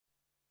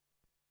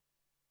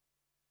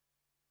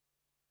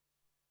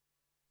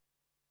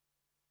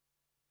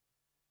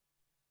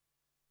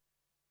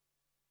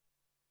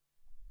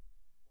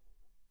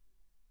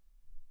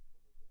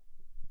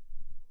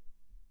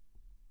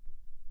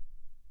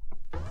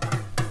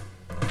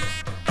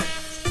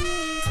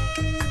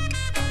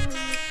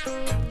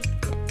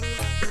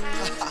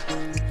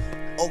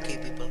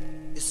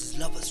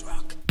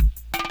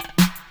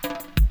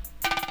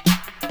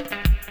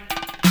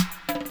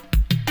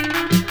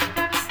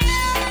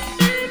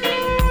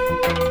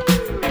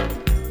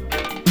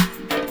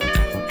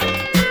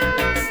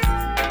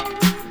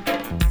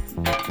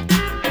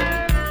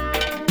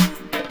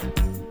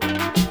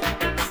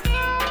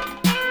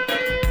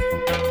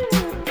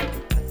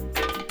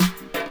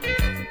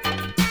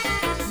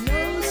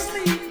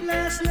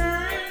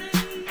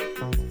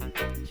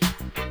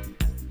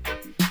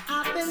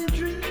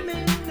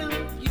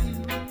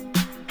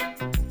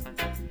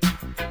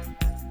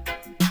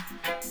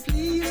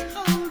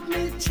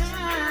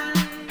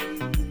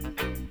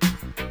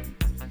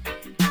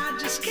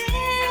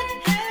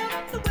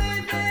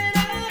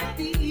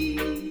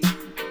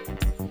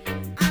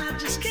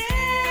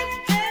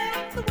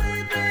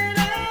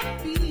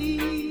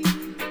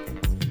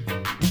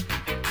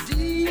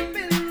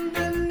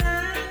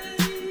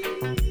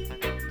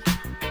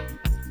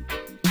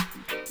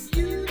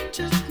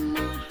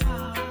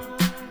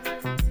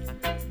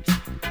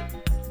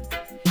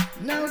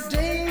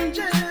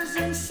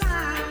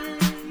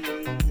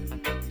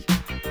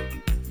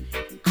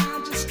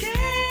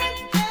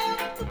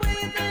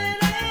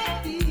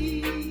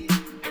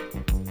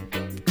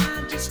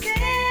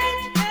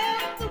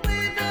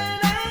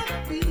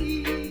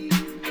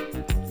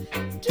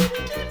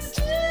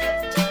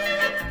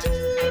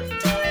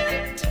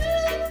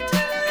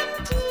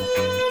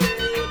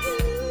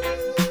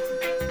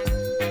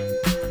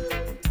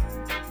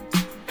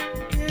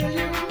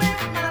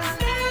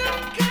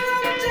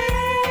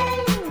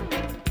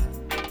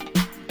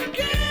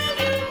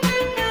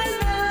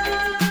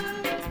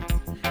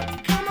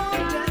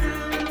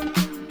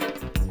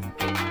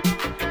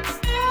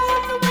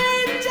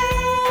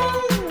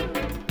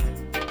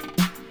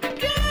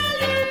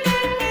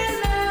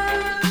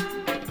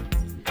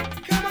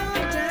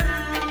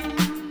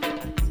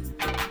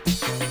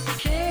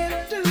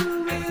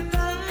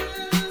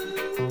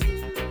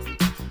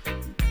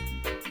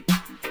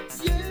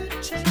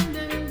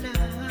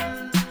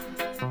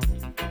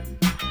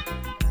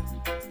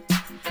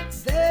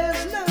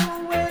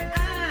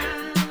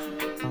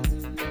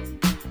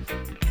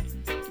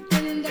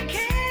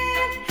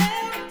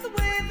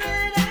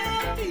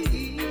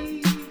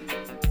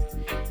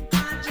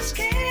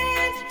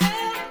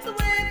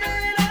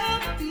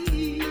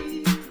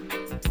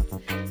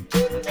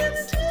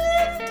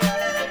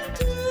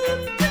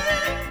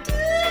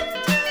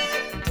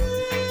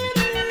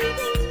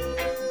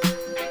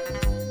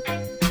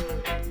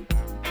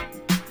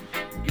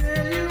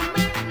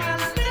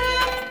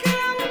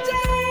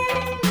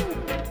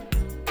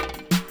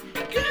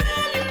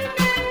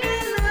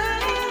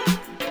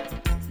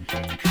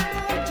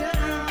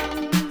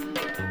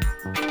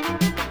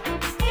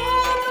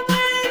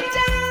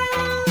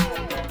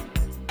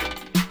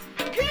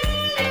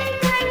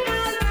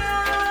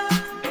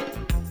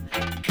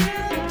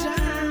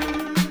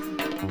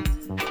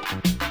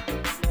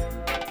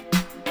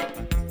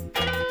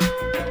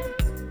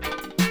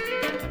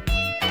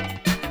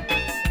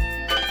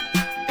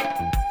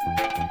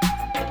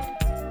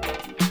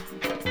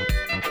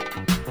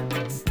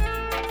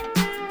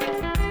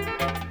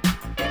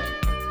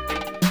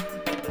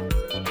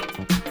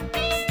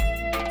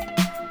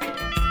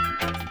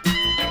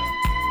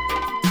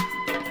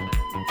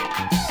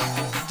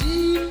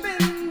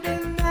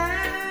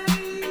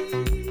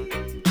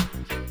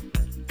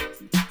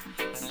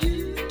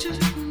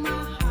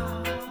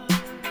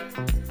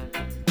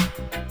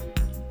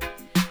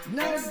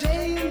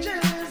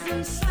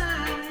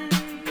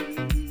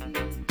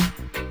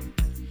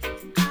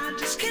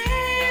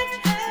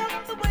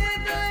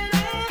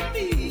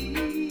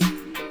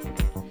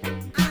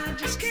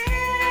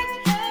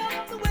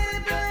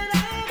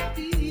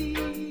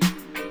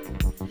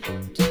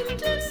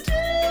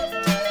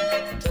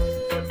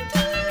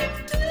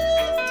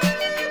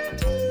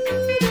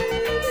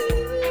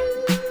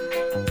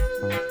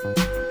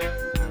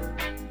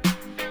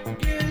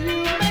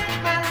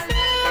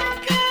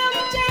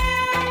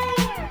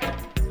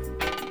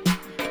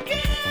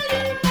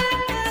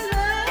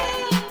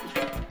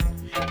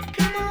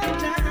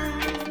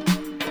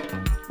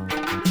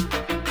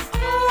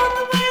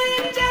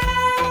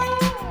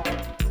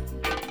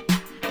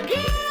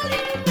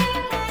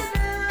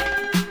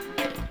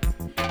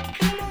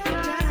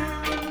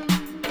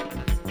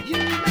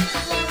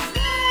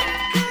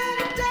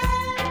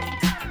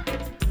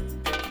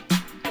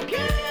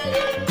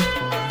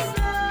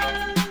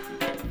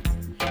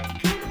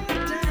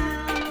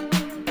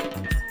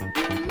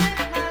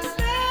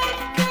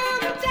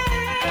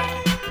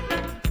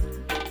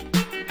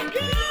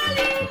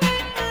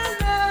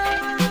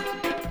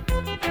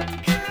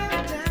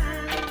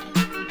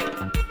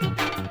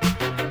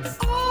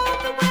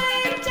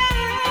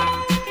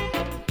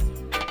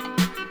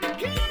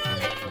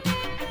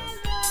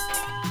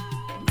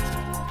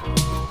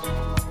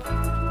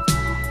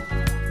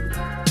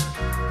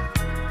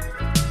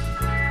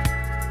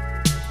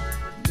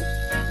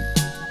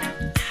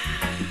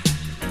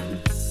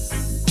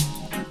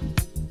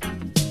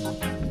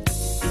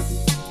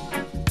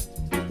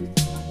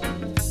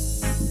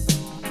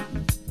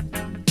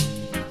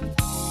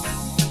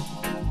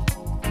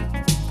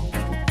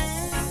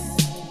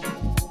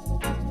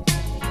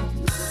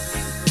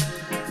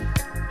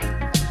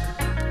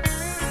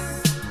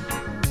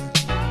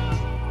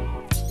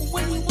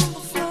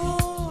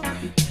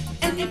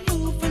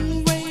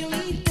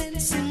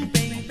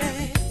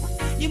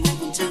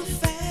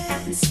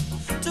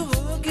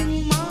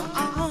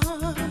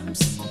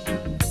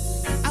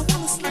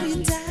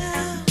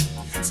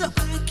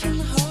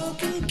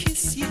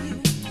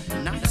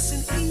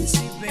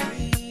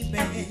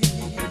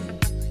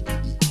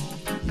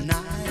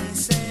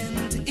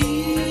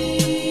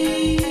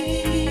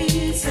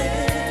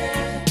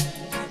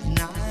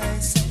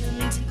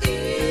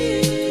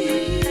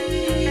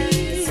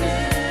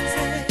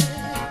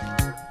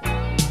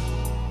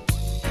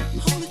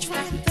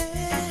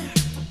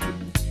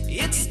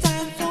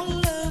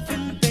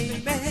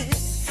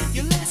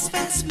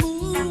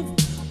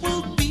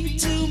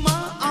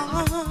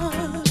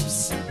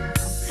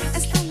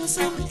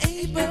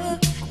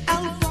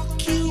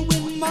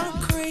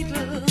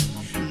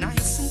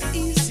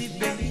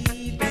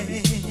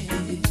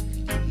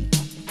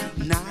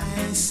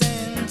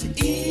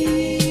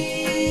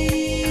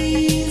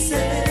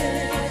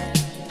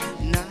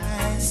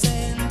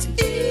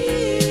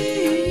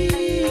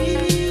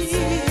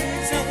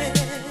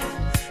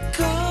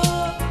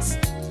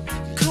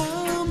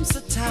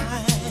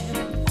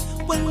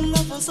When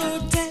lovers are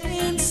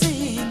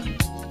dancing,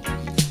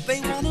 they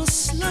wanna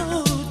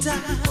slow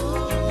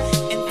down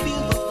and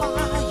feel the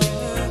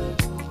fire.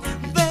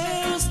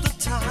 There's the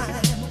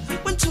time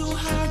when two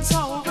hearts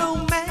are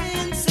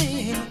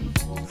romancing.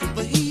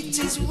 The heat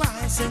is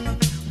rising,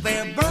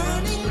 they're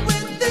burning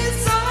with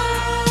desire.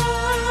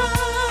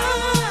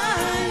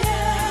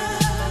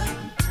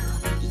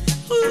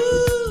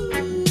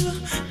 Ooh,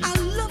 I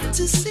love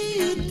to see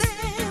you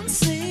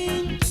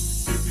dancing.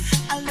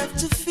 I love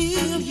to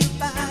feel your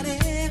body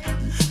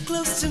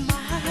close to mine.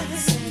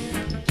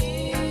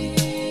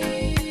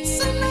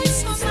 So nice,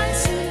 so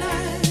nice, so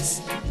nice,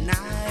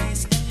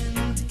 nice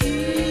and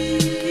easy.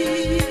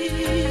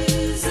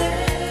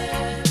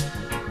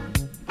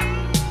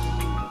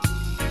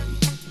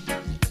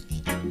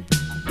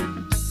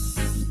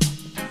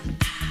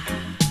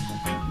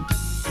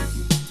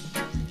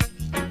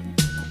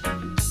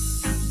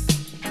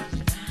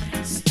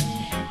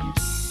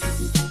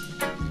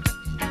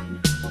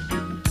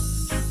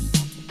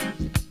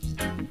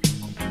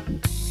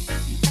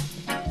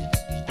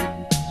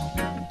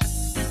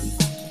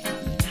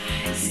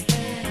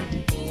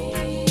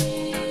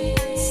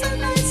 So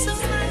nice, so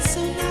nice,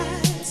 so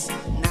nice,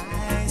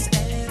 nice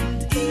and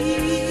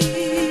easy.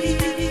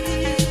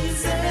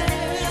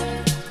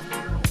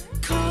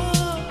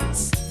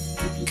 'Cause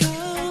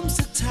comes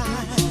a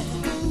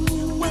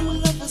time when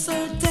lovers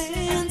are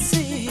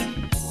dancing.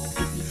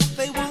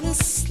 They wanna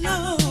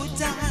slow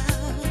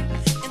down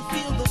and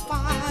feel the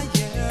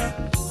fire.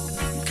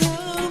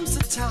 Comes a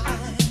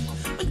time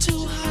when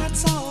two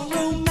hearts are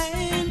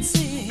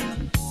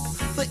romancing.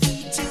 The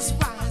heat is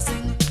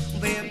rising,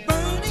 they're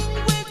burning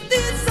with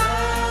desire.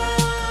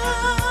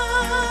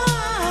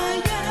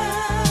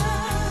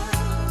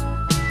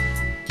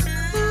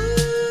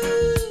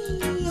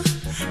 Ooh,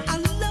 I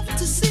love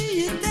to see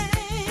you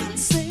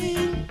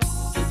dancing.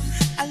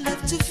 I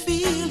love to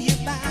feel your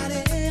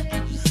body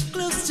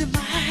close to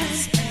mine.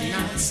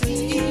 Nice and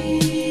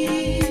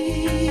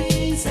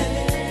easy.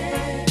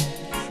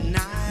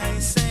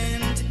 Nice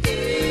and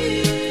easy.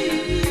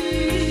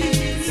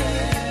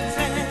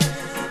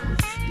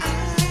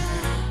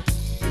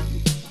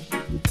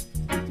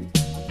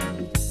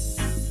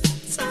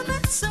 So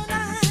nice, so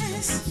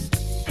nice.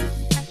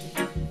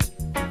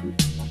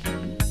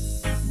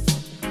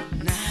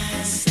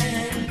 Nice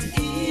and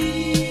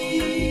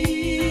easy.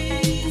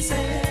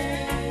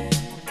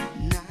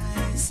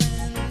 Nice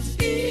and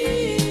easy.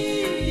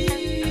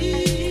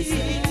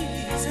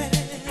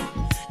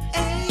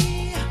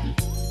 Hey,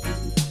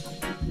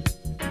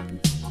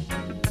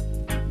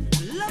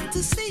 love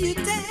to see you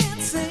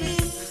dancing.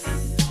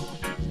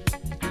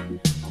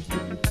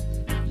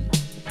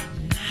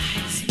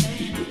 Nice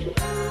and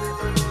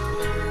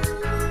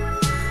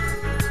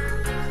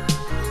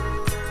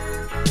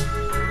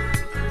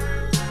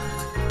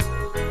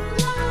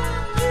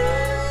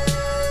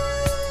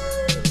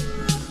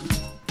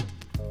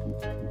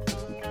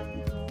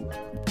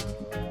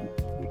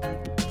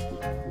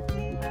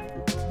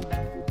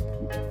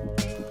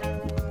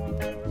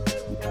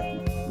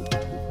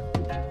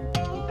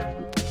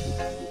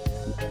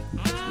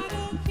I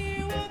don't care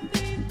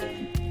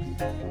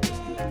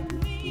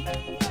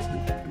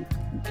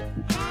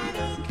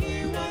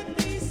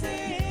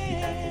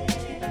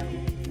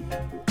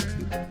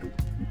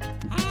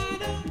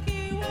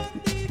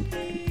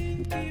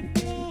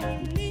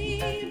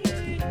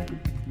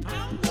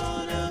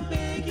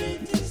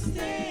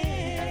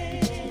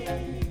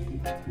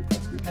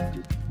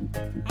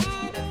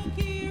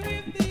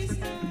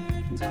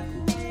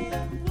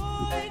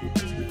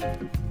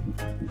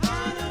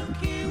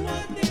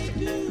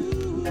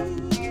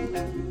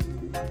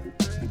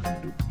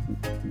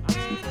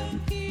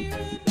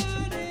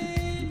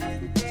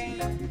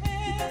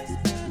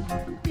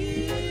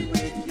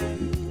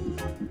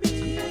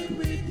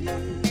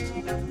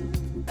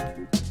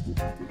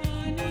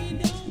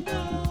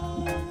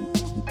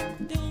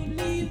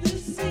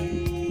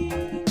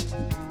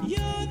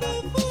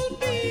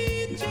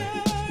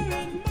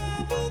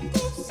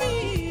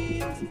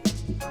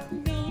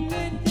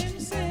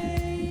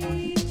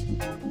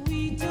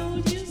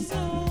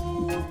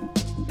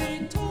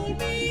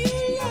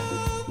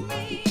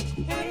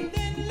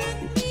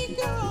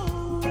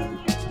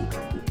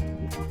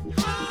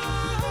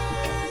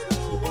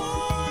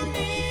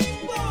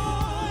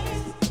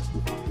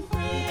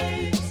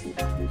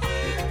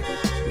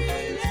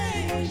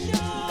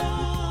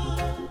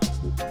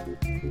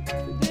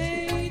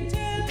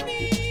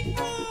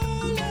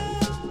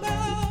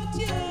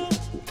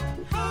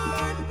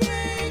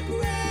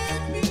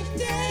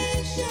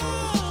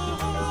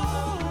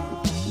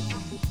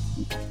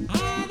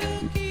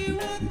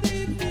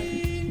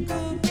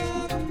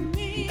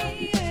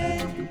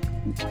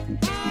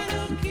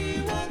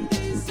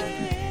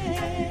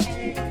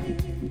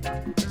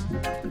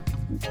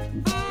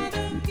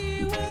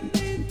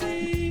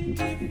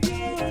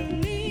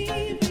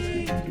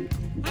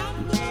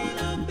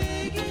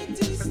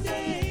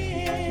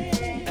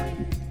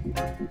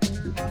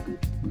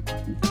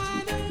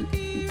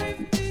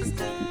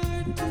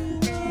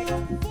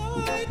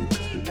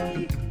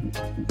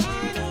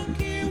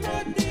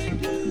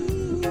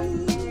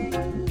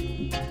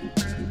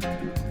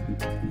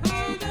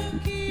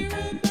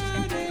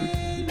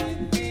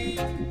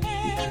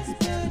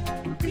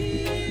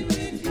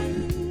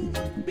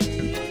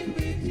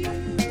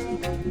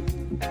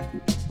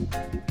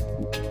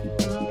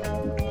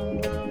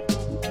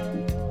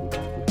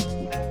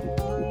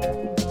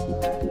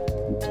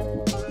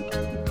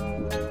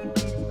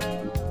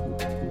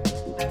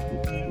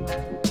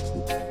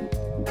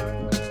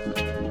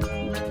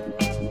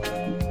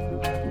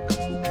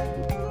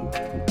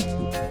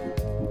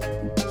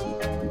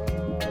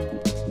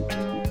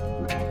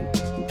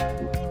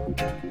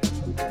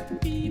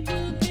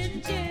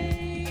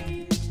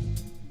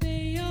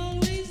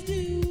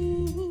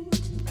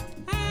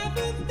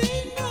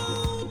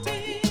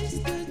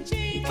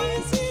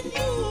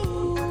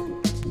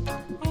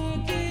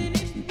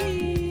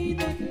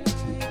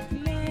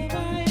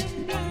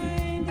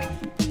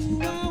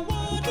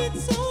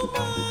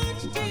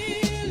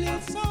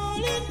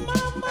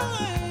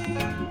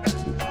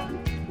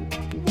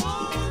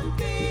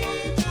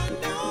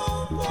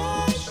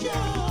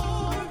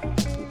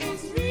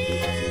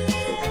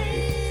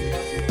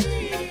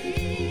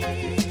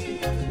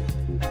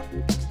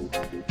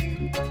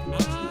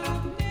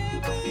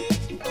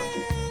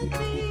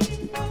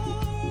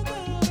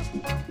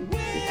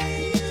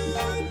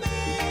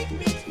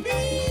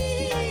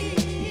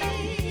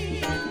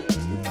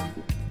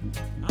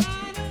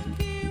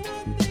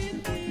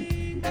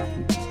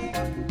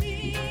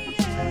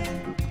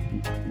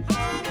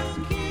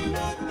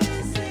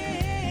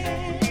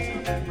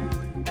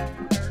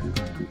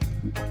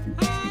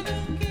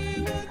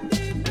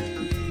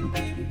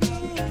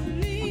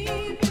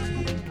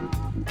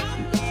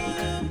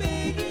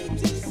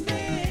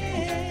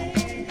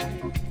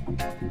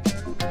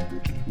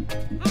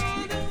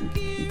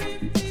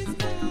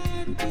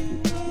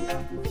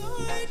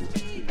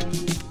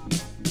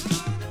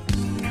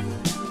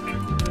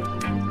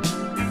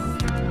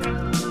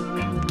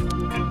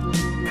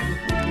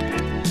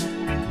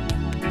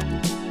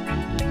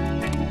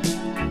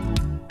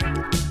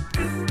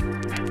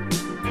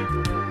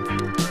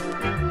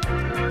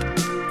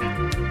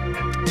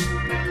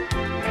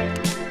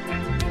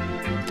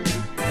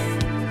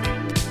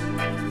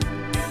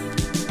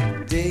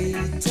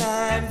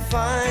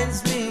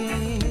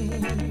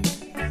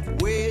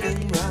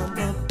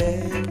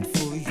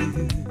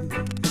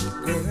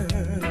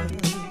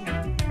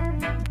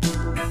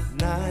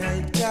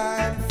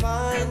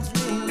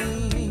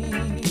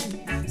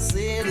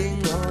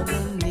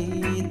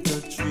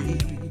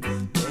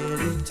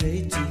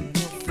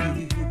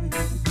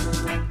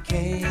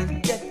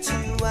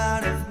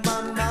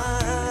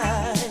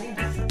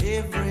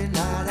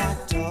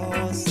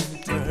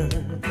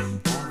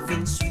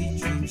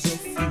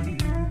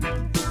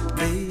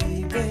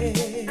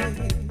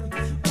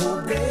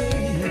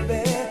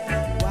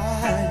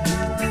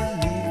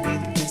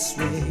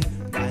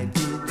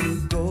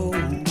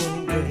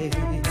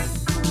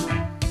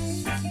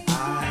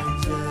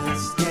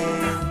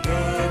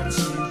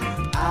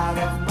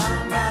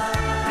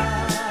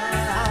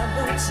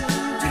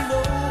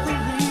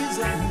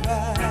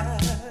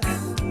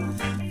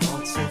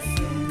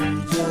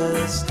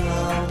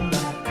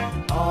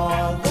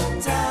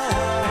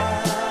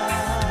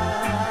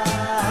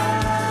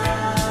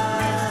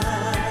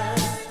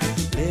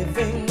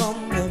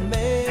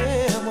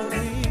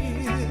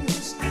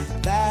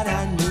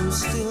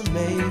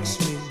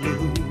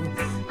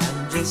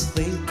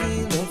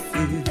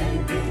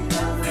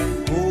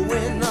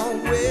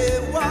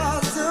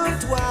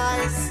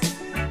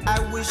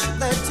wish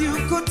that you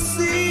could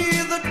see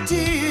the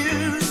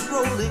tears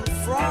rolling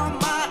from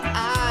my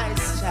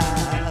eyes,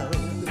 child.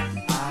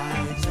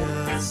 I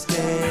just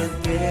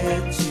can't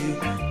get you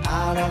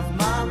out of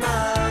my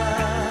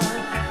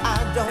mind. I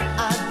don't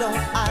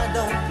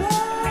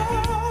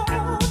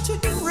want to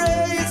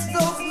erase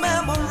those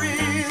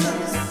memories.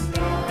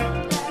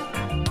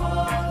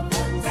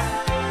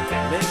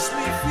 Makes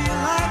me feel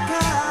like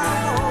I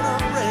wanna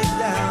break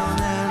down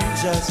and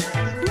just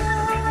cry,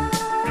 yeah.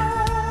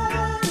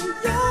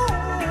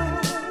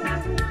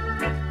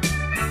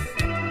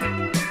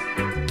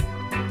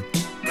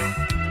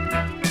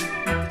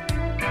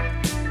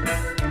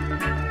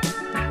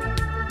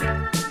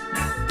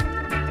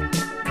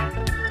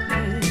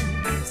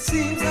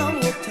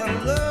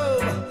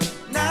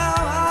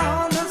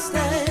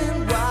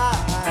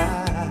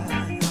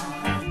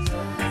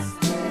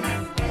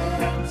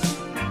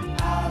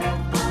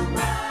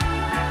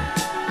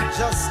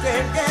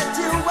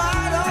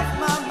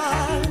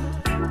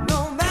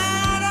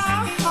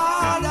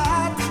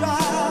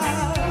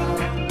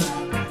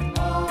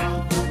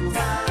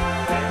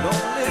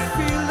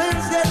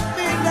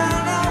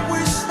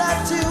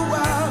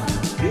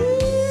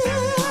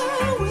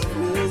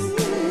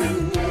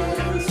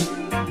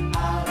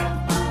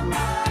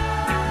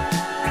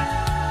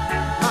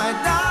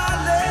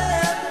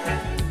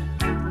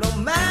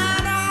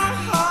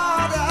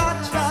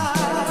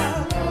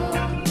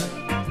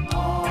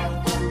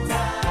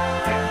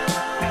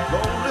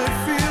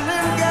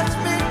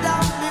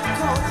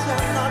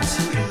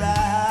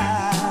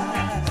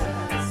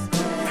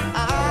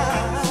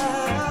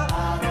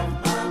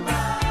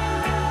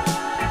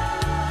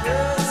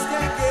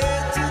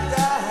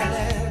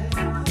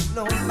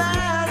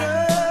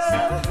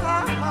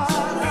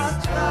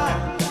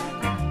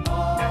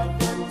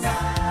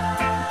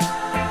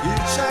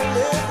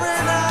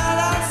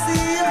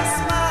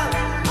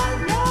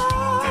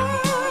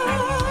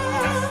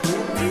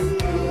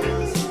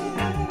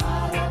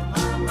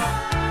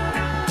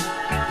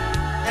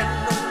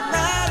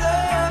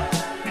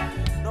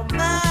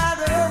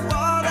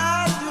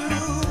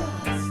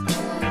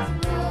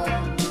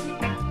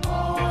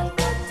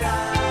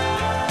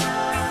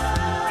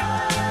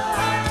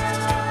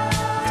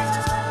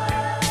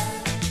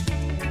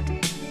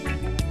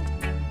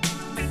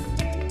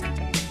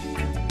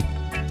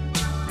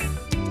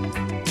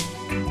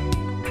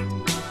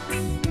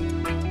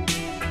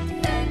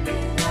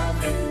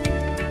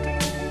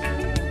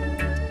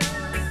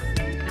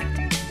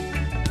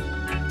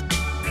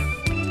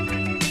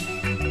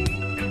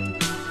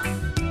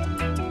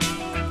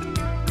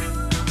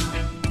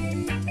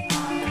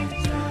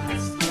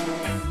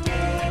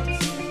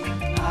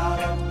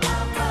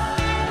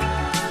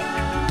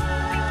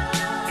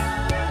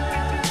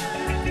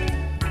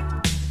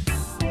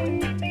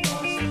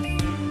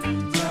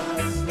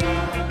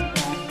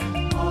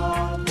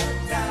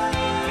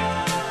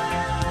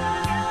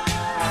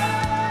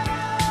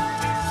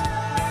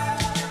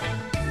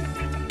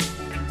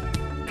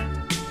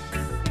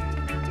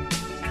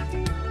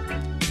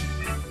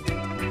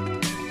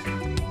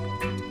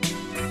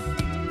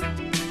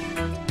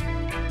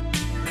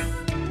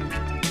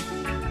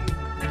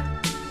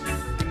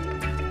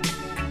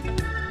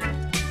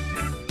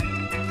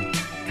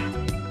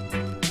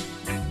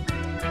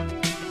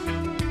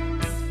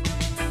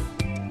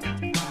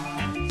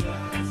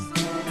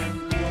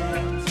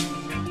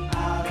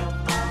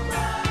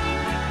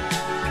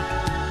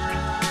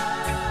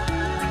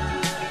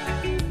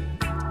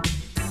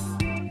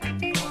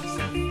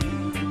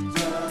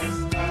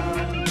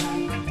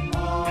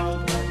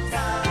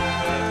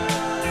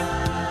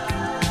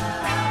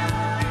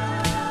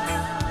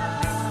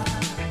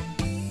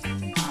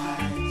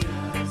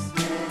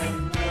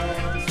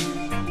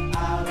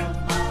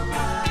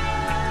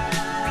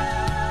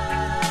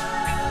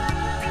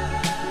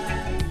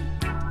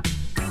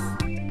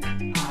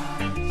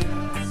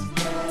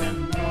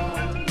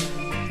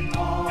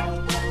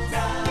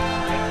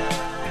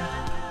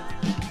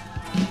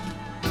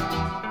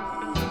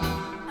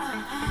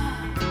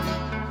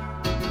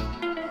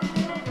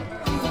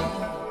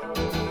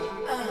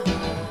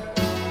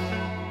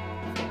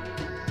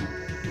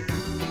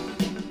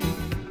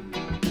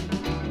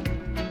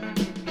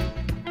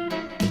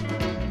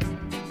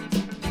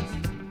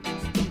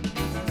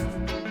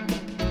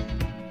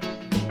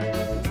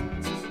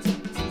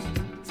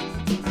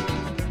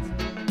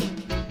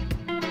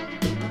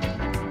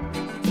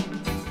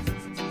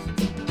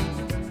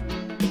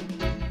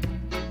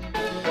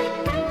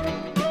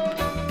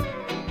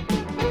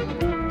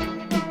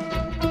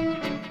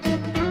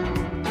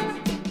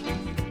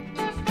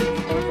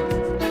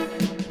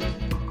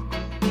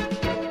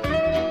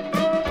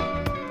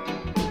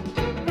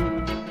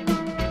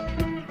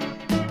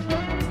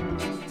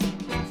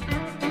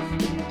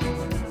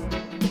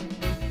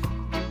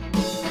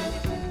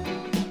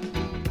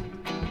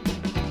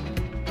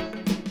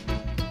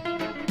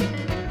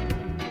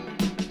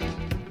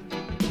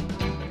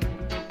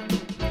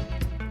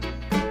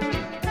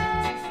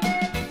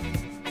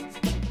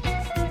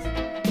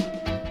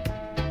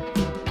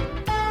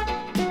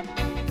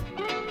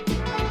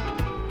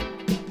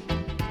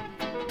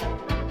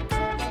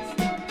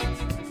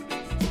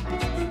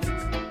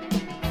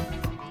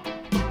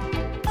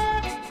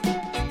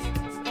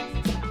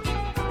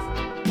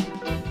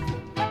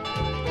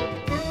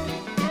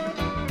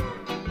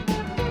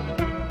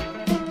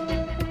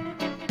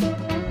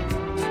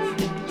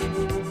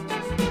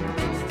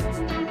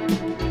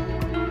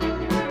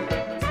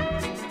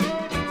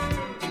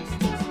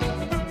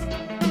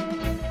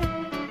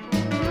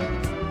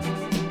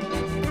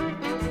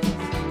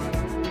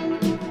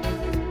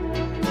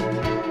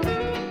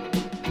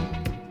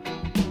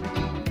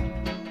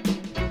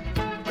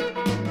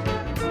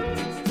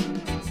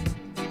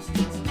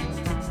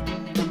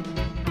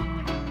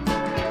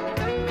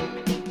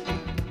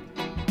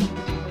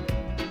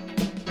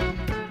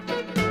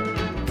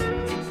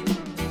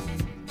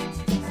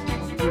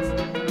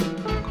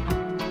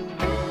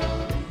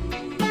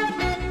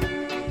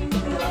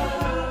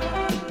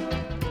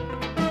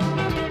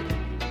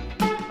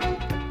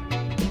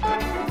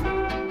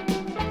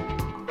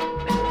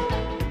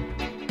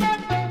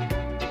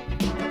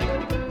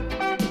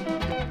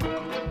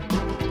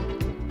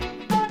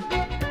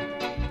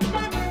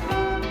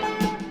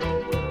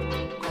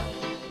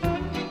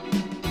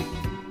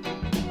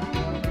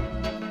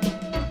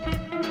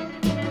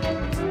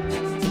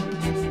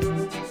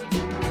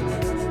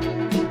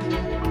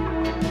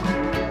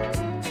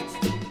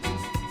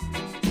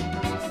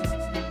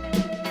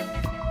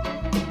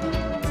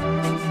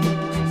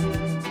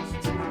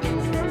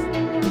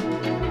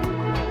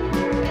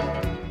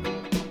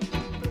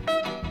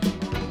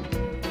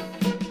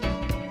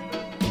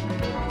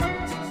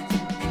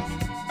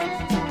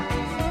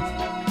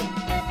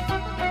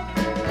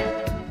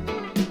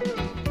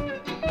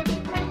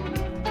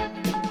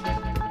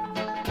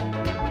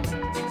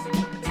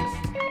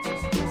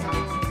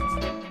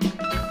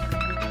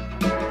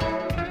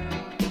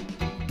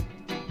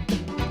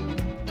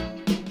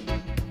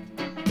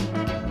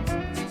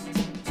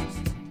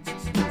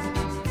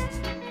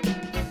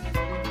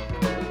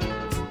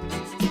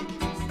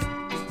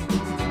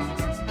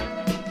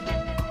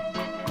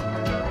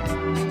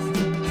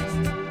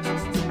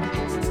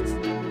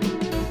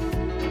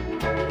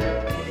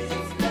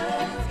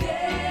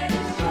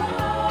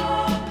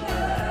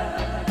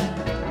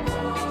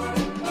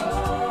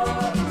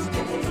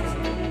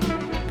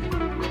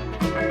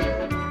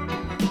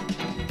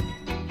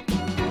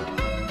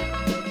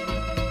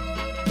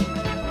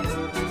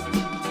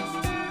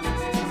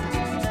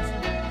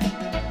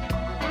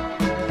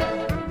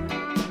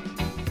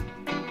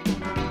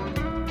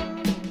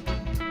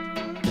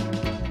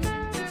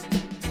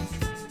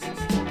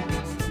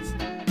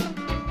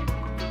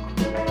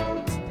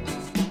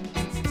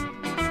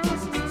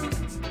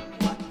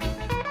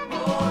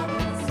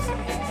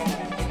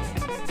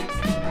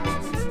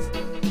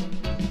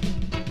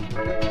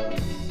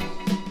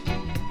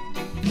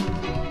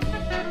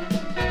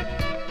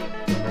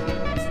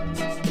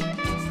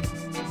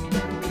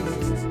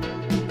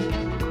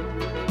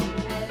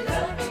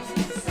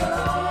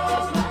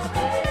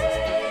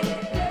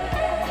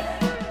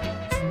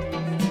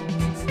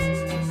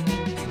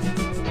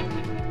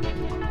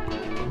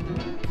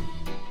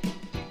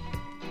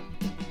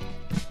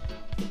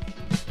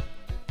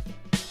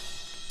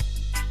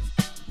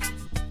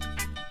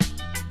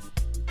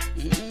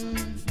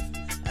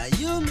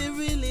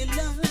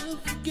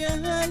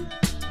 girl.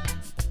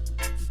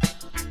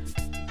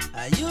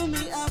 Are you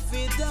me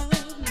happy dog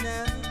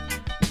now?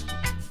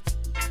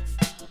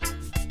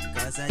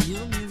 'Cause are you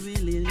me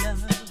really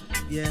love,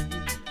 yeah.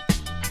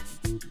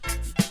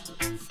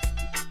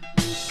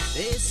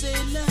 They say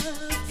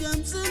love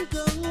comes and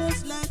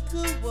goes like a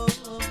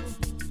wall,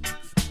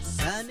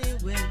 sunny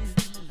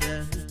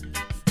weather,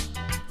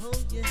 oh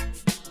yeah.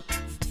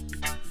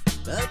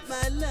 But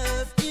my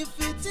love, if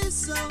it is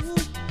so,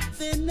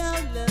 then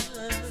our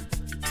love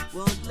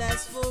won't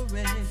last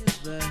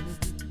forever,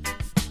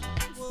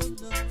 oh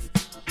no.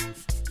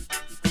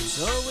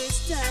 So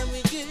it's time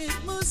we get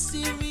more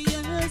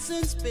serious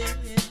and spend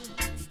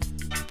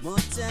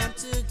more time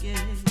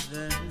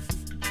together.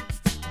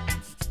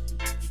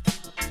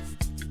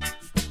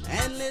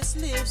 And let's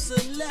live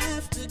some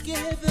life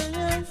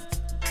together,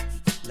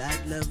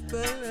 like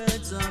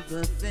lovebirds of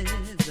a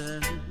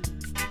feather.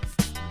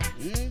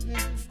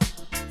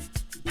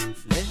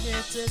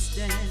 Let us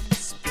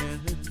dance, girl.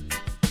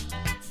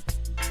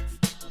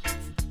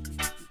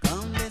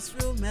 Come, let's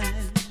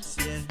romance,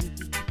 yeah.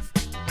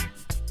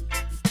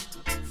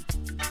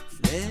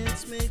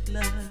 Let's make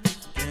love,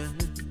 girl.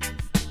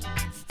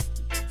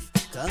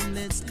 Come,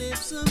 let's live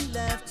some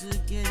life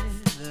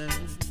together.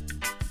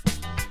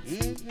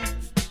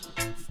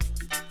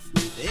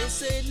 They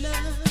say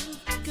love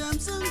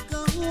comes and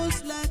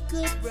goes like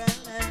a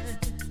bright,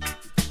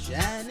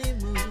 shiny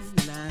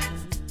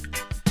moonlight,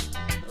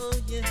 oh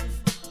yeah.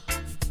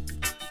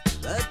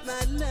 But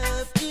my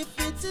love, if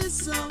it is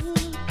so,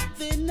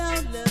 then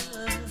our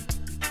love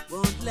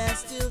won't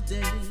last till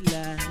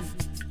daylight,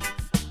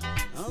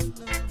 oh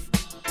no.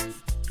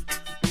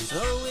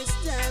 So it's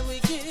time we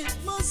get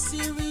more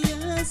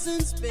serious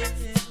and spend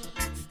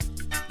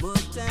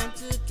more time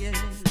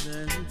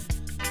together.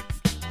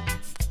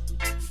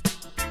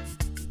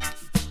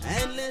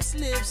 And let's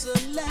live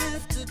some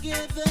life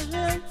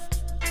together,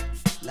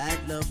 like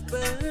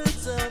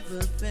lovebirds of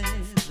a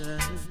feather,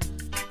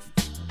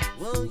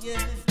 oh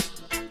yeah.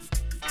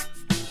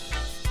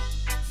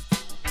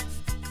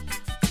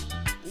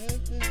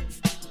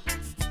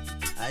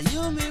 Are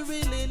you me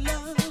really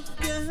love,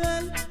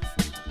 girl?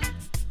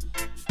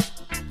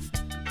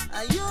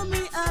 Are you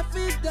me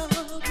happy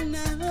dog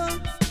now?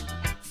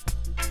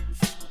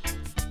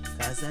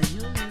 'Cause are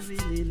you me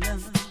really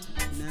love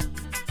now?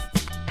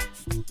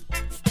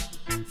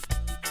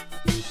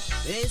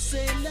 They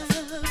say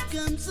love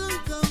comes and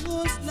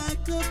goes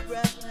like a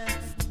bright,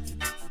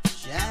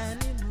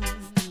 shiny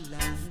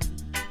moonlight,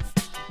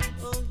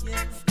 oh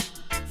yeah.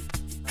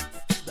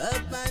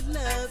 But my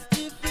love,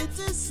 if it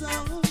is so,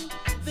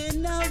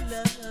 then our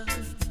love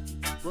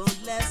won't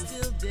last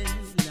till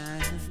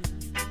daylight.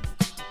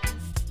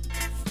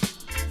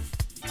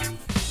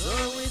 So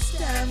it's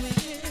time we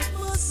get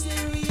more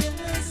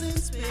serious and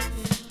spend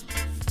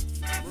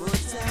more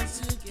time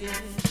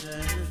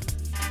together.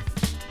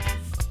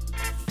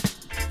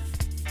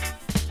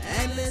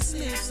 And let's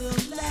live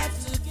some life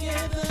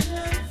together,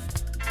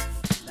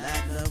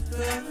 like the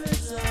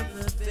birds of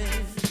a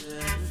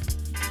feather,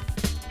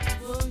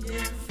 oh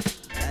yeah,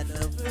 like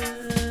the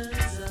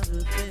birds of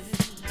a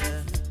feather,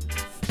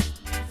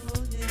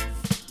 oh yeah,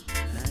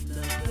 like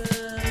the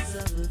birds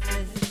of a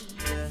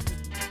feather,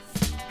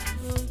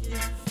 oh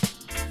yeah.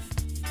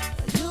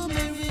 Are you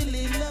me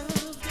really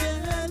love,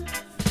 girl?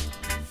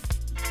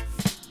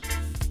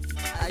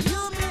 Are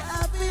you me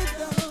happy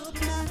dog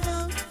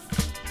now?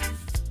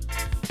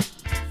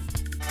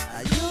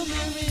 Are you me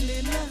really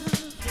love,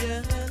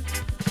 girl?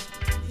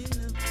 You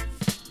know.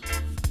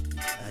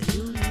 Are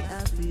you me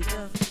happy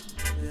dog,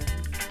 girl?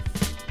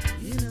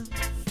 You know.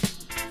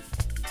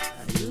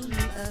 Are you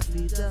me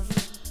happy dog,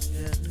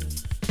 girl?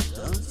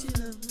 Don't you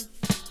know?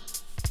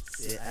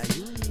 Say, are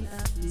you me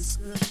happy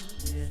scrub,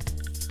 yeah?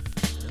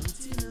 Don't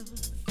you know?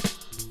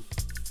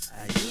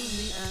 Are you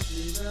me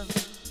happy rub,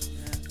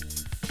 yeah?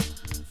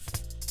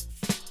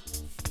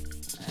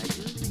 Are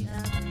you me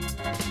happy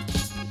rub?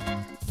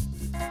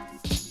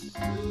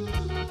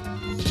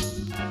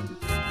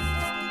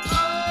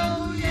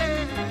 Oh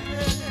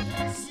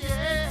yes,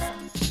 yeah.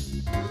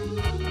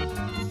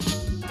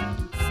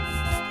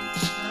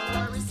 No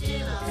worries,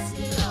 skinner,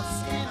 skinner,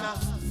 skinner.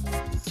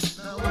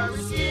 No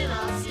worries,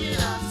 skinner,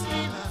 skinner,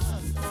 skinner.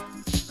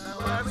 No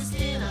worries,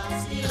 skinner,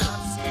 skinner,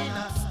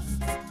 skinner.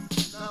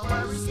 No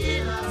worries,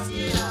 skinner,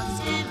 skinner,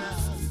 skinner.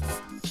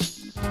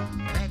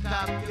 Make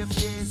up your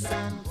face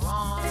and go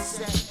on,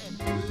 say.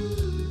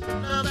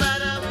 No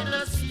matter with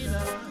no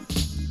skinner.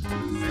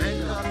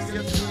 Make up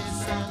your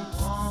face and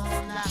go on,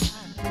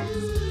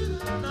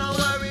 no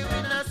worry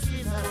with no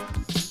skinner.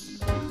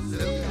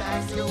 Look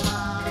like you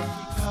want to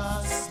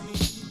cost me.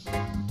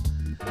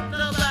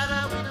 No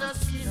matter with no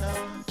skinner.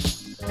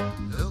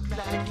 Look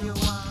like you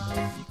want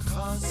to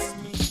cost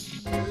me.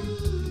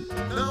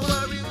 No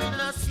worry with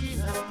no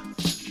skinner.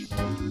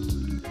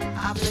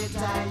 I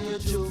better you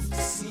joke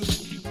see.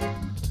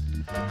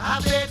 I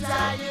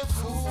better you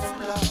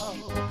cool out.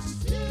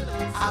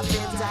 I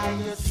better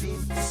you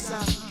drink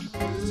some.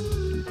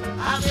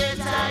 I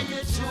better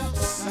you drink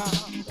some.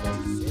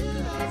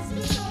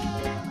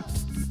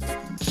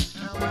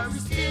 No worry,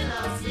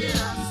 skinner,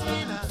 skinner,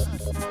 skinner.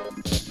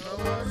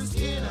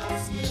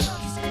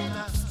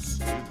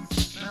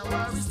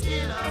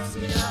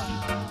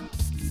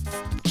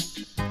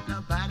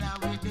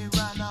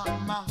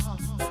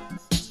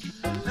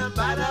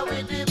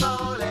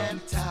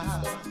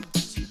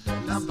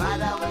 No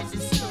bother with the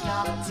skin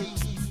of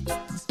teeth.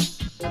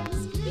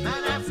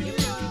 None of you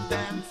make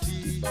them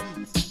feel.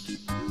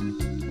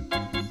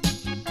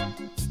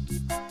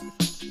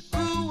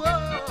 Ooh,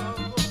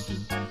 oh,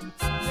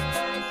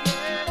 yeah,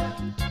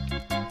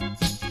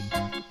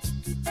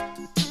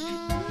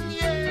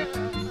 yeah.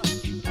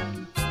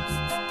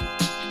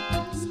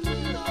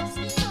 Skin up,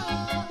 skin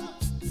up.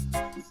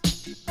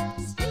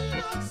 Skin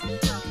up, skin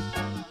up.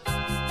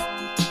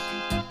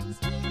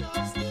 Skin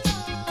up, skin up.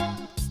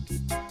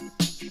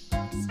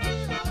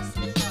 Skin up,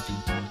 skin up.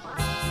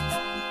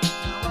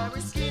 Now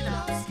worry, skin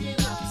up, skin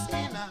up,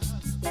 skin up.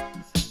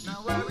 Now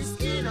worry,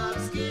 skin up,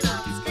 skin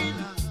up, skin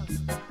up.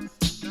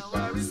 Now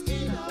worry,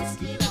 skin up,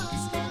 skin up,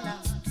 skin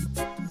up.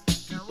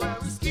 Now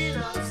worry, skin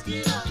up,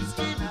 skin up,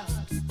 skin up.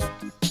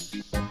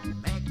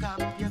 Make up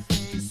your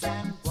face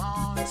and go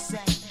on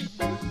say.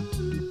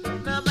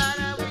 No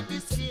matter with the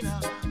skin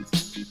up.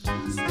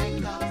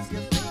 Make up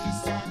your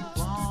face and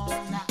go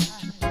on lie.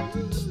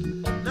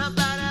 No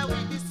matter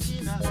with the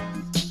skin up.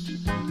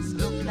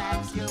 Look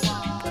like you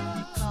want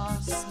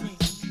because me.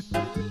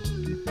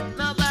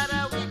 No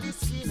matter with the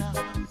skin up.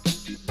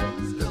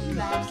 Look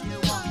like you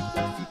want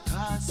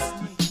because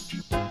me.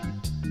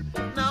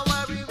 No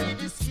worry with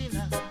the skin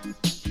up.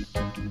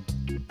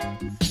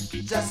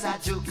 Just a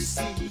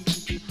juicy.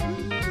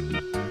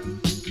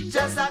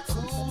 Just a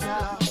cool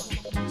out.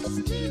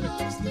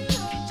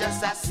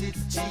 Just a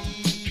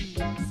city.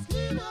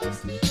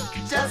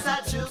 Just a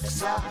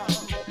juice out.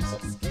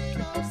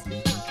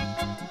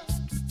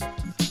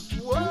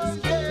 Whoa,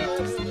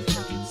 yes,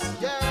 yes,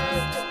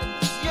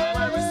 yeah.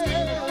 Worry,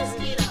 skin up,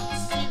 skin up,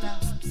 skin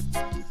up.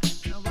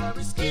 Now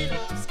worry, skin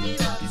up,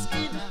 skin up,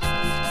 skin up.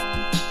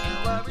 Now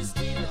worry,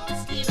 skin up,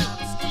 skin up,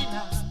 skin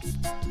up.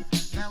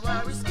 Now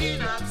worry,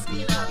 skin up,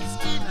 skin up,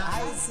 skin up.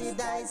 Icy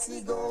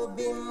dicey go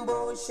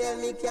bimbo shell,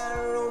 me can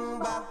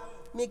rumba,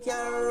 me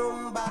can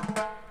rumba.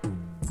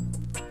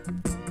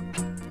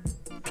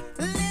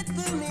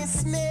 Little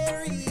Miss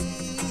Mary,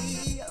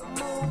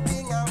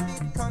 moving a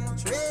bit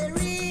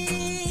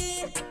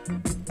contrary.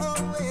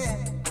 Oh yeah.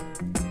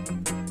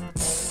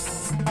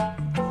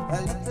 A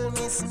little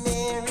Miss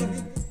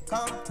Mary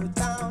come to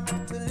town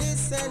to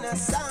listen a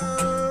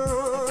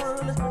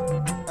sound.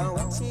 And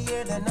when she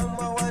hear the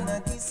number one a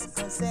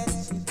disco set,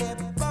 she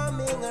kept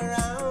bumming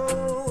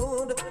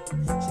around.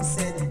 She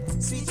said,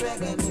 sweet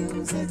reggae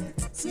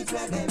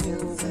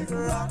music,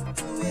 rock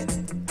to it,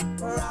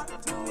 rock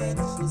to it.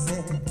 She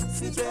said,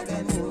 sweet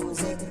reggae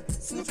music,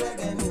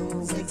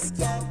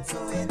 skank to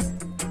it,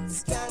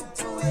 skank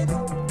to it.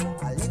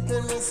 A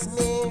little Miss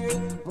Mary,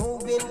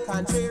 moving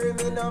contrary,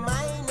 me no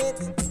mind it,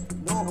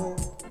 no.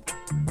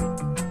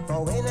 For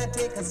when I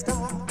take a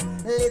star,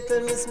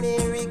 little Miss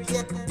Mary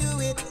can't do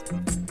it,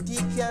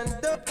 she can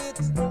do it.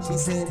 She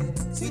said,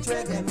 sweet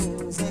reggae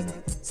music,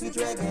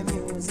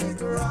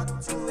 rock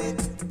to it,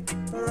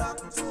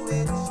 rock to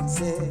it. She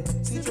said,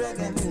 sweet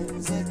reggae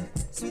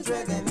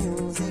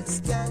music,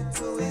 skank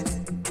to it,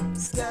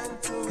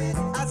 skank to it.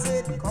 I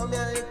said, come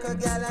here little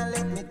girl and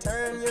let me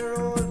turn you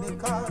roll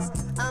because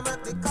I'm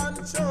at the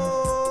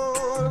control.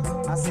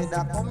 I said,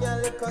 come here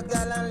little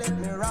girl and let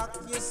me rock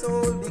your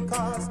soul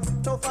because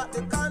tough at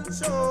the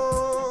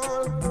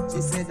control.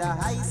 She said,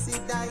 icy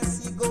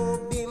dicey go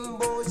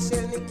bimbo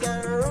shell, me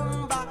can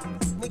rumba,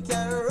 me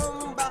can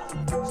rumba.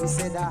 She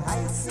said,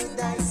 icy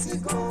dicey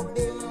go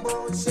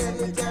bimbo shell,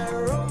 me can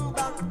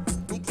rumba,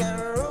 me can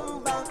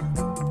rumba.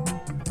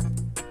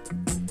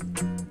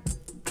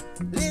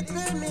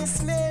 Little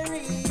Miss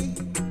Mary,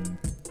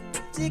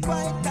 she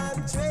quite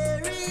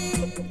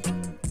contrary.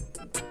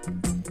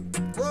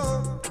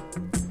 Whoa.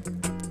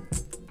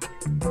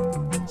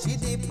 She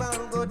dip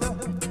and go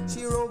down,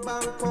 she rub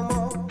and come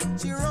up,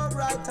 she rub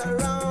right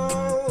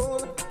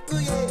around. Oh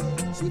yeah,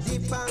 she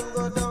dip and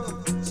go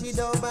down, she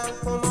dub and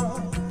come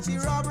up, she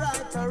rub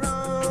right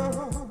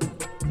around.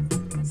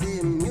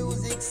 Say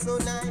music so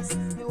nice,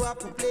 you have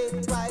to play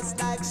it twice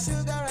like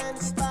sugar and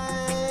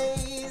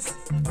spice.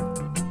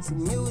 Say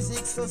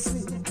music so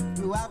sweet,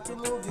 you have to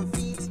move your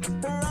feet,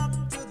 rock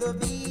to the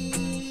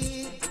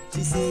beat.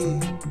 She say,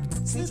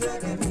 sweet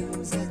reggae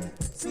music,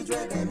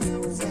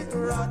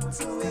 rock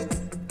to it,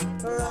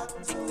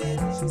 rock to it.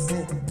 She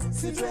said,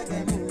 sweet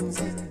reggae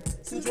music,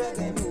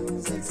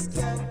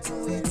 skank to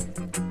it,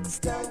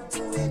 skank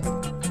to it.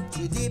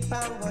 She dip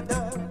and go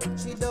down,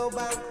 she dub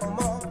and come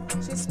up,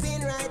 she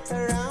spin right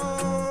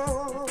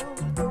around.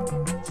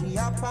 She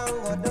up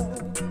and go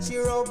down, she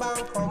rub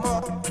and come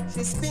up,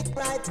 she spin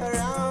right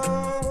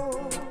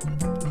around.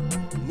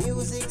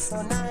 Music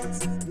so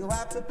nice, you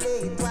have to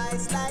play it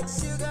twice like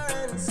sugar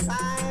and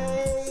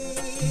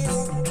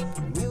spice.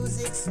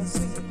 Music so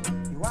sweet,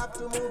 you have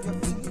to move your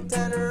feet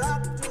and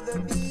rock to the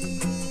beat.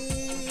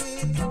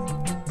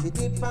 She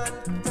dip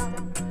and tap,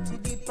 she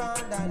dip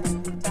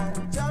underneath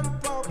and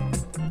jump up.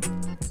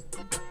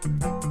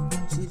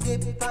 She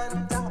dip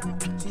and tap,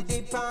 she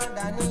dip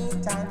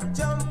underneath and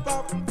jump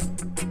up.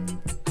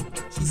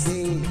 She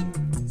say,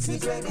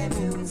 sweet reggae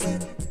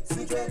music,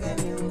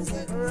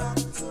 rock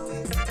to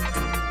it.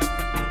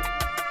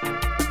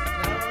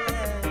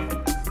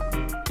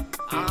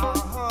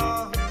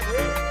 Oh,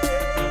 yeah.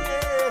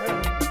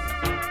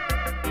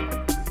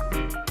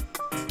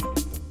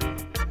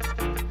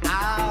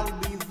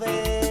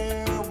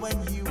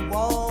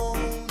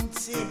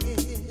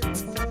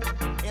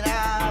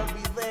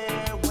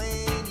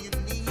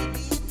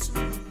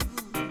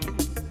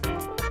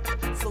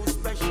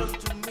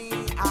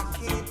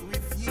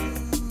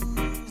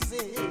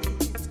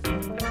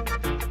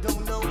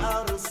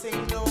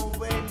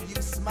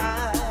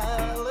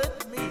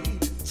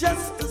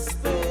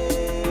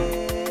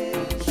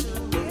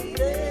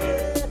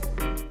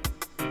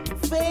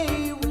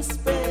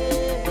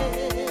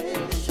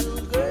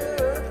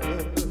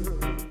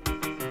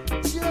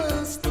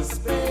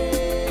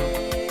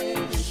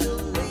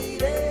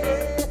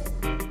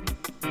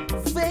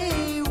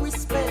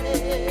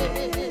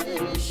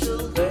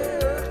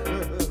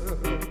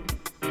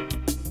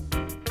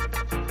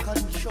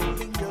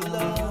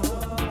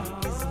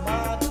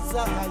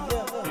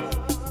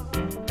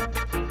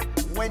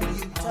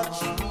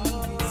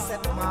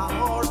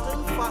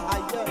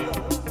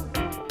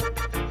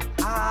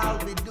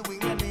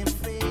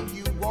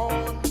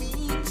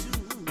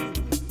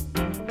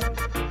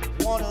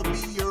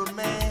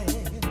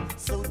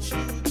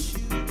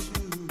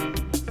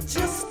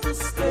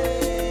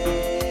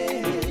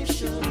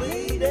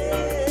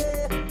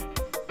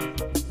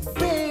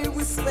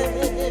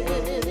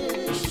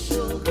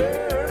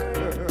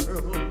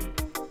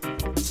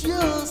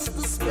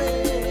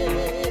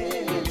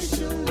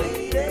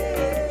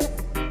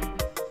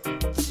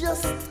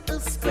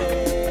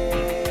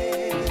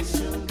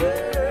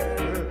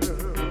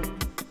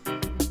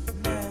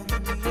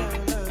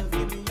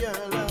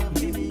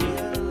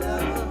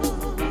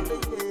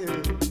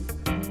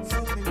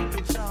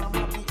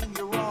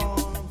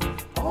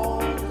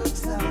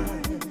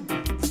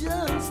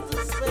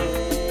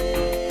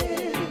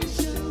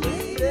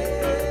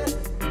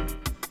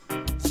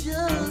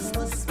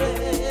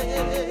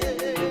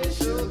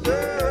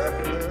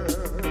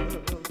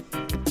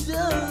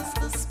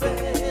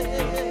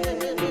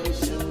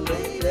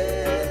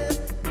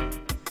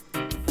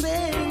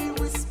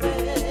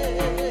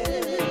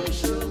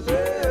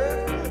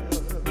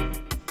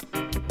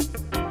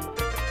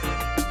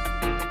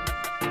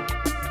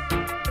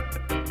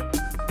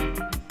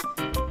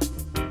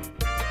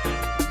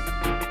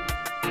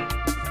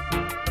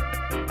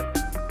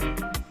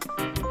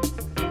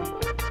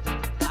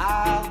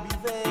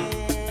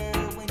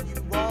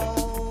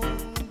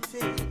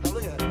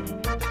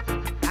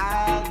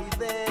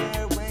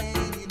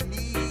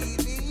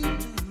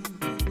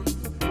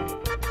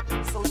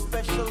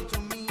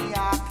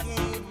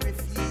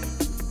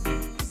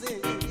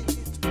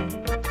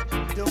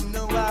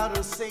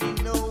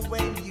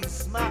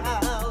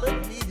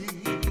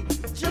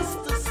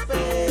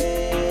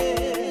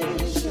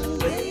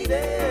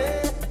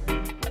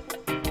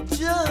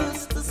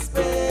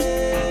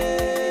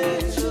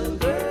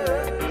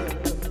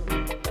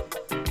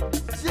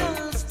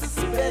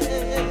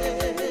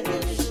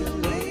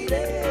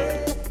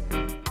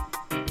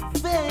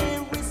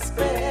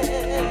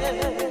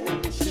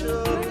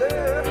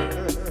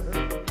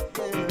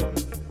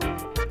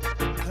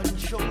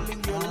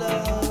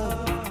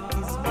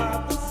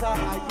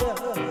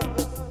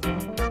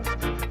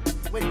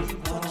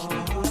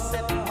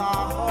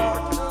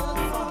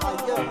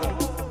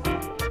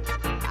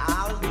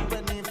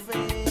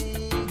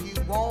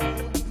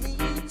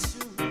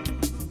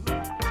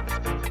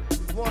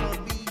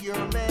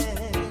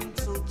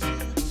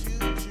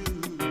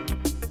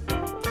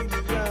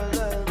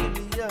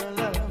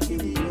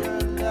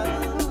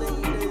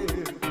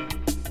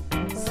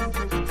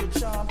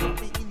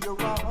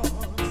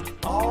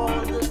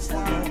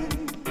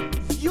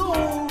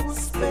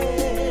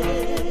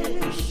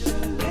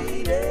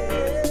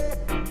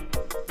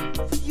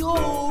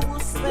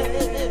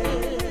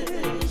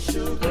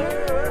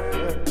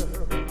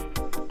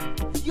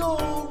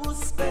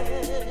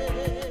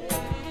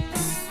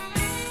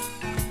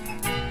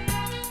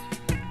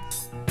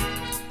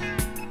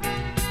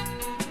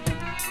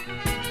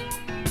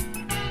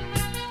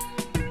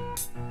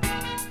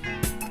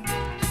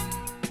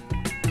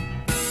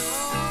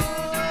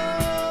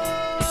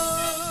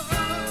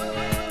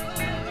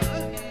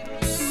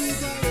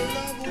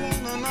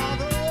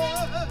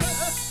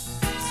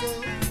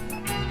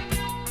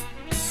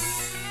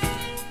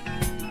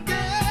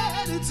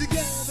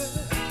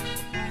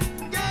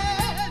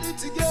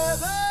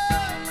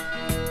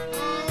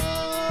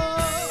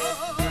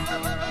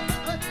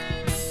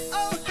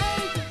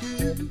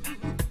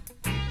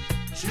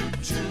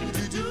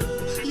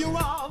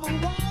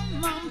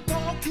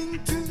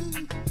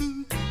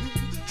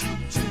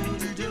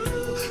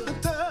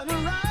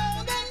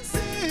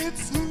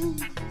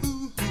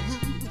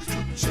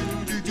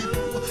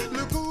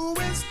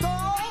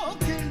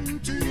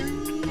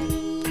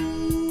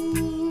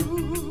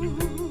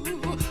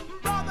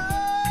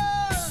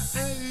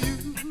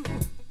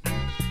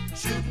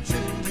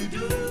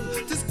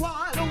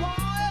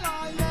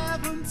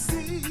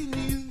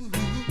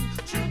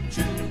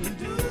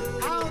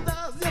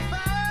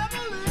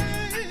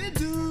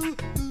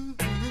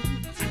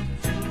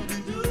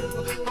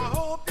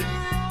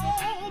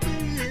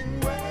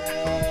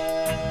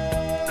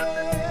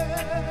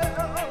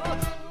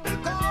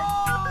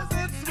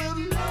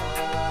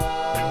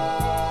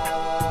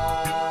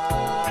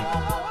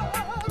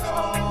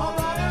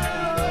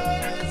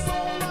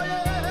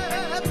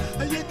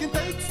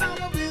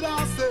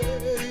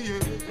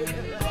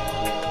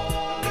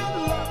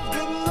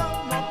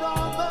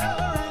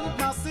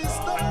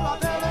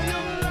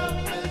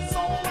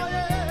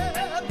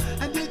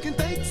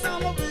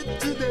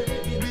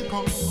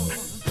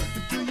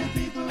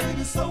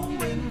 so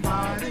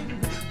inviting.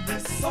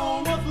 This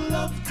song of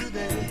love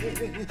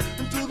today.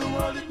 To the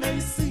world it may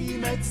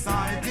seem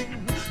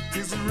exciting.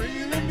 'Tis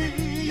really me,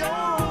 your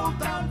old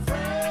time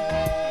friend.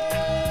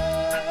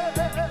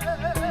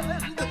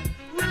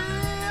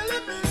 Really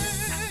me.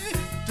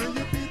 To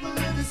you people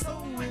it is so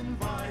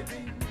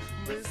inviting.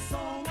 This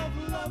song of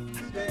love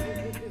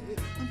today.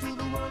 To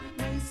the world it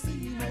may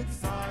seem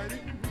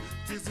exciting.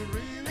 'Tis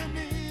really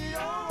me,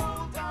 your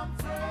old time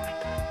friend.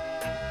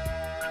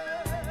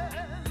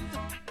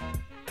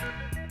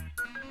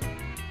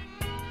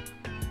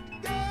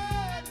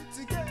 Get it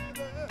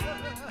together.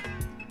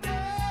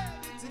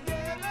 Get it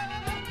together.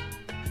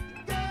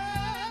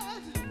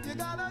 You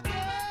gotta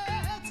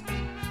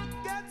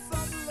get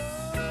some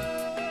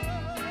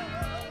love.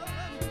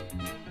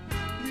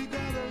 We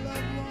gotta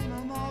love one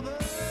another.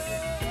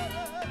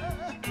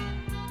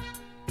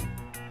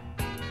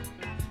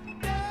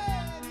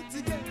 Get it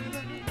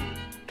together.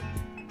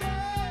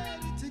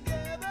 Get it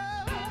together.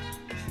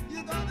 You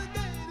gotta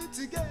get it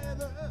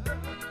together.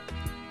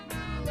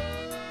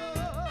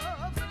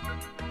 Love.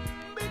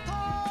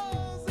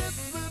 Because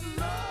it's with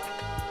love.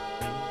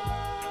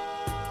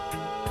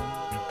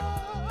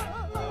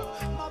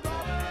 My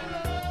brother,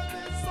 love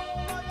is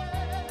all I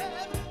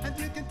have, and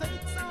you can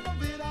take some of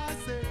it, I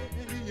say,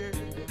 yeah.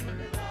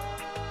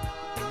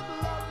 Good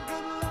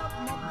love,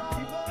 my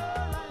brother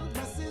and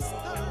my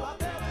sister. I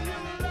tell you,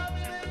 love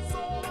is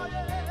all I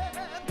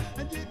have,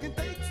 and you can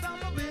take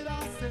some of it, I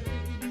say,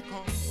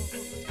 because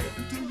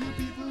to you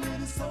people it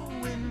is so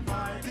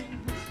inviting.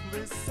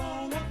 This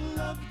song of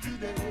love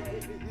today,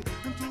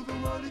 and to the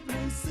world it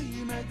may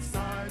seem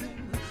exciting.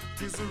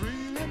 'Tis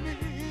really me,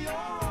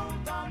 your old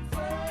time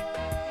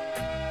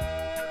friend.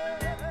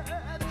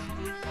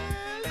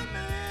 Really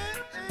me.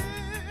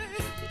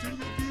 To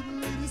you people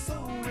it is so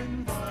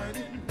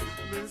inviting.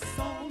 This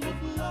song of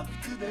love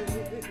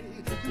today,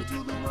 and to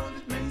the world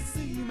it may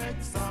seem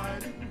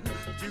exciting.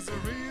 'Tis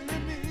really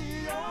me,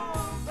 your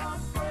old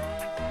time friend.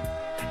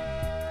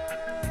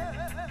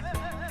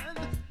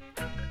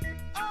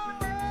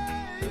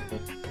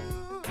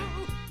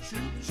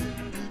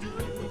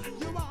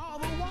 You are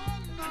the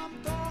one I'm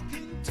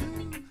talking to.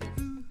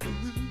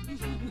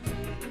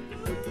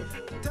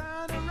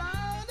 Turn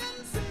around and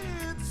see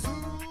it's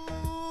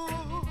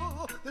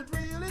true. That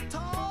really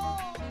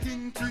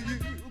talking to you,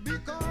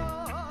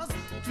 because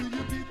to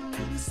you people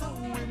it is so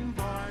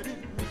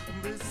inviting.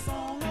 This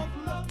song of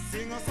love,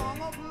 sing a song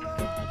of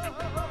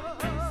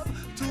love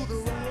to the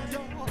world,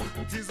 y'all.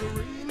 'Tis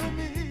really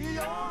me,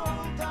 your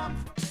time.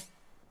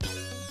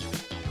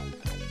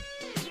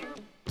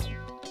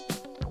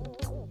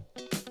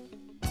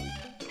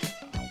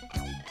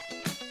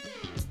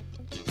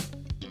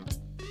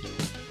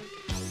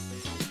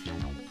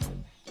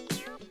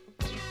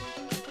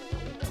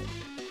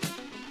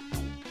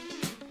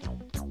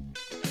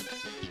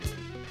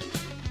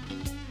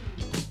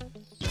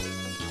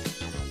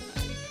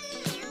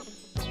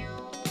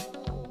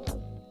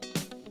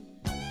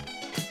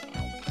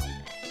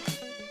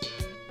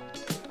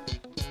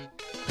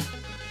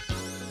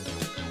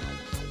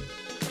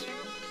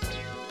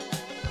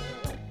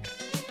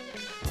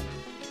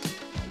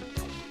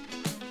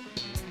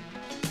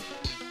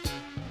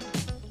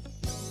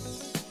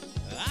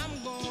 I'm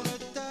gonna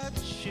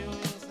touch your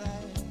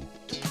side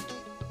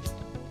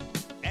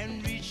and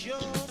reach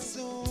your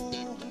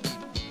soul.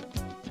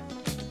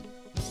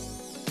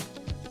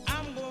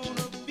 I'm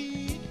gonna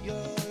be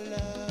your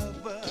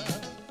lover.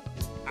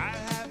 I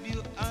have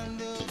you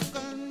under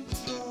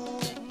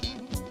control.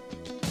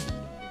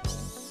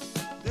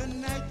 The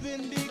night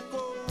will be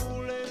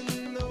cold and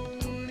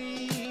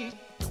lonely.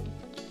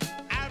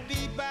 I'll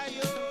be by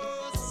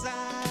your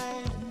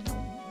side.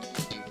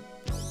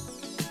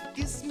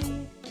 Kiss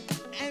me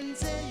and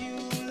say you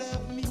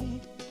love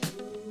me.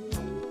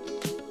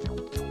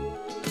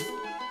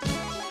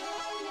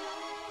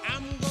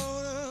 I'm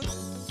gonna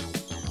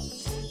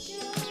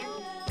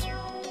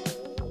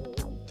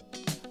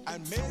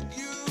and make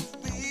you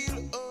feel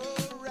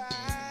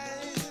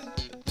alright.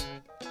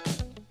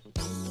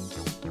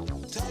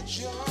 Touch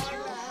your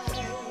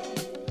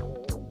life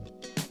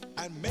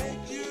and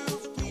make you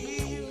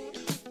feel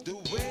the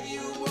way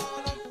you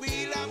wanna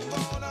feel. I'm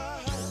gonna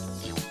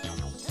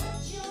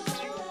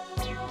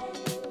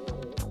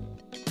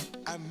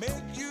I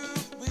make you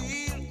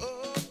feel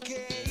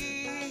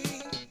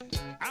okay.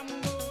 I'm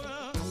gonna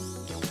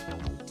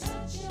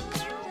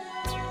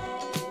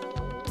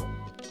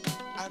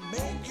I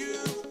make you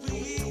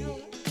feel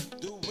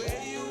the way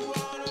you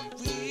wanna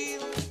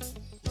feel.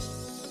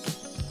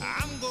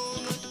 I'm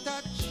gonna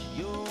touch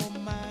your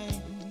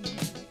mind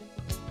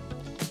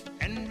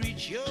and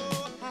reach your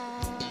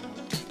heart.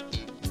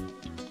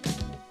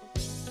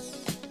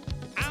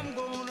 I'm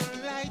gonna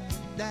light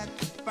that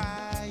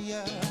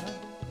fire.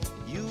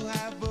 You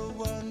have a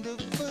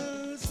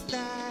wonderful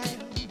style.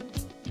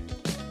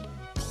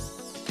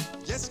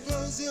 Just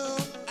close your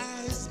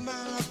eyes,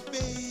 my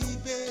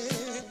baby,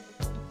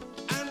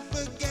 and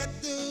forget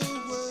the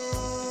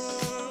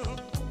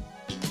world.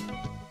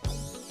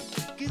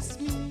 Kiss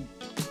me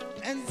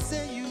and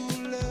say you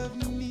love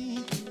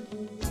me.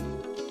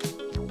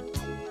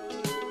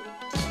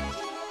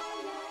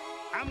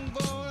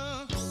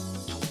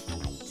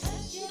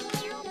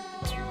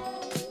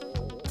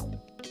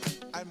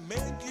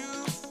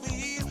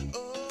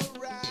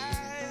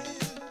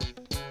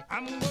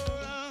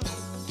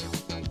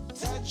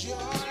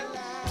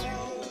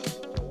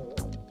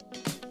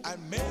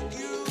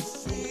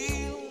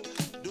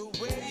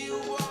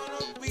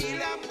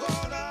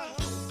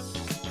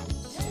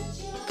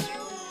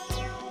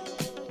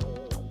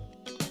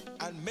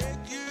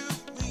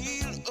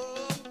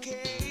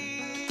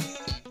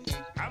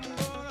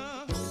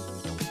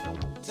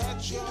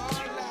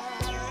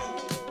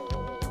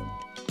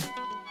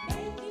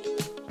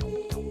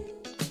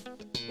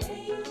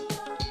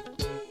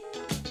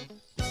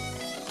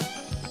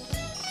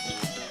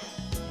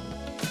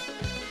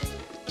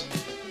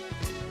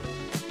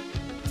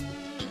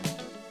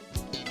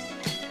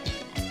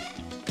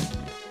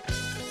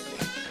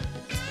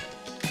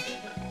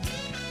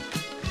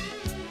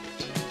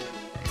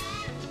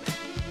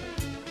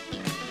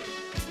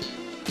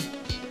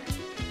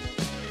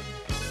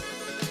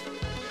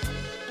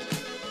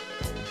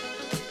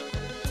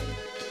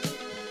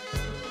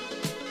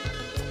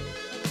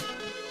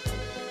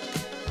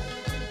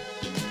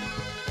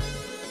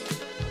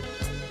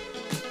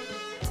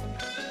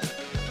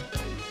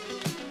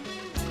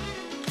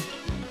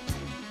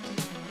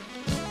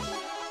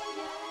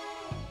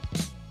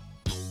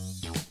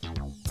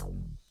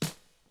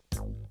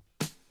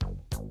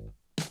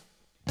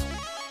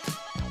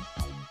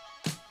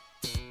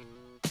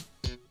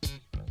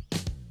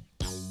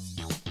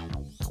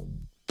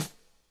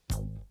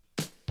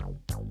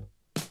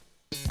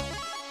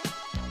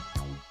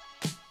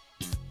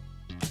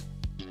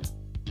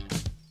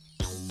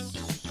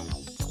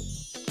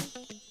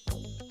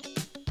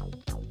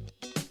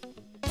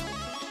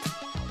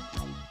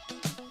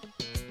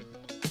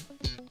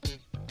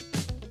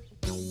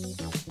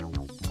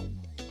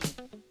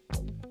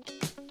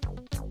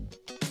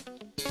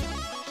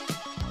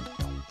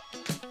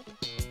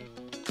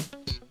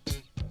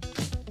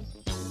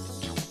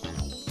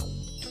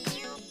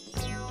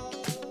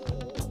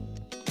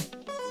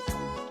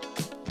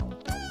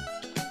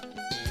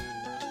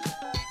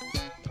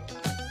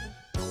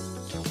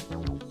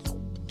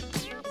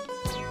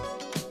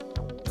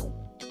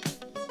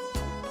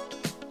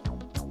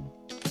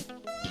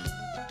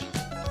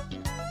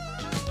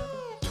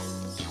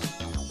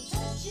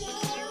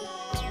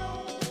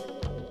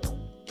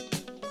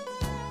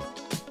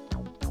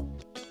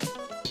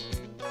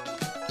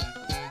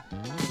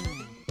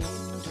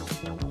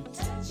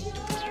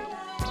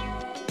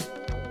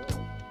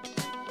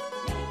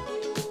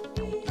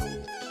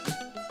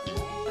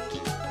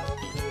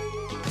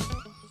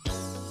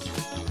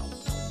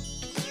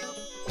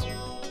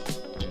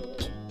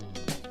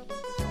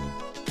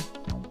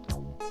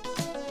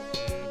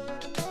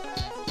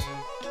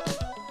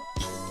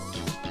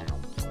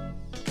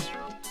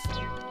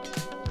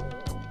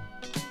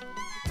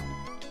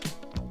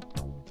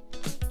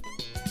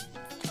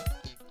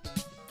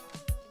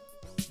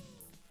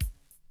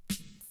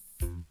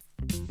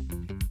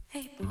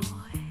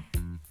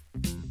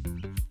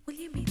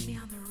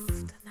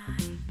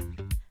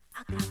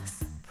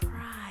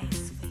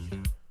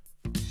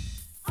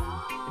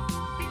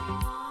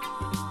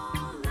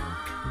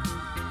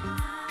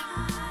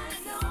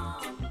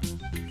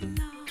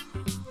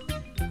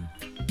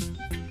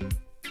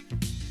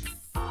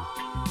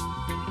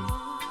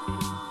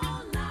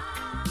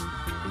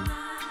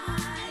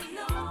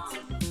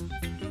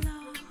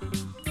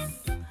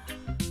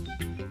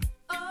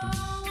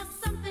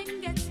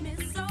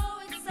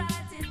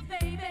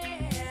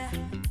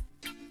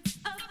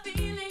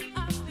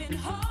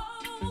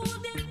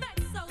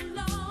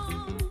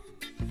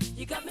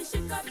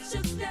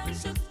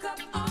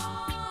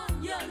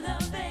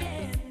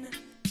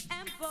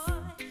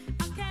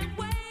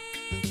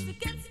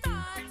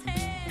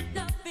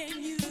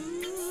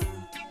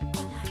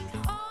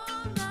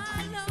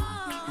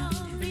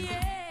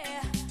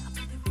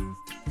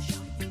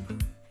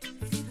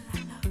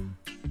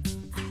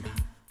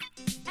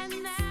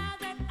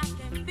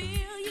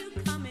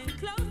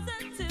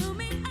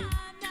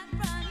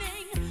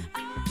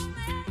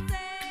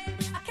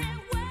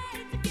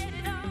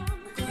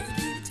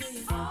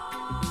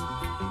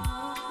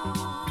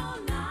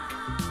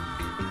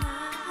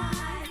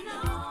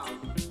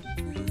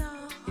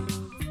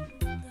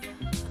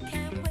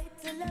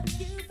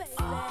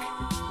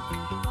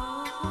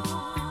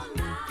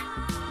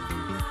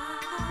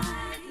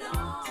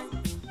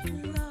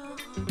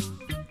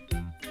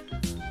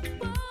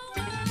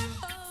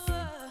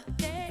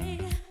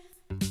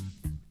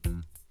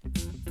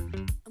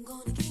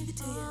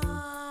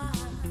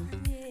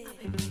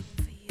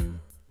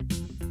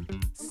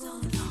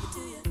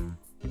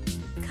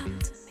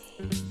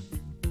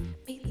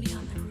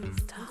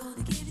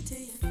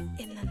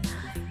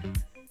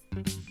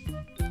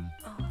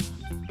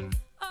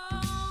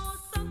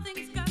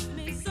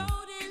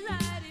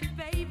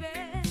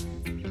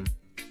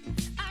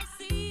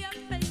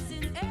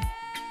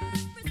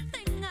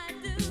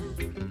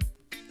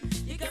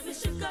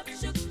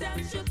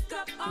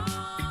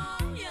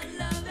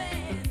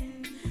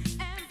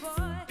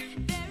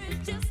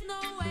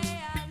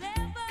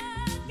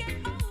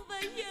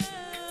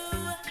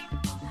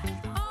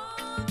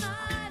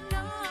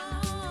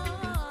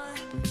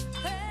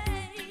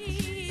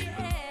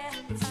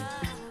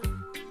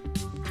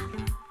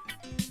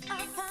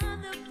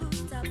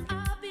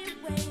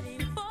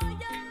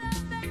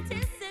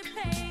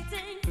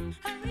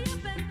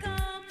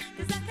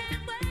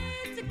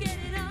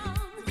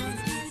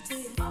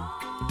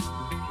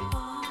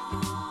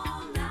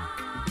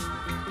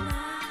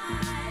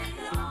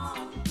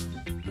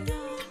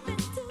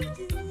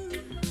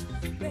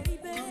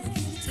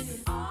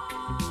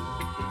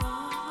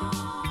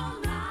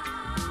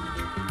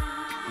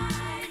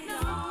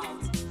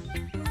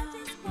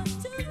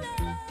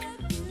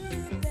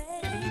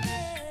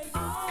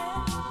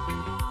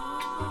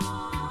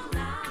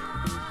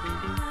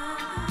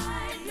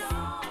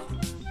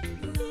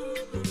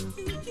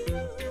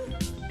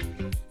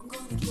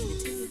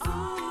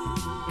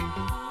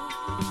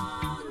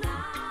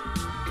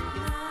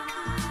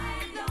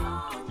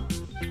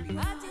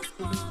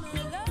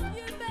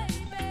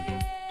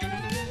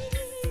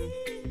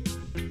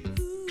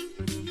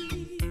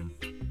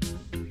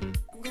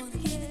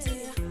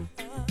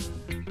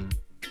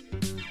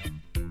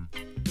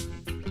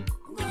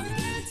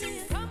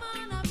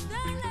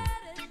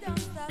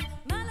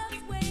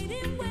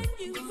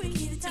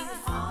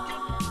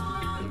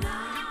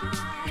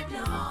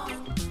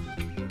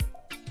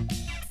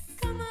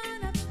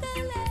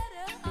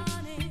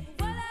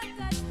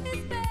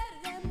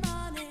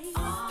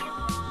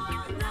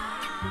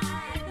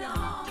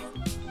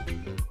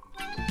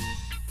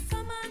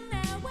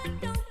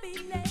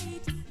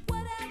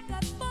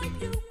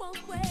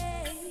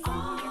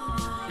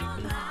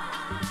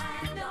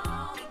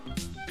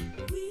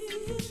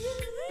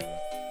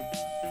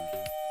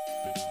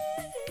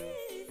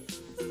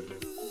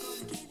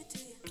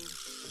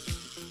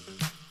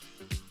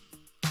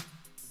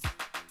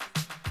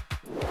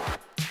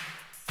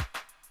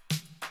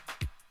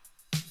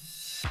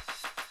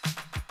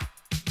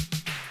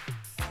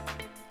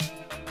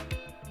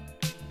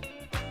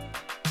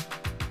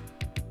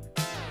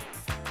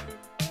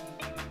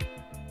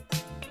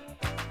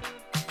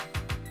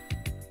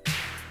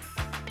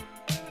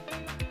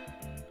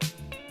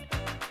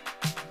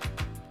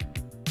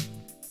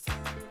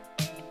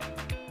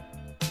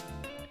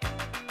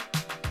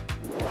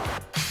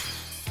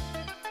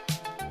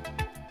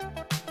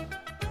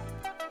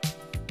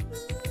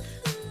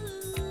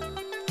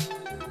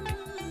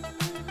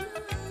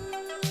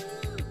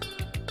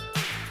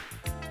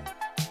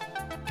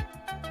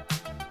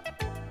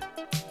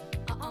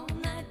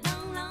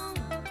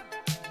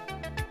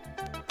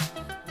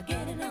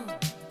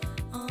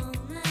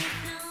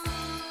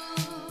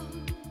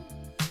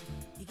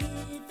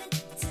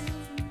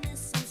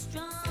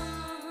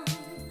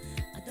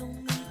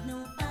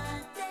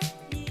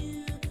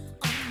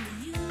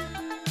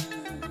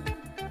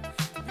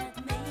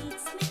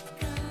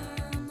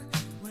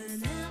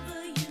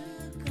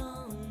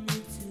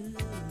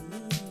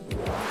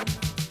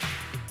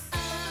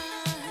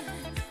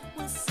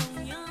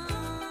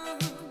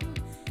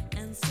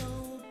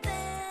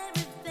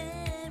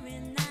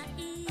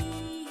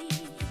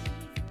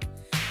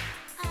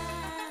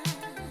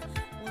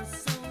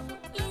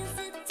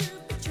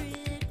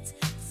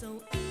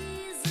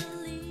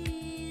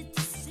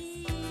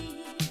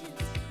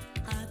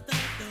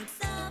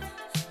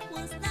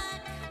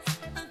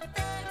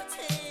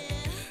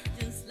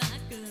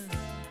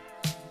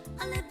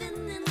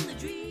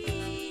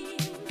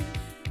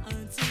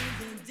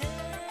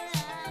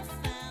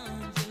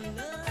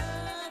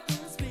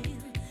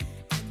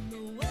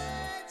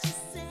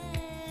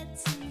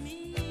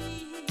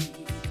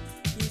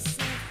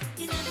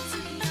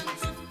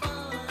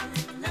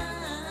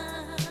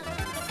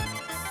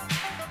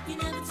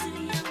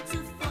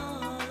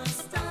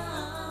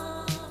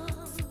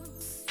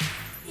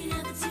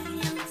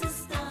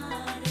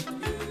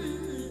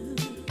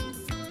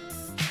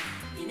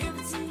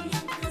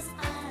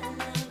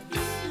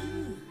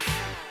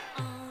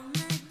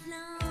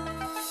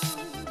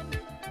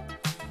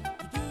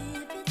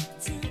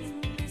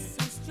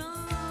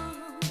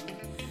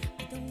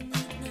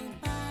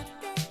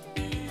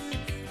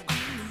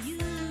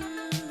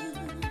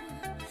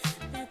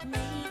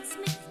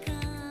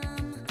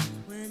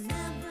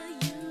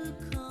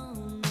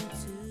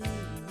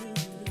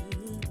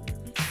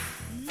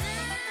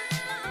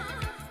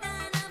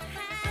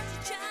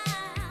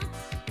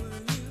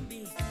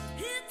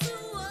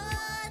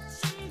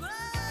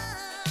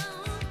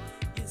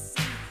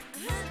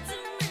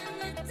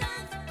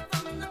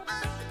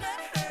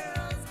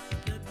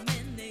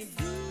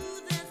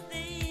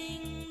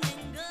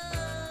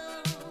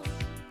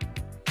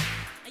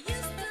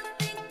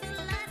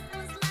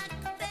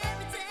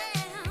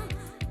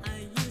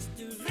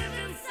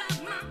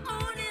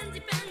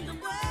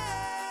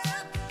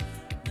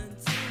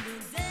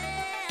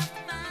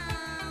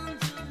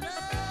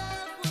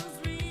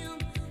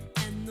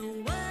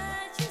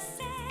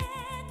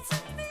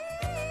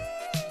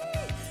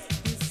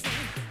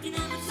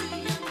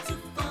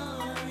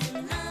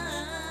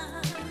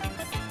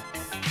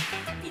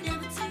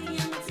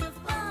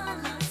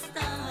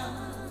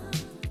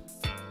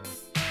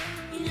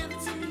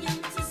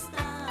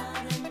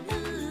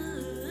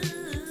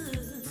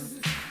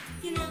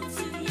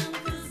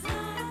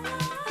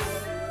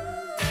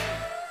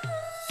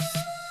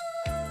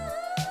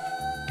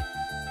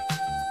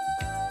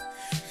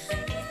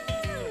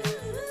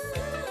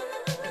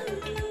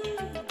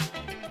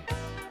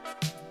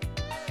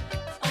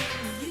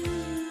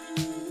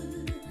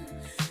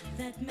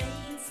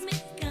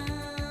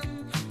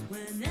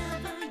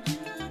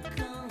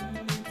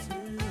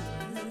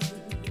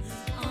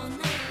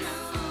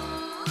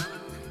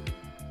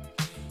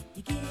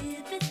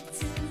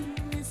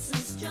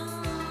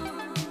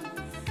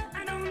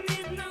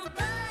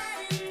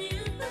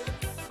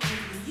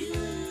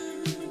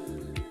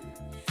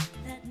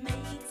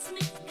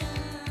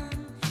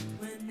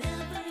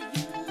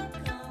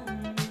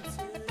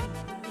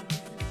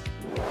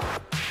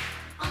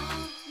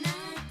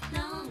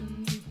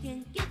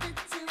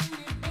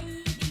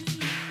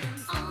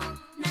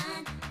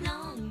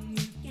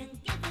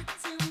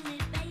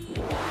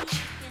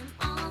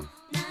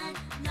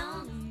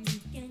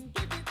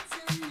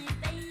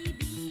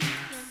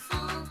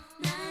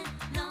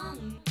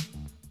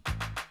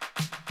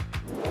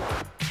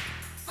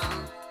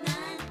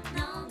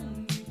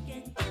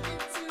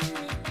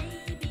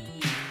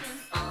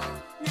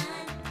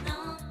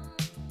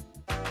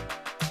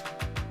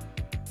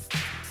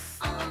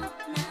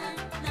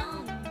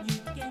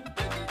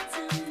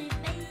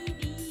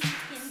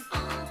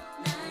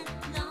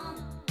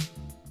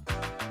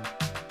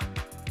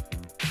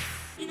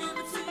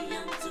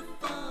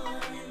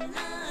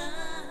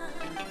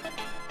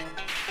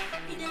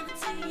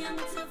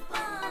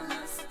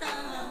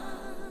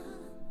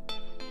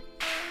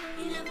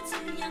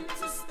 young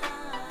to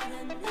start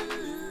anew.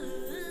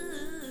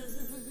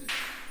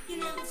 You're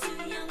never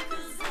too young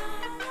 'cause I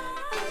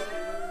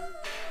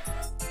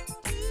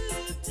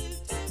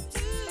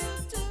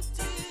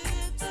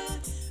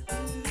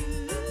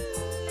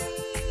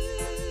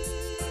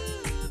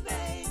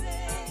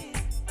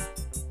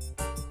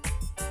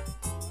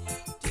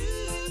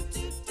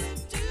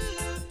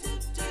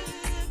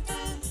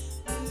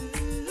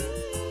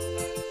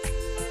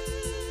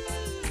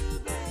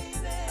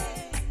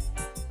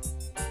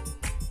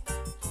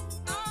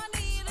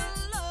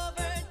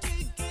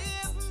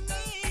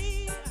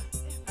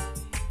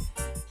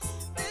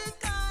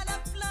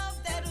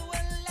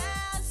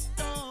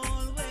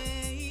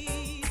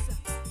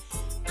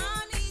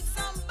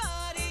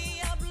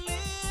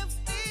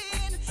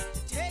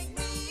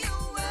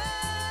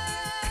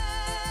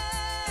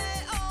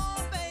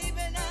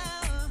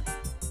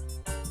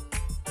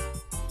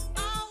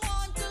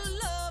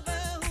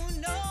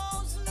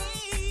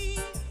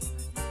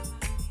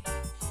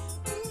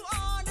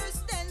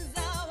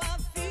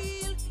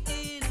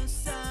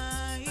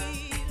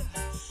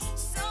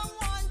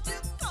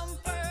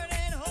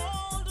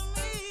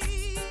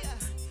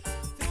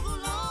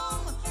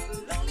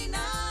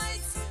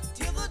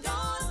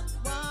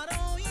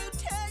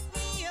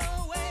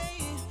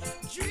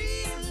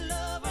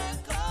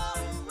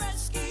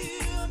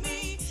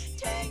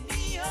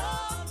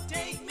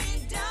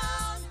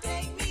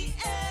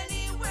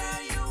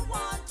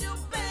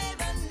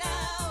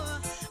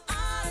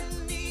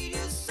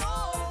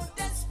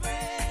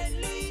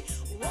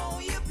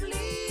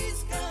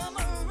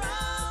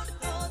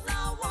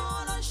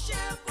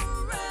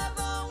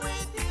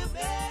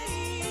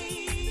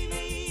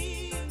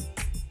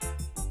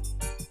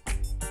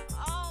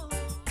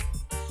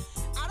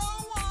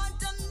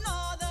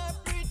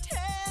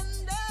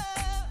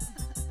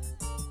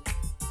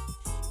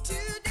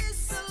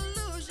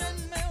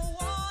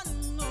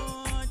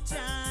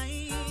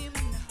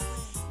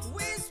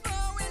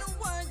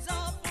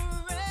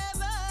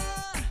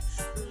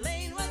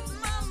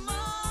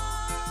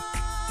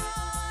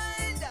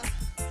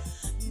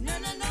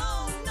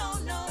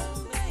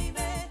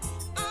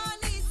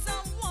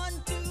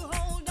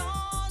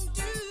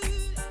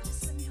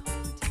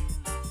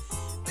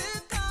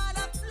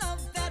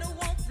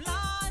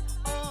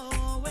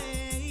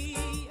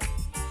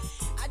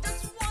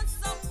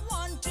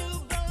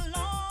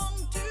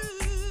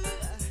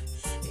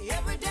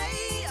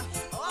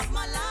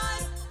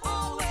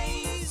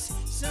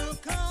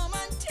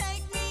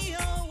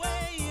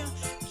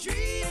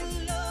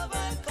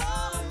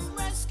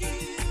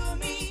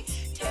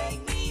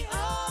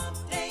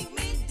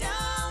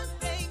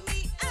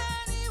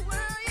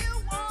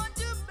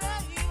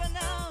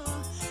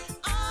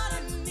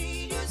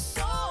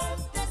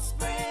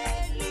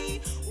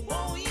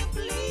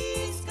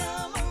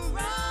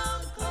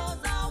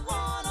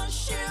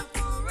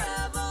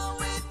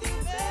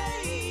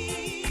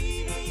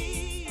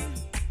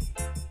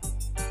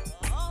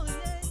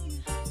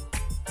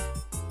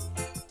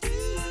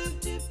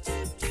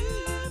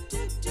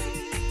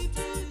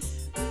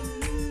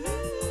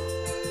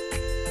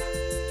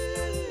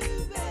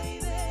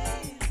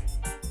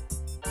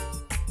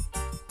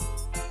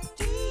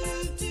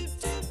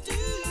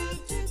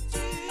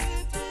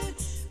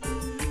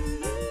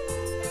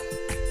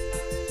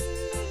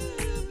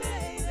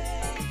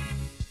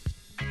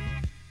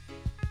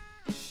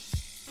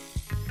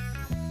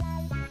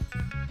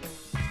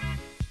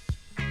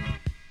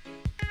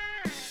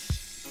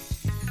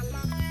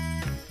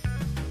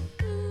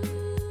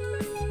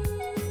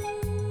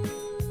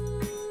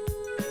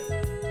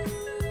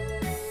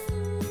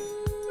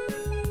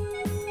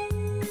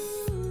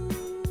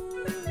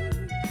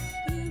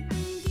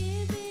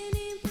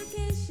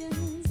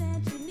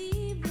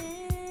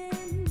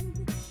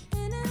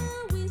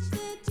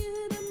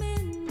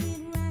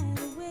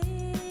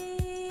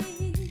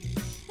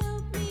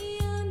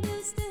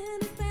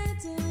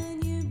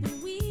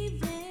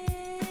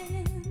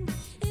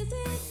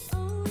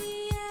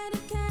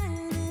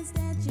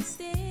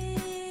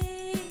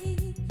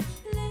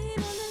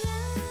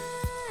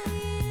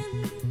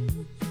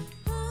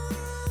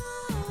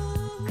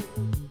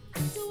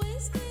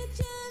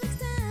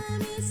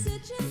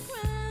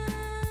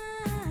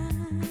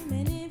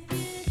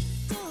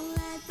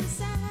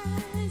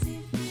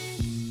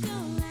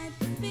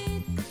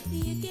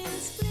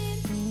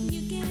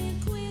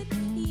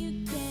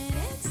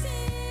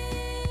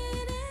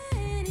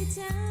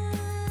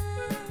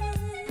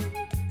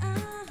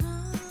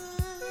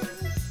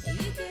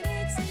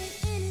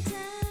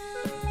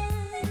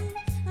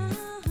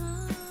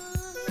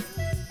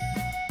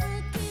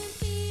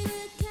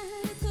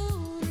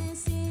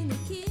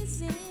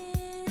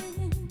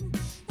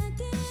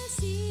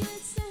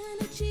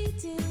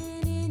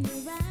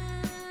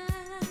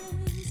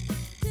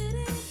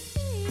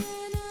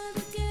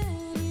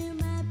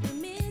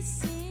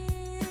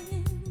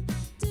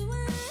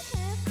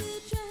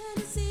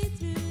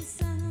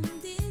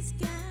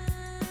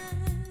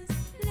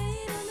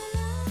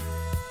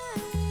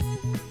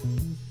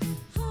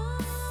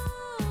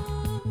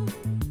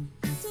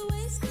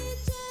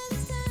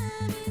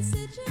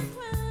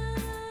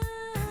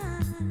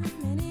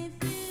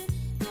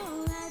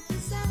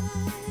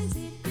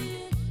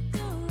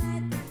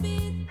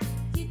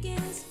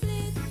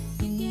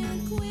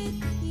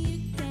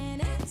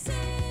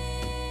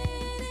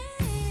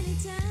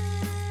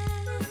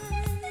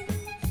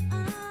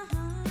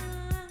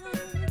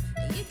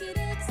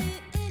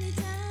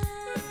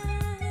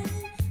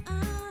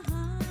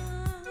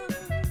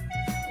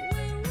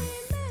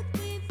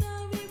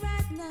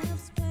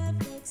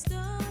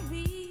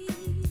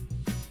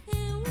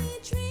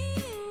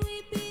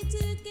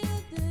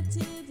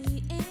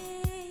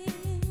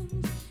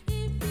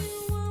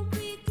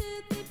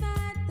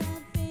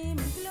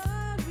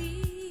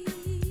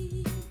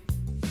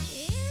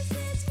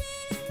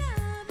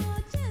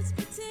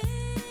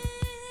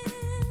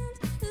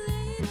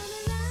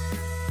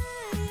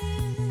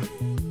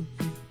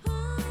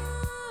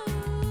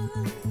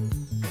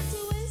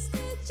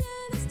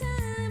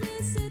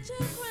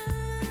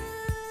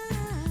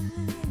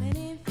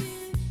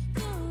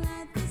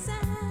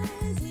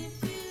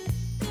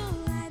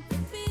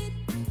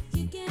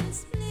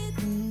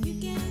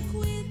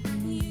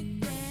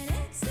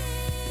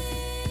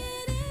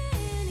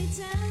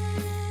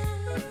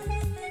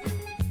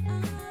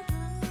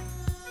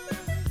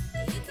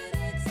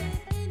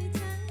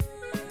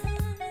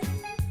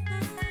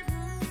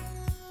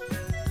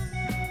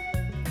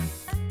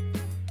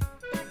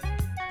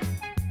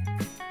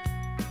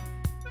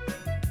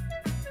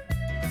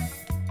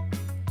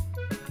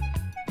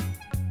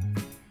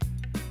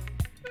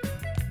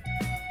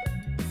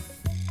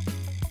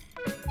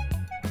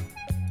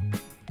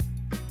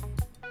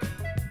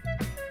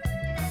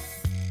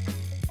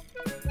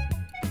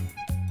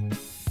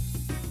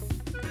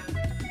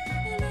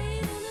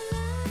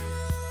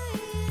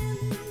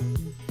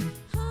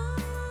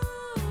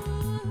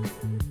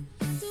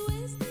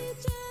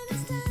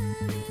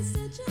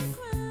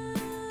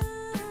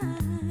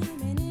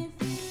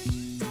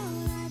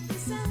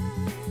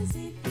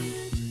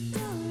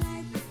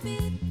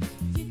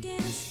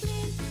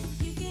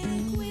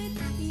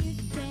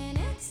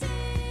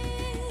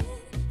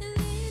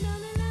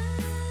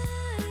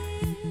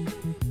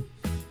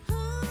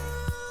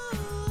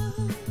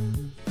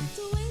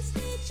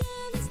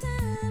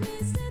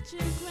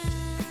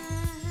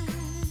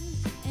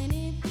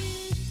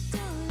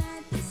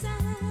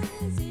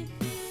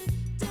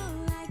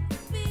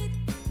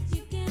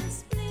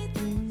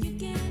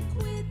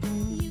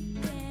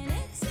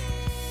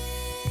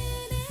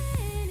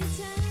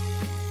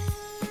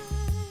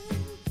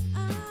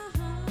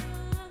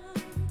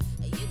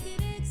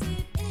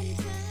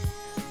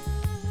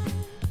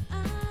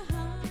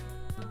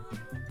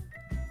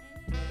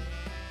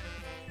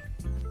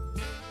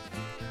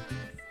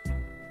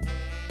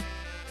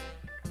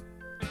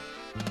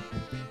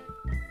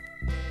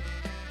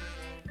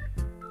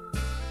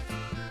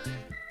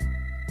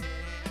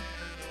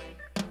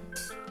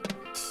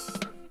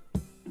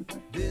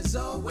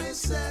There's always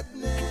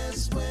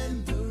sadness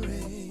when the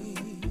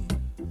rain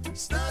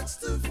starts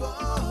to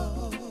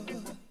fall.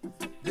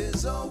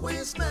 There's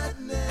always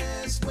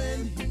madness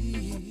when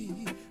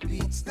he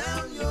beats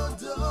down your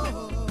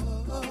door.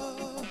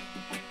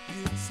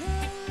 You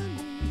tell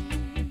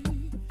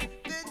me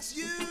that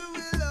you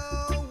will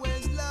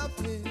always love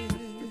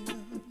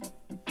him,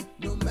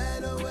 no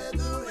matter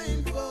whether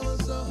rain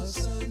falls or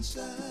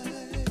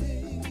sunshine.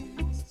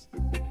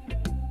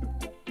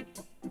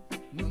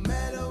 No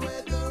matter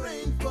whether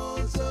rain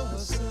falls or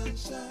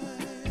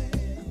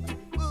sunshine.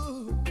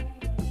 Ooh,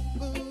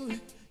 ooh,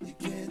 you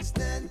can't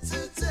stand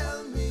to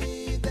tell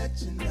me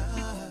that you're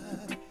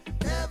not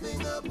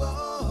having a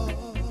ball.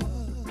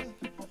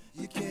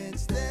 You can't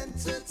stand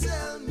to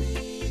tell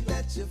me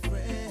that your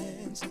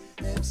friends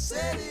have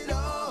said it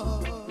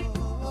all.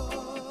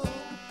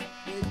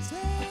 They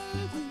tell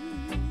you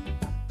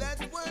that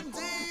one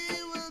day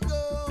you will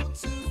go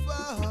too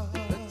far,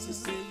 but you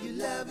say you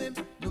love him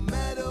no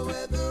matter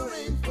whether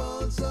rain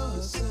falls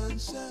or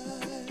sunshine.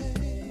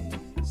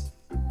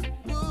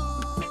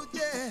 Ooh,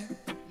 yeah,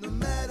 no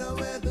matter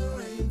whether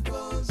rain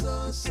falls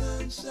or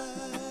sunshine.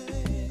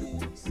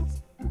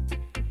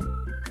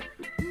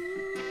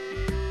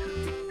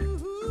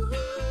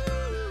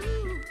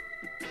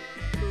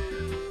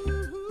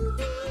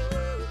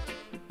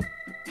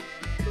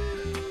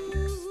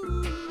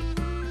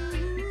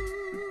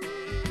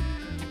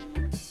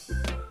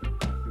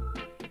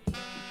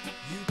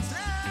 You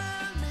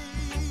tell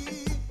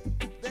me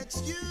that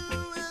you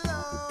will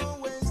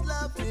always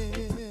love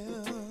him.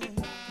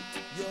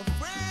 Your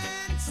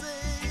friends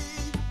say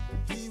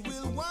he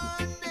will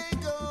one day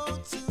go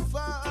too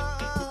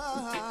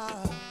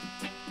far.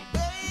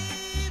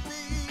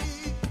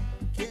 Baby,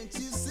 can't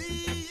you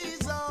see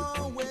he's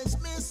always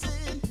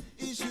missing?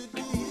 He should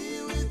be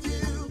here with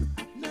you,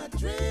 not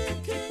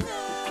drinking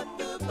at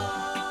the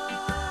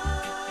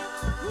bar.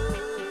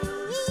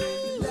 You say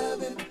you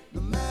love him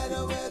no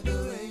matter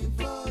whether rain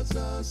falls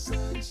or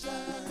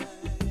sunshine.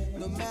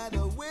 No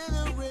matter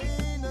whether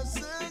rain or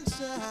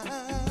sunshine.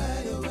 No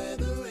matter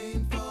whether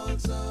rain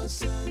falls or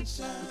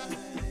sunshine.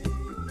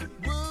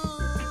 Woo,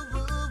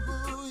 woo,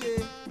 woo,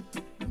 yeah.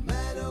 No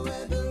matter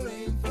whether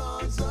rain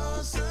falls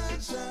or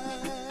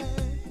sunshine.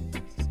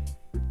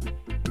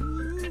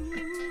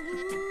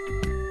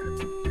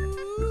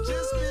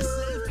 Just be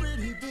safe,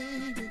 pretty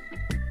baby.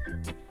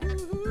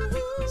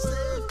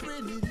 Safe,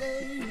 pretty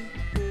lady.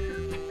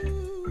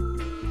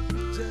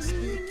 Just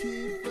be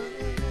careful.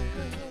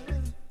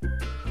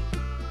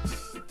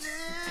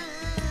 Yeah.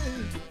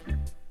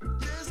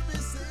 Just be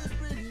safe,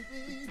 pretty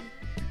baby.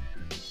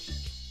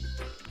 Safe, pretty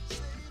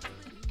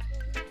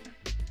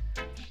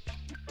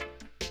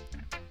lady.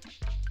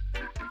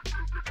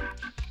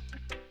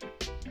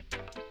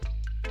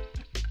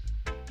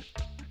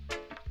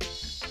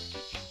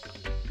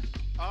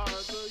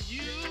 Are the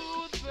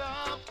youth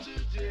of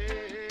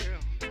today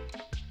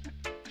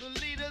the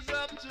leaders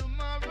of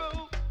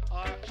tomorrow,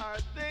 or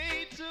are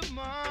they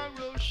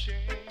tomorrow's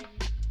shame?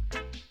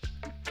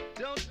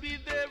 Don't be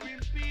their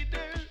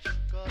impeder,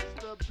 'cause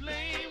the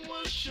blame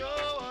will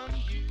show on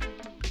you.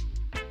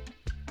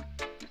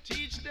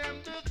 Teach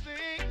them the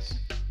things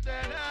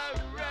that are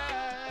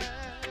right.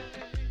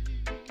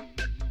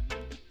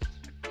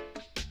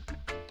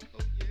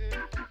 Oh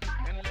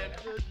yeah. And let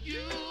the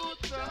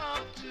youth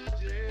of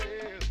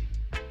today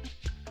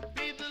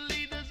be the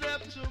leaders of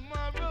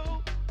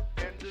tomorrow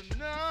and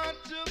not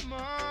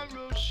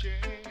tomorrow's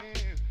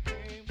shame.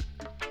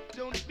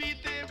 Don't be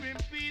their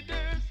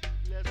impeders,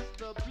 lest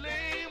the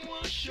blame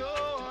will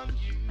show on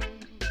you.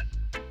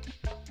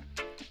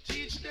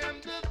 Teach them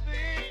the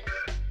things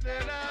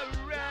that are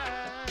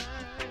right.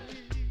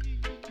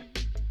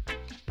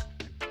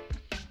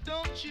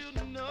 Don't you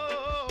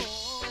know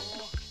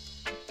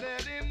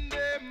that in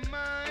their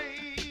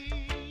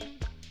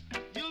mind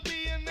you'll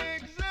be an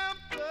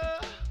example,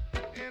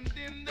 and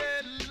in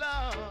their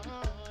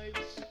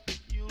lives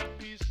you'll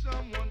be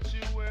someone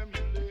to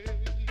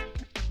emulate.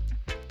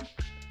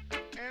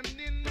 And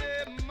in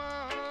their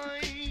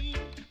mind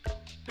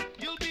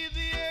you'll be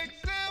the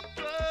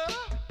example,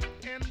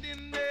 and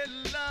in their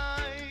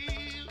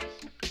lives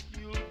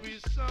you'll be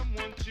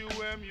someone to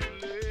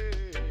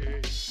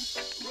emulate.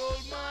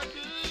 Role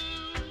model,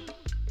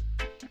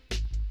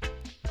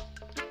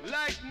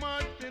 like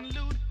Martin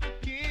Luther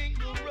King,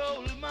 the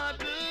role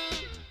model.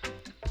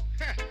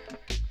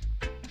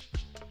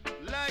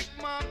 Like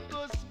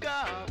Marcus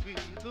Garvey,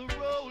 the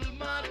role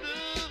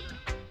model.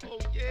 Oh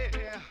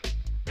yeah.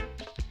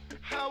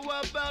 How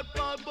about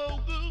Paul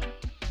Bogle,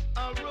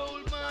 a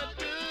role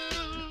model?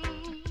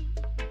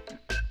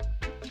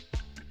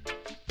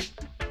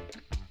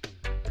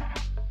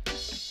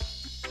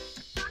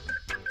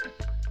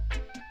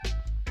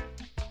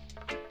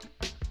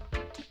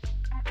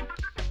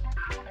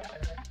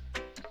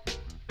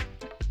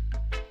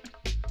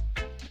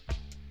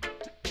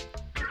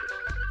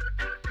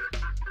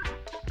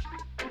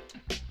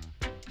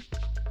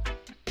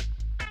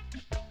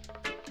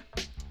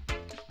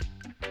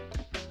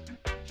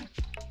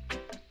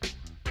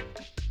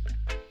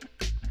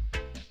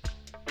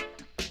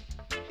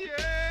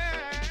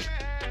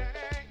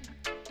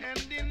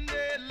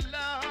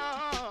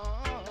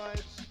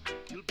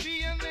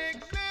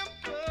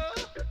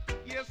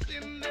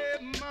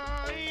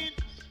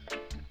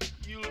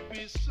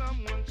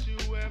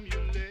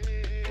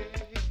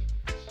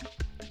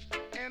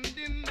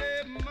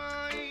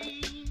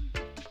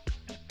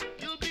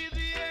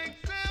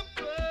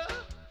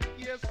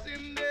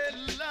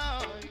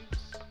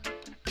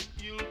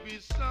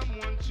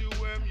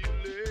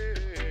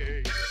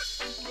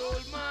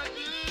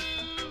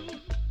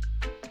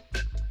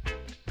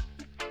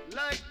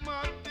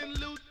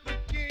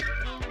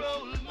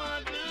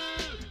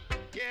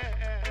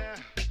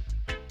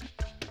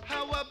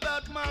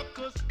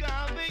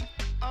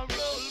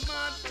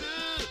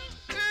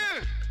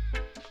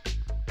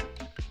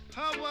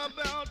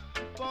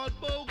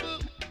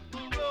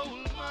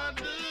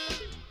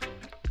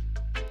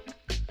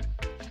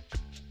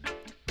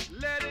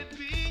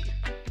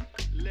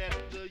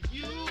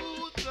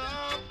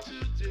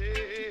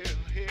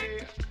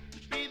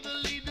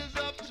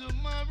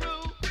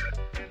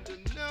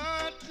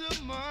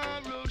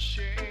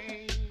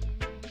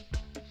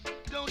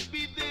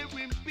 be their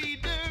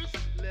impeders,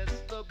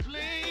 lest the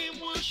blame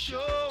will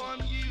show on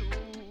you.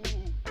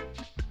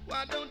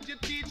 Why don't you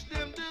teach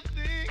them the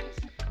things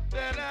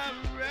that are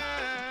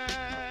right?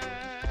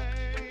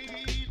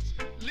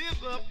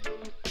 Live up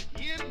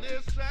in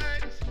their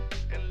sights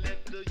and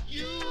let the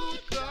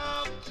youth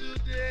of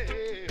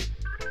today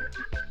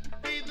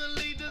be the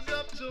leaders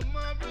of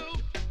tomorrow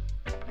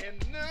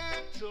and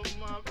not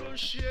tomorrow's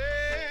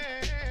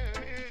share.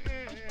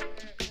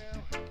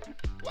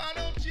 Why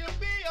don't you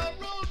be a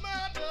role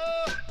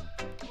model?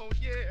 Oh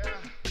yeah,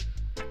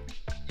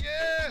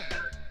 yeah.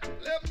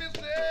 Let me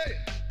say,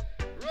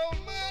 role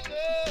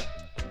model.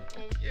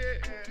 Oh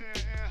yeah.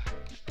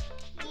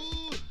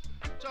 Ooh,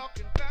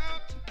 talking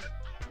about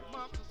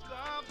Marcus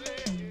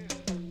Garvey.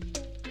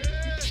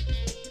 Yeah.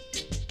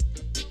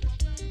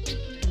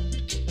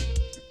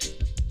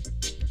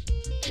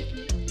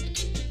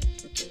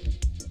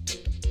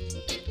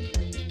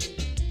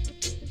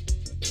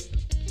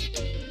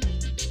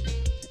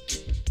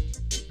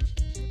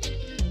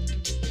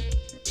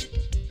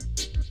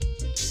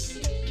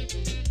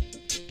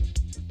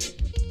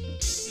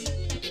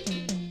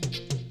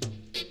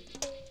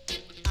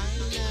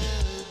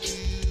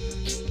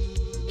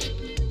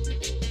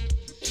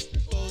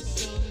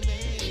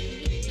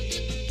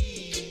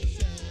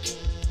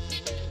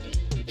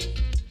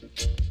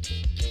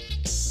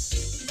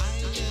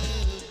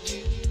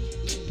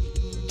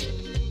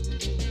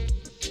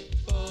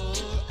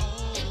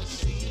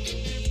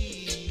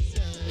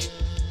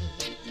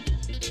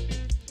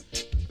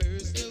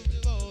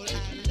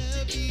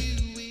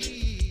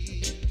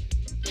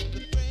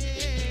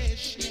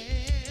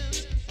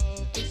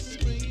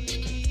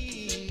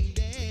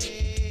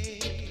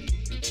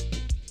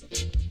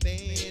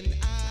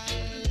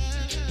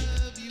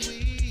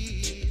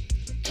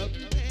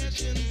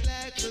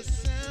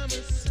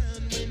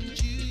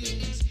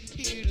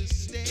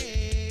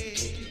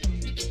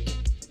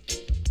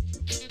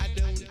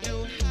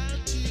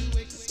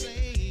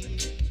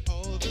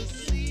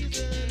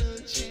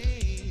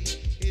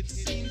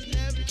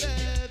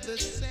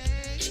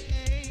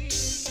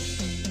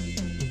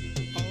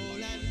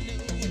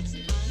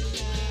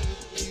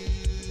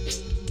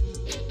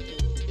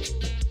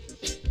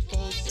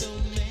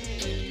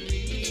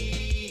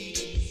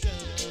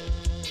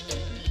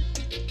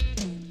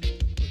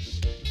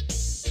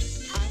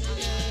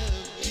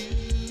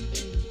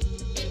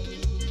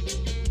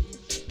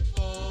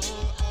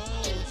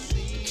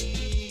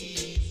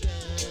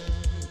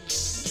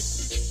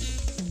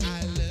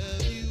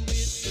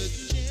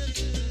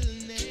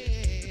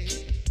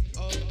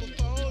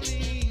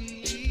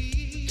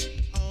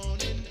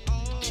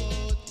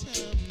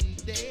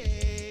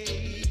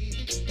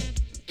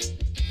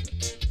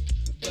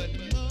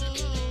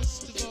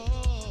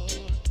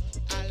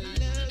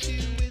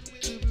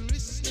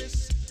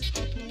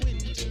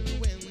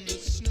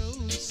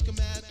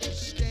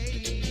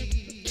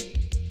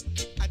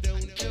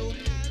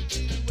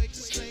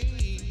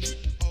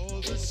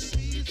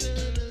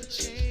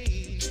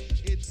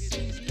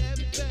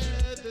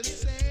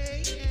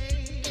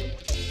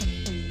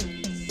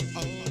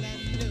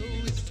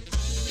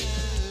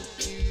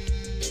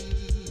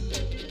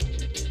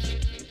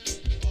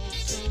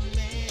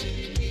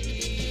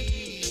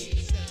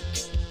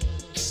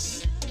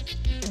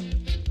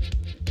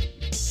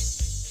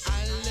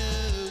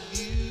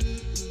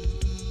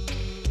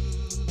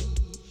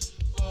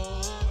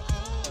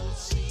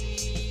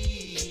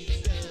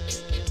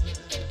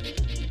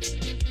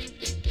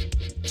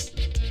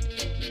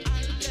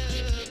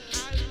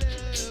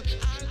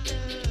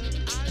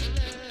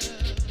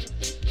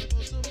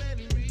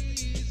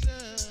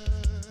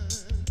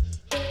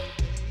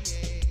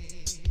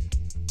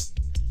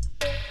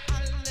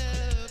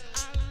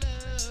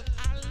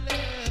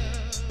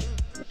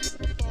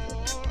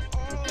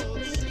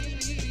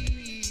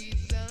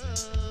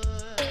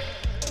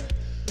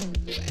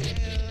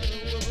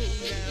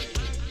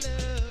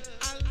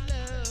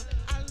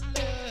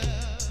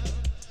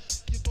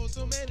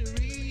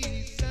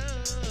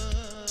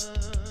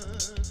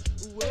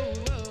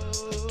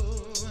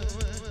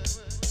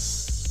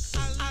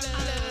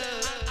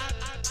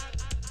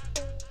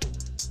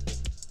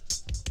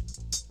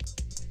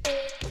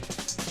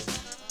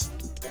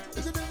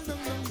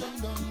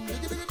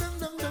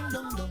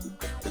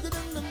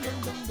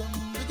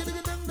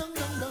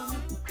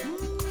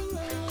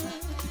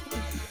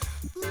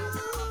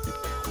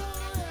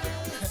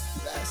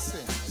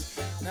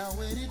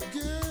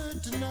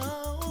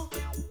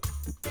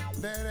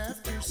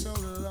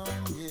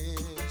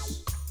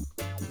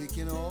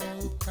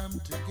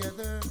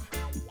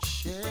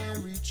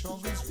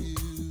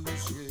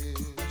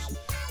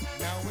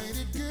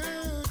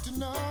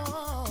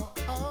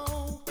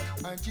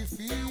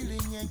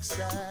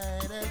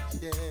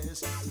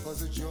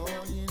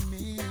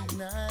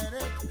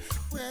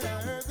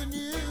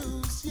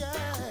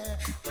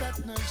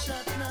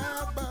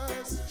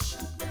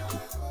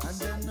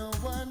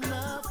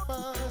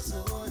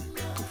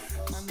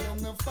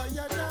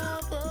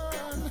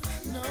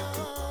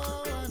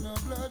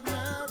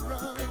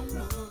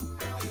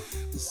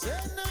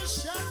 Say no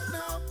shot,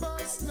 no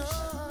bust,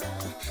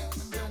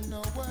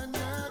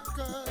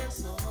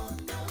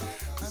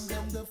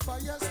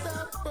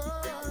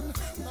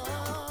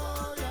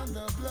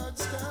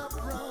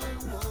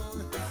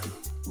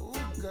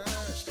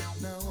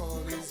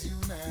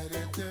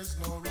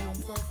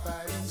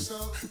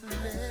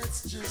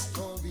 let's just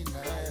all be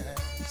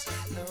nice.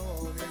 Now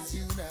all is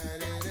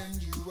united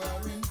and you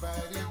are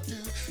invited to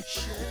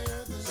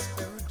share this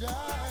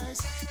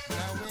paradise.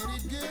 Now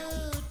ain't it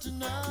good to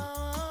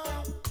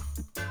know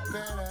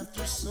that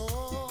after so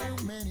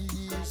many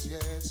years,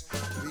 yes,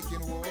 we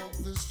can walk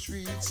the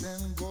streets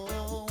and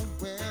go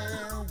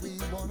where we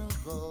wanna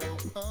go.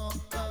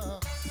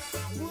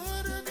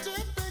 Wouldn't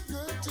it be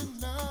good to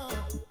know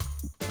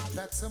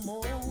that some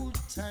old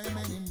time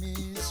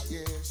enemies,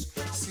 yes,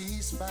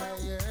 cease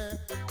fire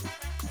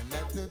and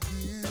let the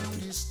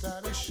beauty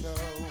start a show.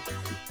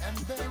 And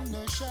then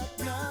no shot,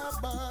 no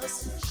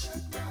bus,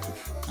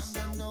 and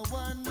then no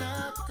one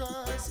no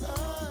cause,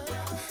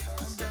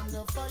 and then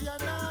no fire,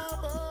 no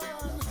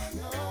burn,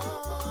 no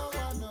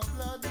one, no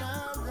blood, no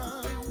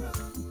run.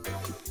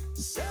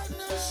 Said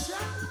no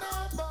shot, no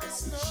bus,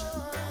 no,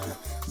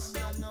 and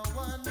then no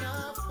one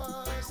no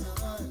fuss, no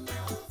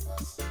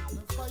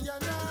fire,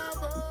 no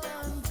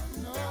burn,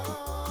 no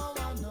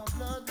one, no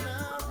blood, no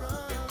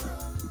run.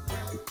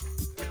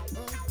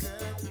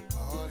 Okay,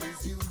 all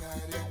is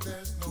united,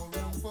 there's no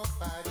room for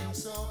fighting,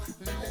 so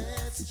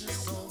let's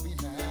just all be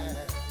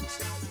nice.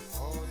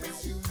 All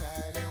is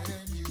united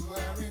and you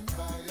are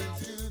invited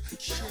to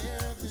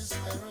share this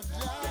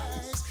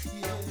paradise.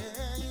 Yeah,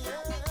 yeah.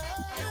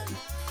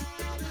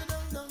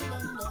 Dum, dum,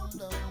 dum, dum,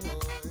 dum,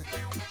 boy.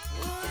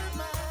 Ooh,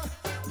 my,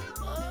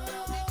 oh,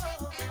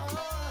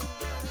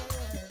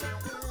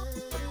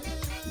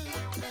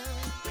 yeah.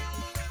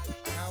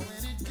 How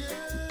ain't it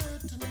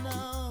good to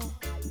know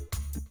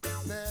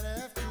that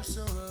after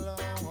so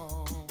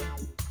long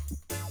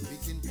we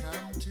can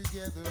come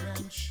together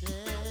and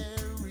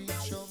share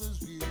each other's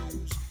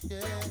views?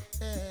 Yeah,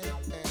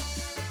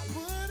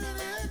 wouldn't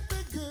it be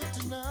good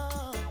to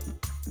know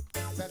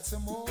that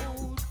some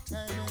old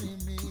time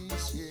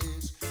enemies,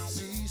 yes,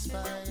 cease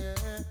fire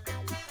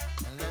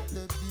and let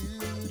the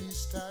beauty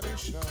start a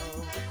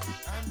show?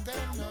 And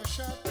then no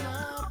shot,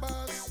 no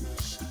bus,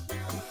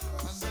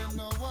 and then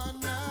no one,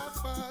 no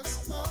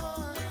fuss,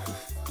 oh,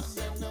 and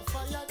then no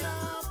fire, no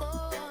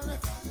burn,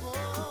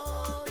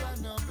 oh,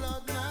 and no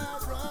blood, no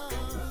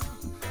run.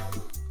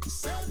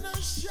 Said no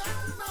shot,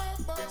 no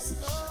bus,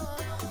 no,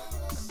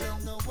 and then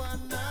no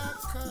one, no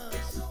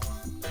curse,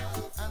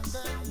 and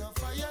then no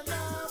fire,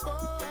 no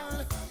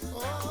burn,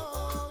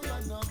 oh,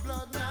 and no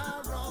blood, no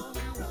run.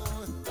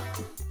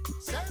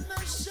 Said no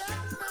shot,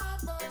 no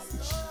bus,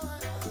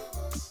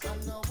 no,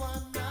 and no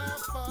one, no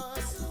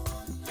fuss.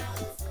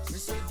 Me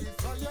said the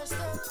fire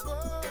start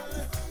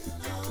burn,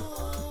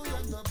 oh,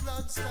 and the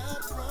blood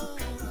start run.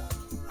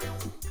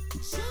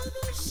 Said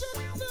no shot,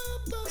 no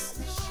bus,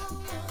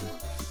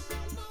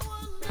 no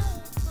one, no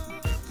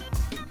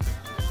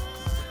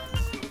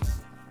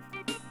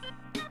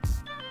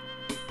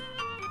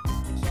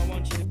So I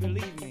want you to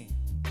believe me.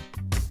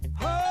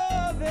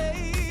 Oh,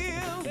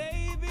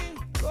 baby,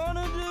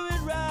 gonna do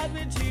it right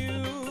with you.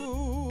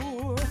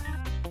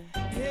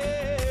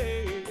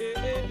 Hey,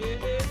 baby,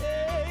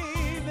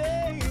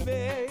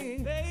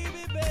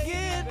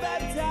 get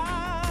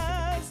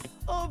baptized,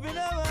 open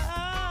up my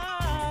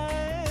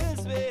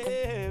eyes,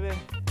 baby.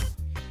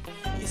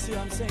 You see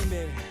what I'm saying,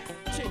 baby?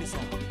 Check this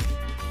out.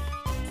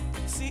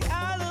 See,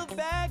 I look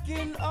back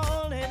in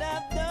all that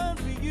I've done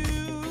for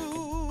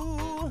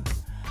you.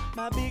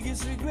 My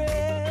biggest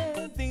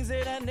regret, things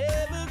that I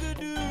never could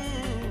do.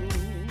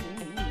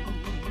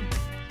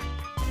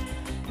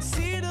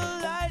 See the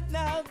light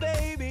now,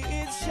 baby,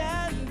 it's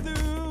shining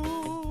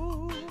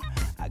through.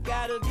 I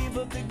gotta give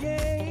up the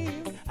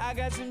game, I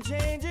got some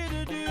changing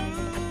to do.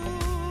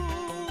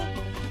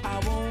 I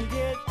won't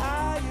get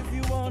high if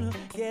you wanna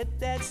get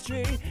that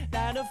straight.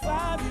 9 to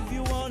 5 if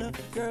you wanna,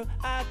 girl,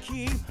 I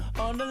keep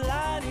on the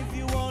line if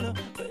you wanna.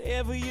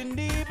 Whatever you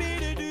need me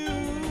to do.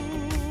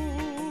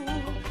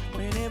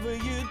 Whenever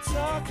you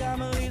talk,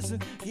 I'ma listen,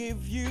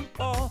 give you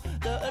all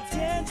the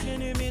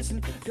attention you're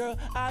missing. Girl,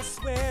 I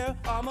swear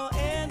I'ma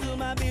handle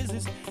my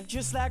business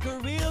just like a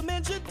real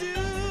man should do.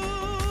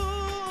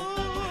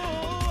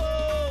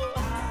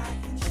 I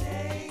can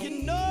change.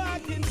 You know I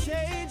can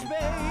change,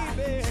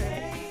 baby.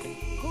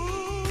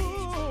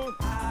 Ooh,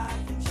 I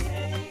can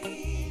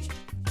change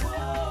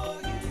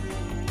for you.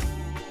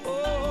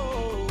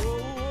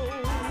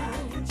 Oh, I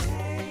can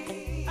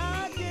change.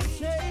 I can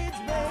change,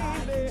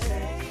 baby.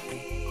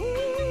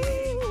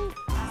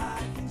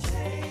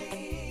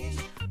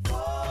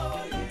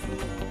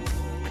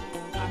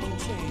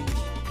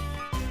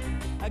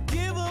 I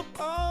give up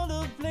all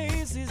the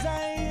places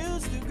I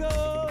used to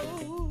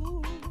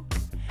go.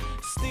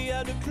 Stay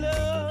out the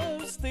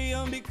club, stay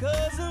on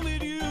because I'm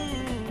with you.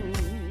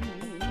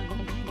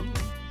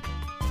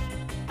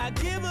 I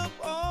give up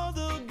all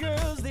the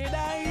girls that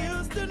I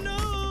used to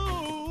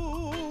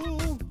know.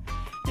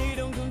 They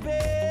don't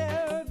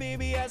compare,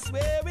 baby, I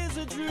swear it's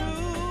the truth.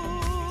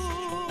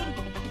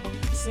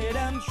 Said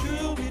I'm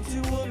true with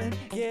you, woman,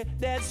 yeah,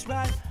 that's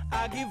right.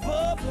 I give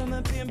up on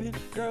my pimping,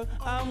 girl,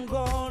 I'm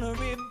gonna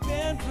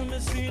repent from my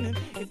sinning.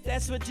 If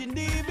that's what you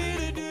need me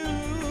to do,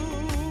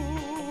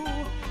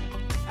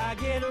 I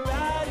get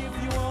right if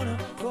you wanna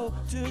go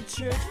to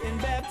church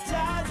and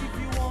baptize if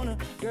you wanna,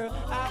 girl,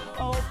 I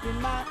open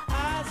my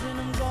eyes and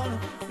I'm gonna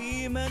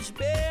be much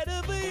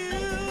better for you.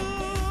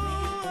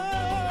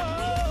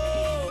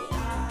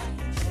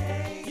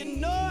 You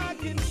know I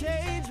can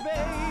change,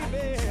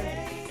 baby.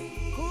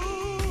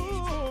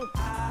 Ooh,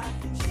 I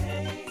can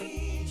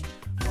change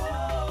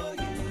for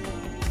you.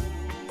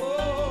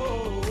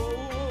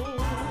 Oh,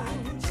 I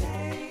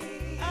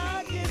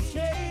can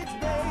change,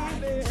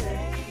 baby.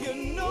 You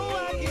know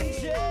I can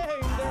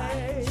change,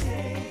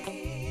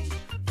 baby.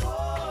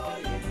 For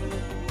you.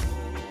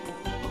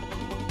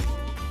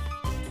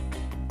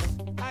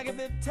 I can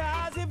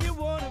baptize if you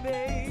wanna,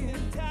 baby.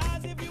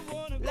 Baptize if you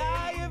wanna,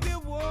 lie if you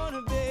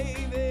wanna,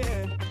 baby.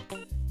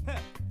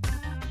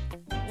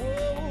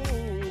 Whoa.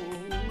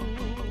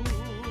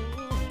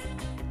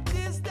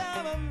 This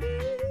time I'm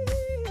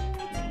mean.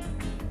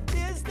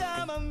 This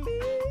time I'm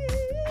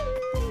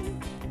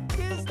mean.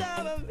 This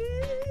time I'm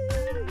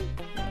mean.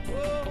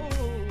 Whoa.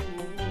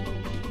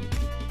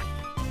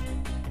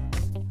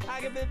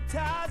 I can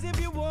baptize if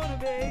you wanna,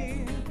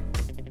 baby.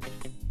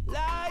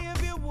 Lie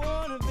if you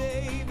wanna,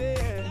 baby.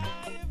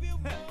 Lie if you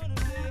wanna,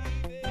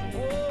 baby.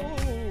 Whoa.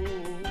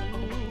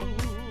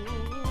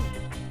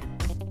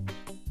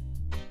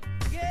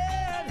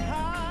 Get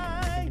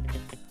high.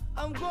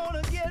 I'm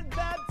gonna get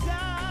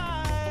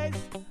baptized.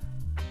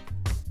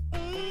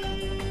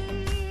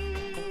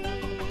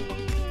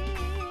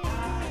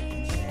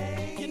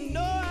 You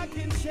know I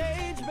can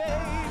change,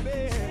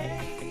 baby.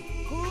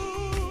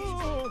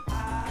 Ooh,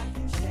 I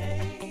can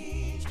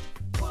change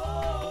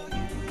for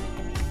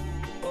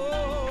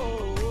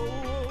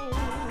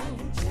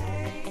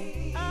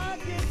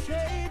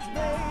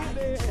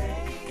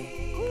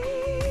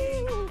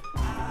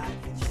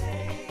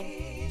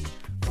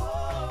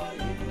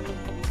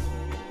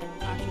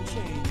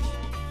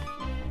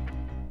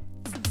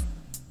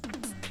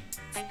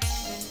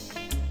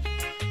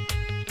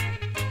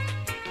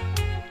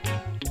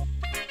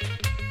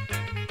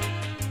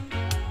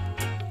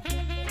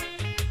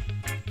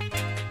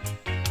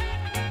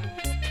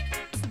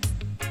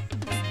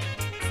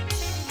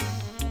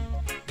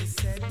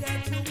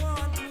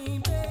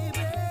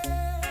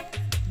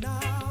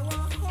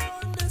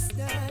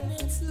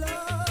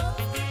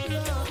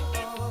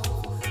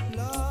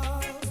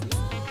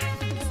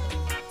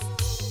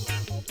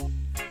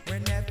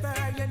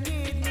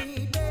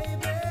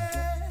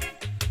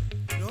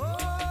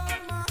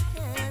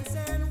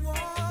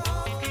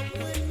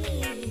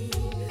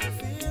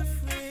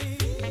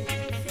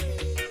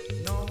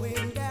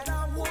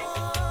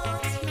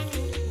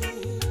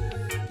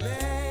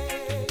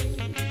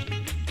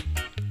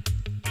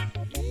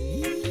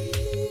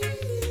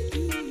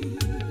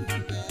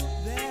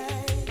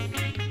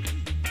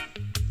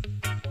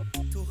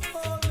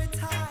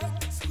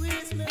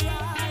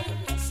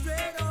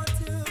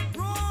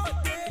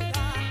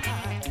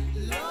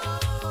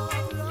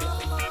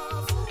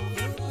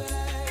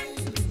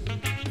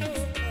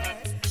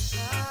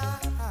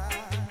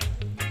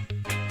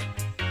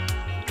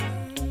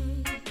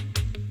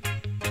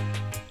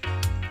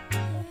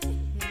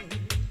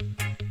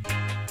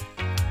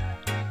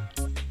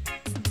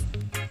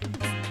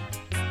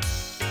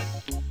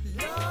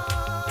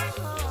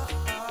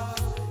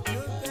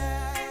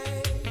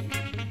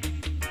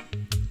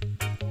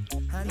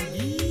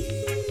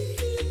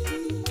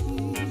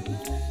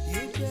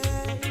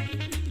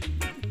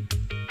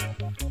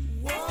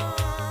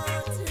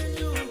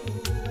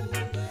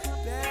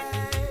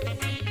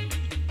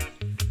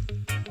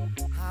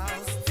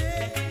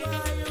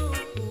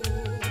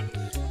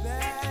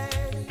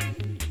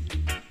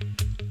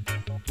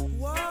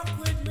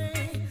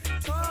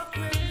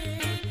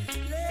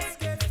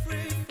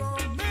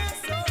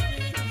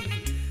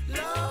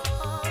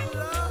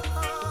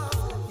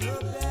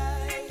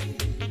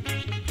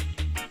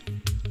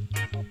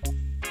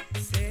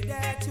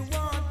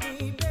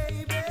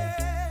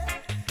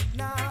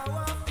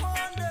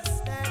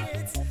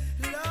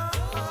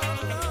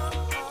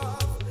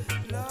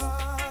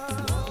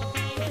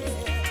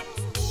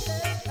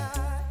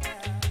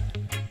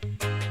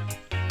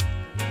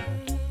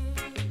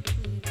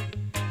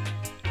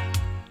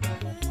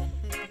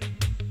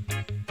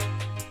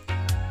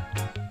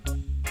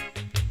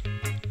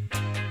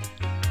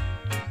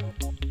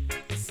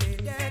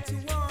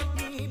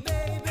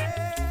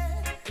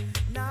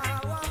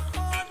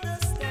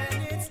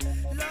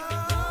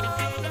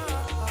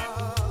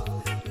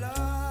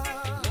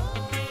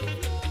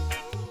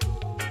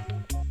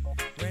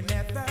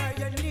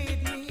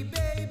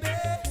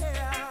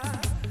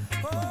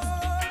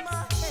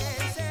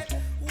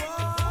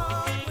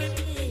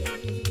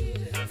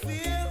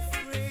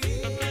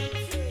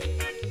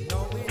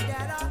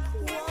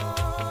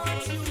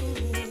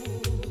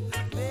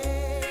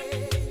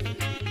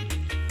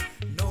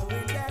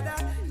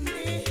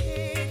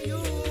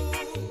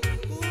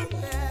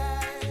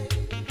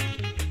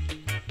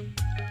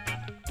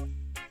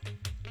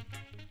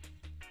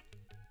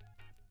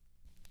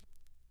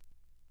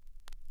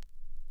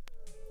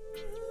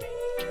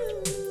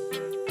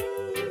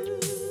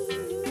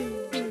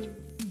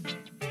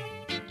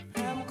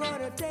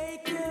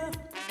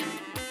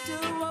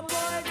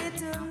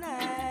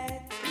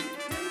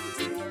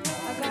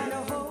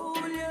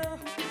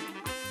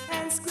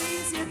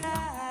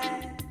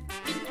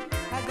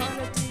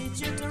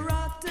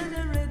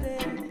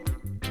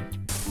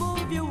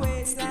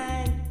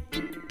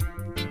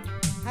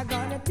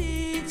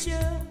teach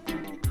you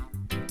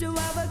to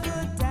have a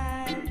good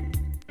time.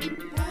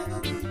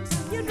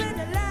 You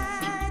better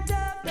light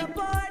up the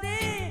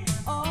party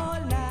all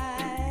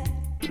night.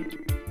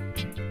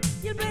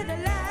 You better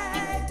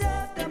light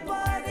up the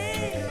party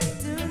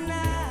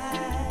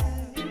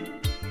tonight.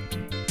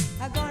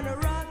 I'm gonna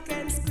rock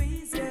and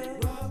squeeze you.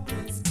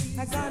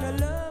 I'm gonna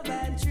love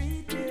and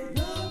treat you.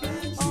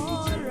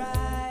 All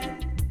right.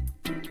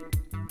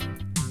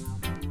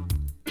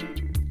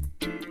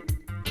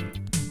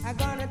 I'm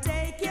gonna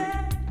take you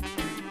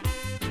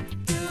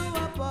to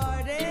a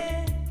party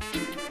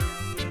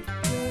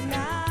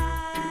tonight.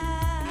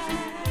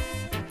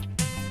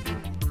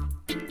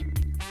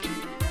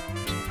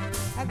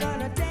 I'm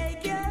gonna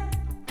take you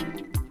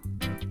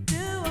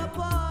to a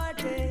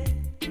party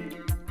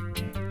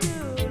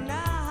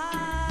tonight.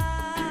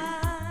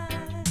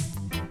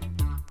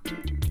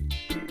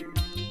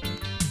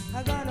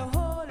 I'm gonna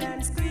hold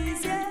and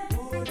squeeze you.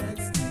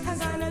 I'm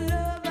gonna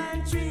love and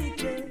treat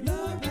you.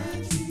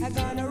 I'm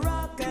gonna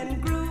rock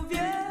and groove you.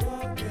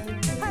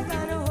 I'm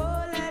gonna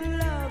hold and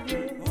love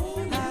you.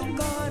 I'm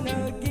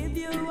gonna give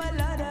you a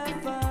lot of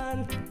fun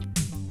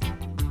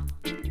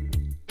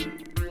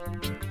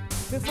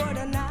before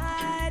the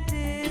night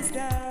is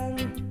done.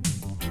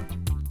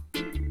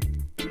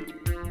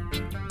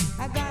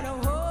 I'm gonna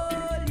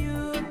hold you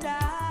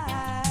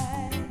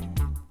tight.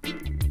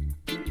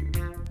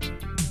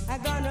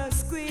 I'm gonna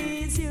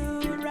squeeze you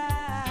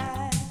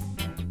right.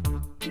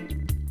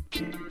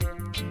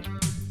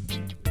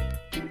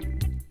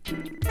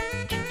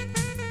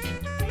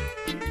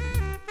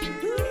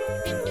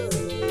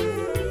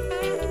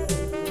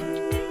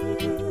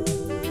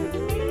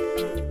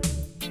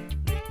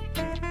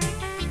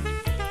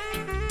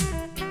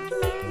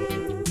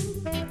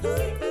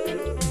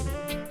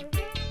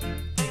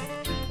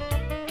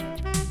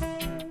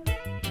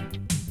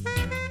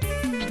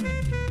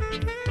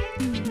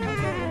 I'm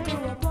going to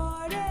a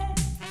party,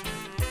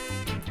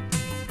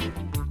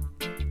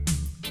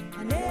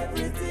 and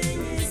everything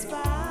is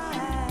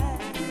fine.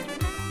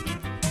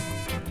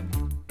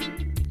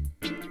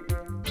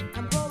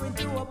 I'm going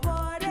to a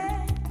party,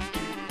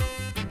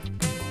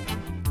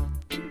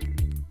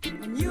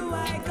 and you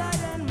I got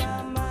on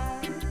my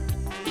mind.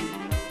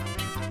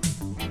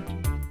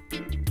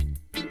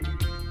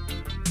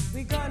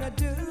 We're gonna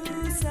do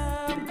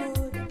some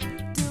good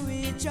to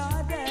each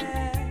other.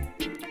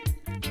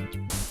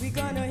 We're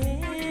gonna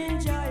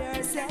enjoy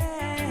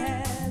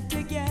ourselves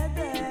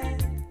together.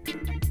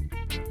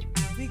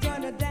 We're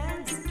gonna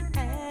dance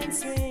and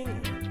swing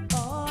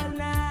all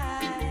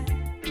night.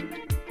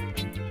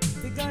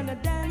 We're gonna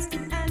dance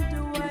and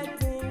do our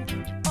thing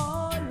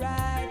all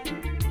right.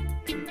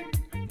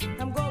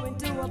 I'm going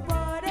to a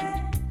party,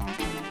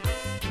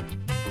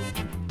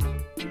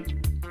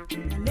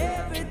 and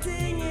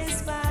everything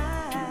is fine.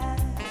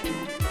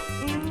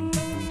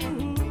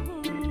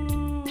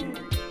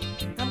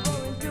 I'm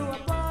going to a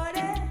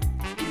party,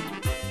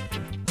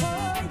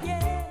 oh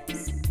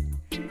yes,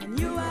 and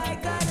you I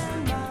got on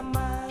my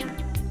mind.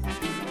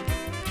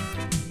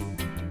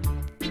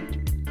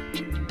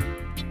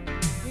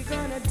 We're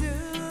gonna do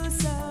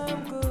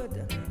some good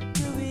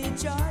to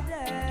each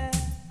other.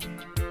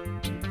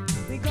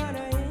 We're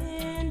gonna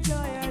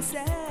enjoy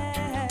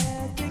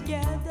ourselves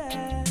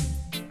together.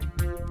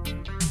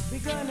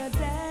 We're gonna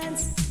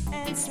dance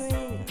and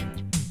swing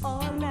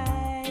all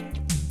night.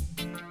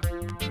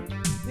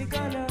 We're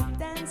gonna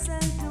dance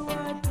and do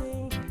our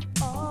thing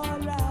all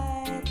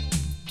right.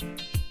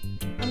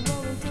 I'm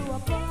going to a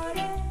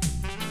party,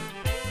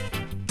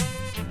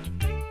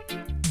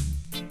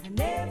 and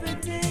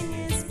everything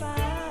is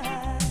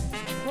fine.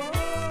 Oh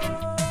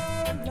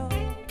Lord,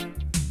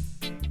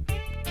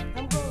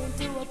 I'm going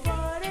to a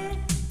party,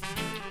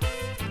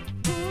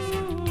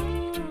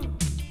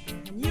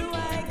 and you I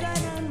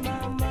got on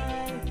my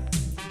mind.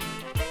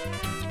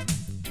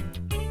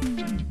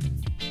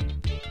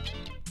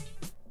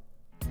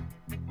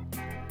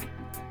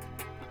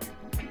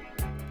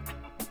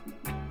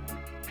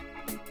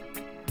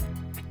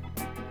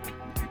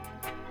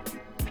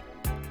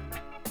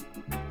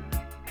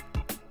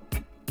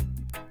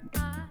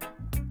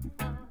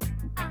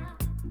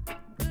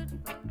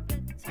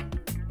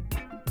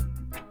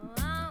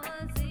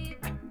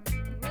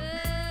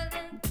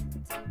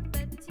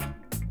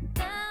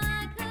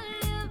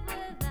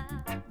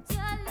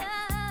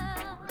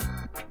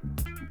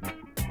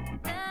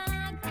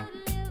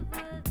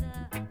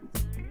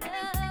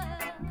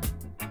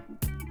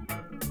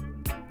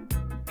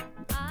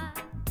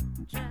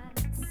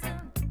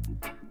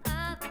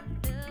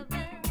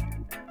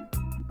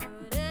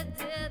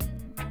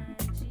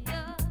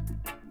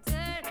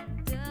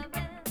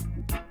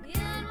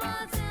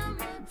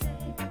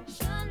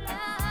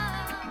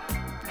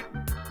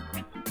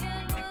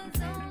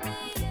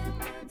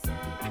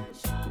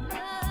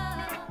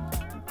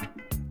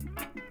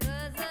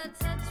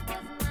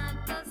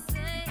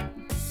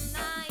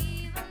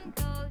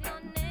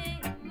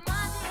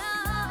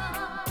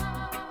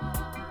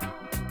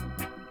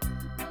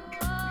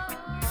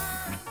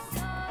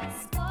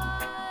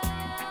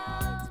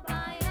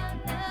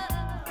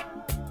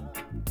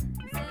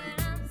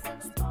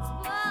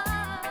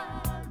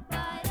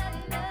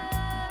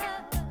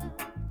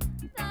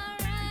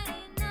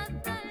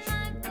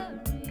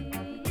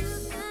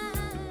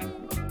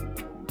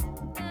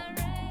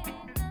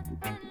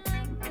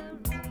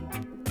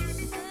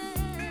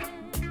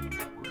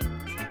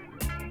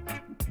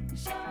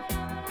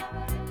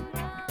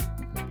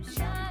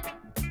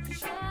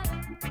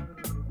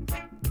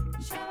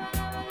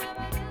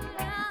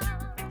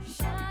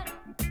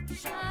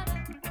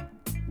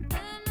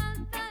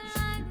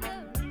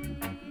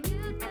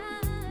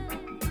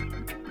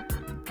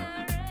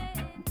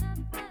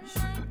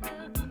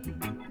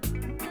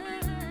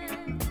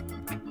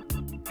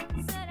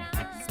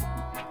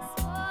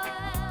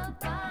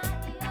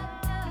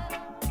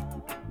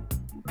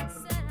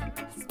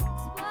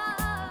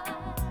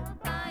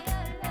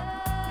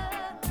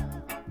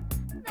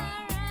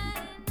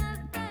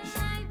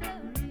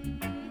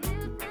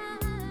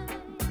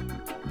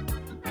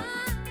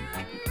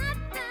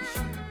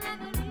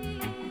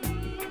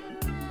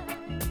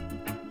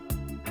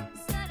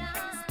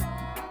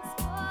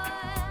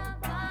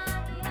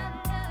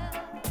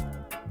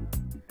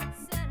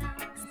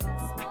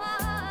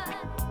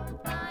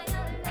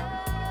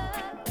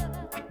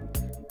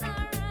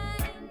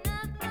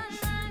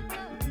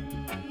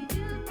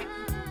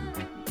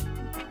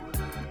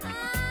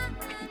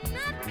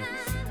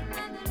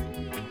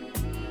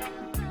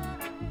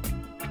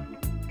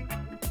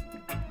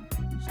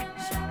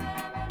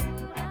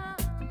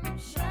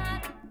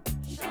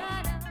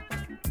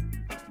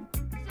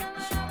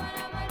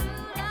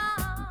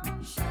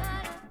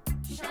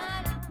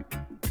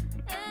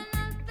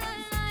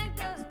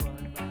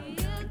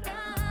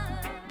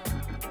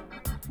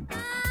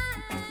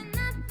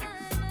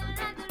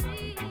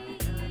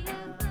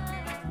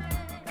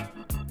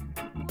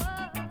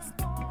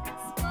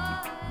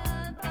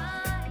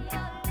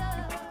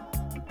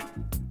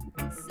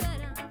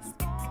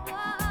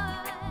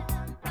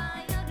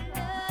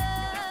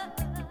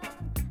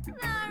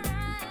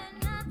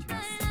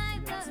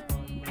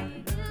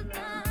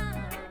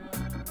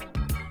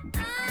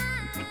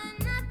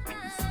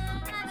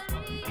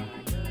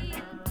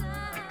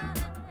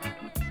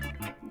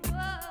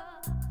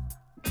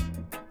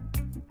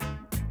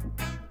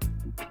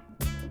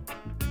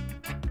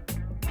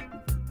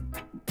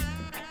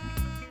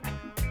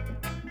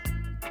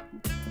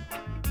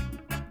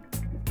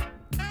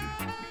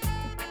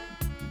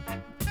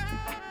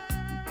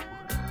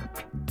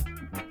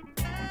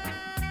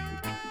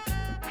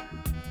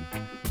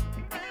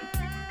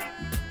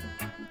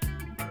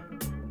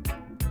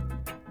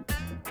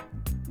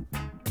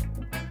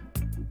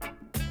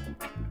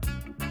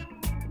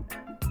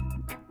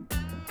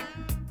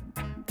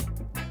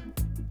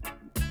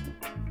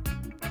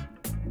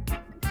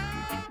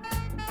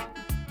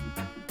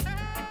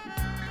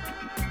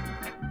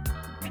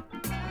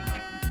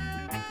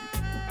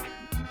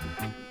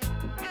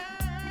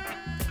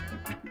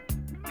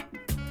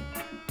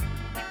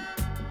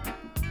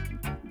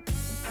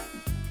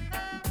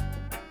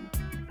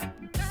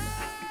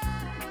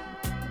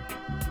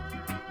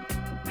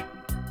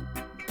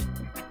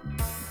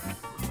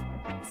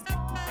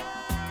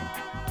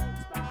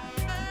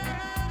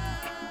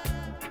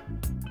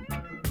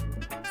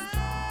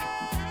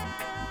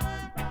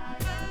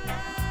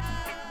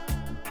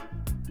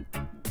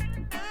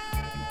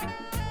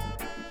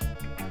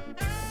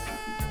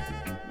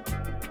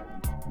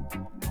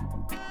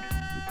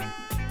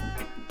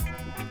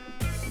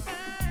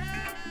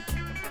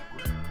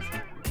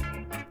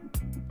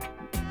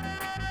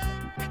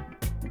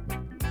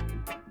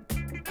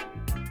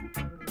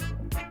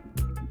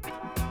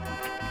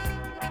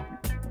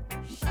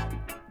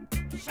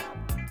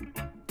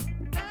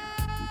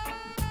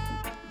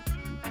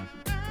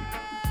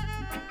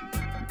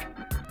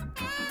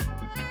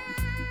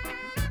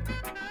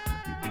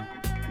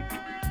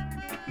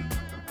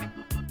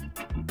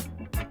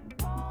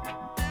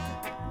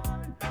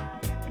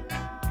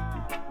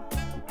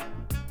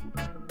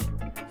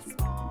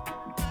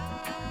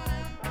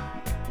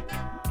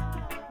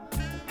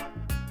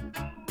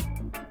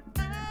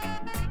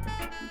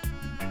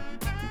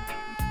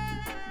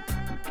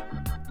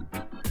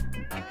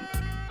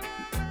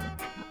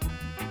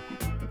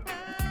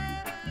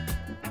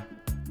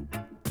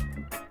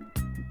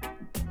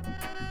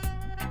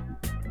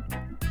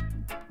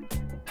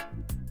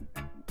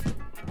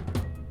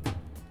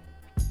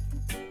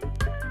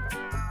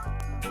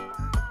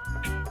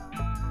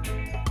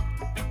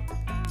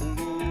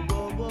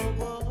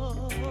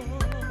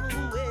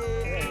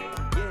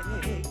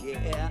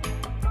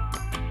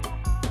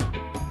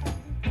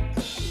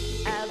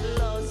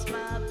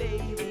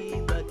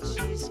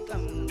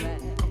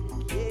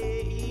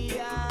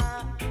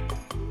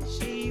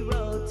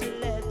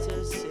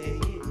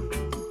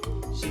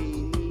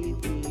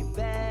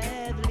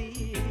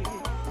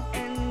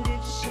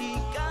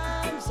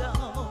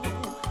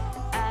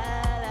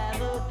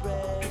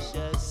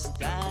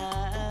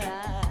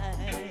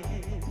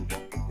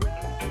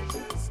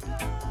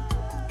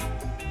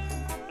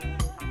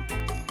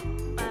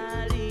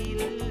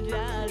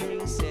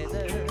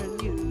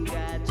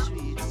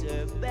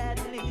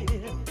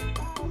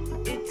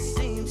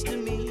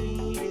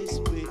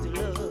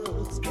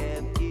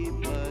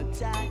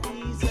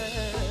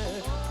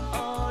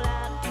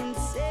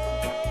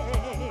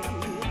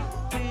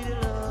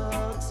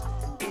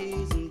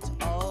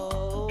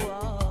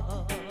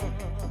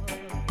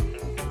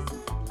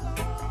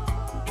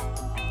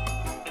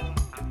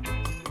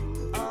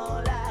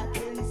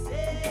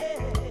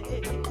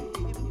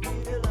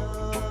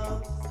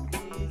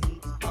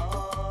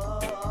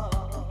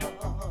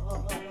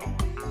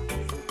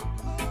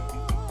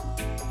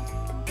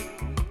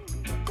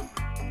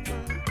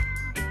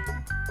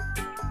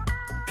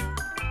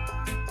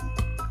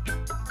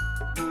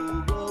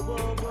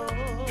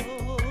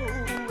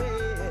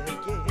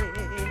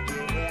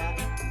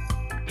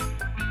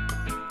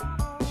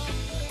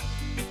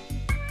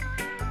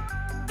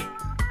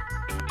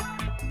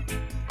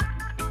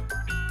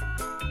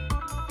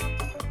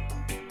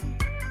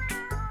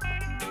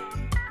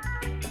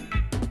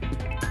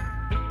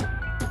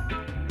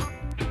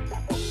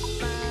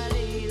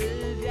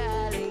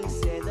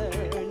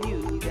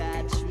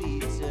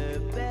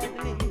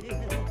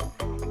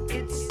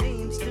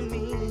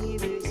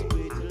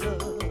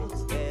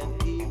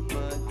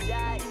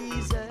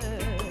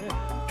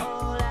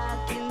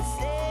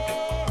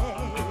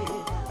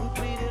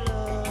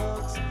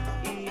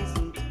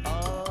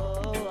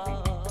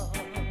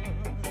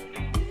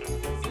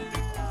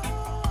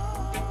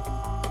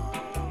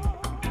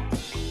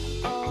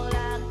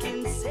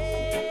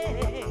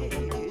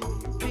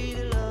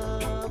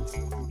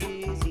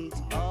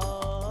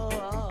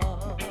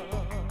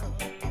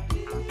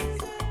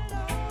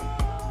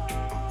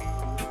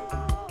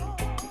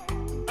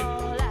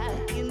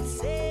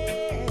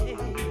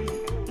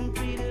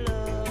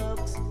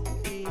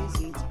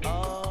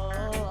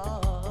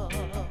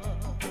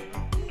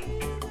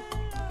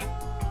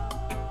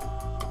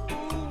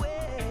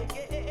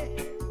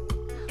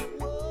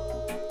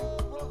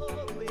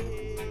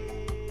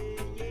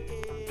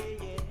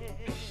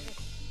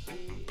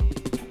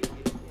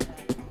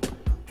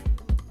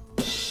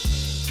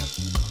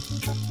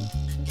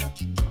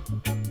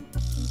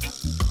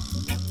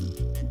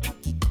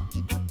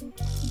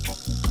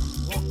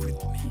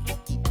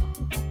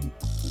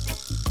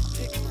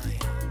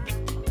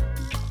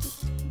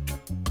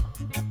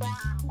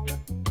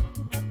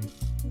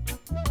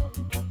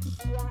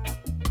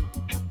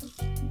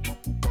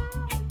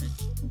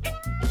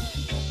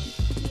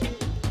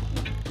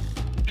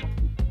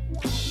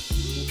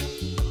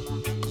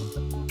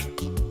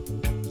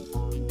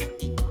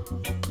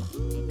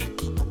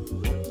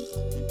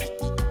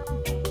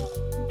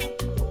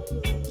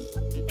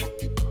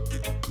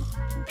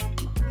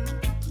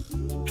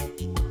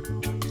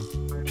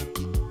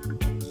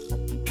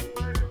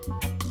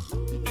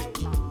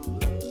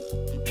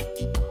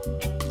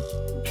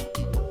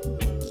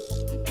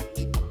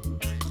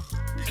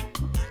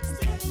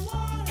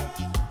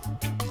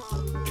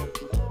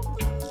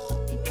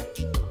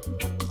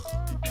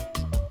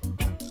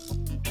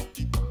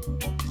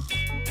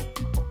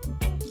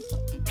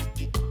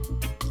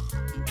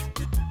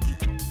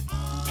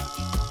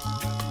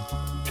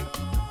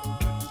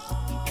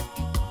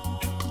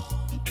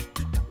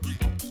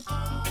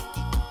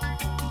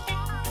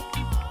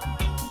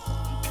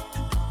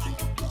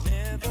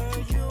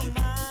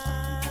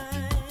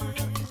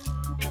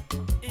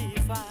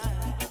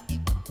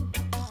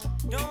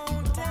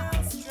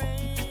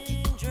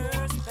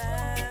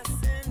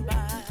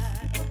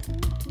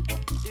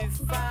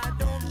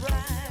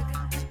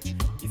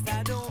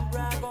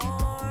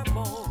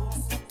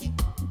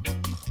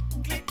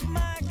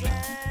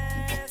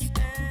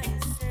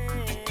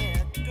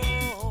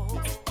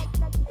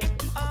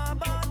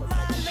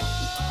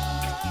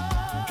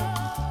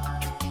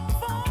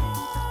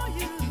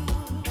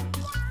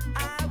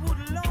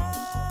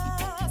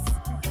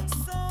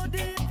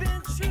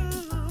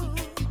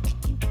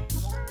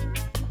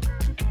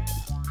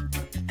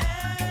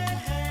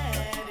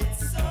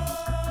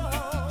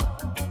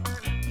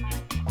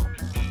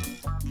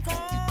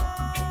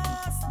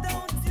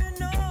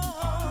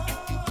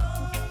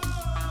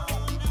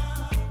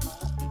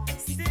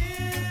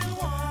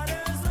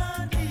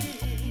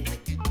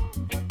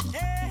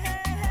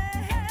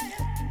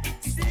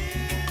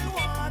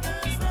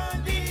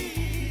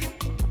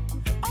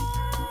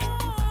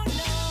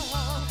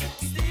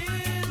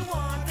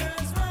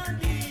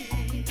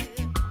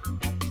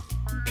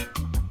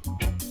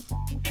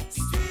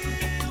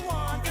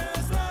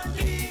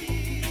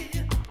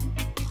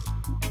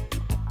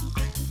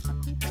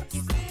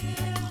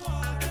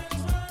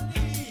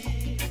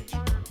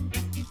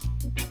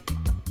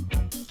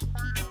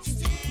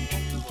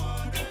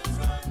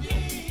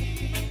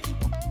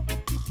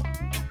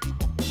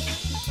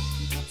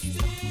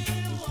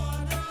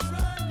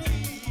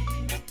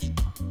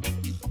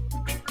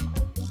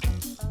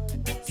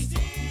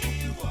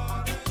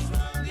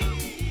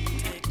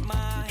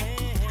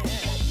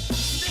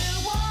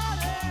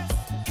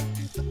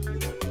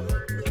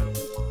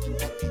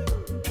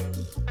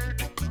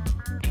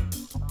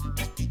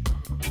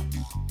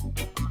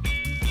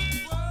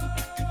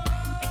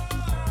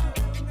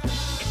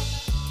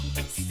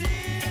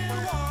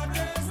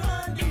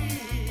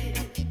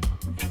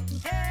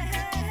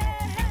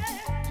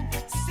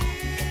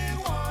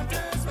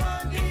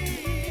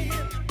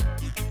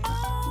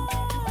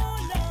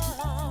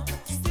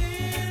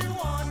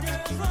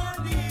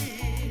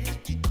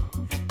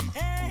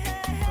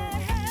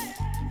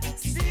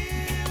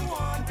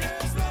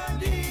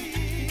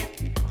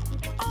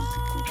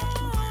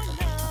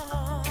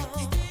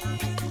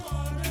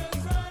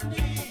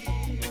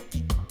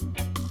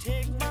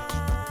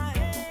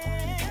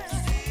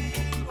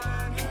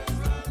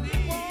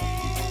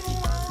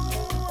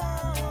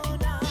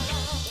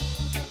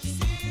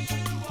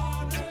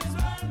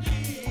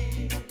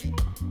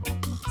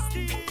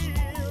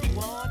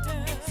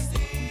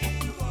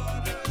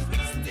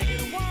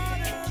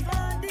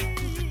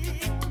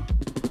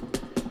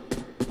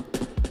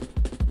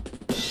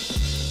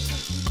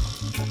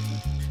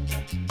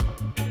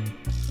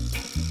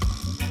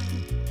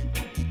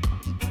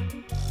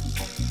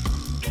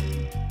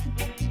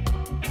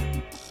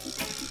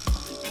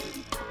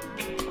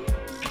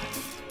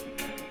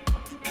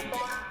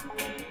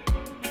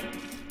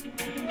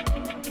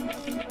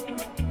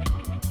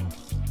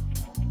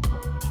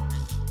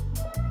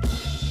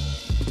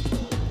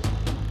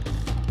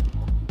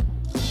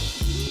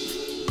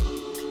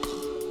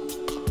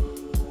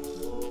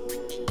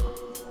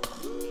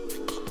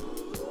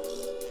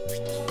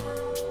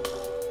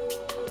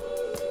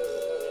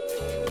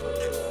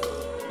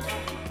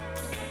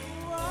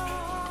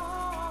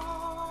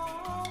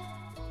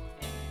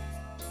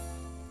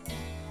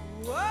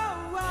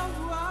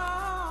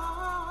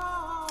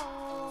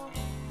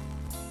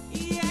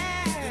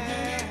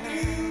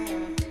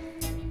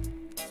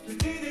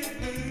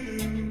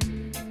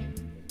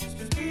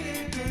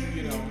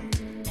 You know,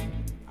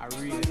 I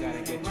really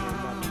gotta get your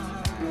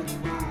love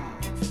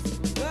tonight.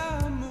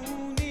 The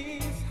moon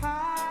is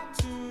high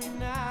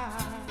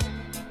tonight.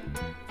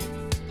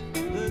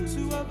 The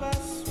two of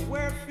us,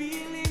 we're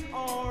feeling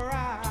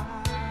alright.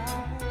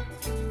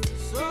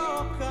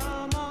 So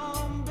come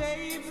on,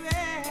 baby,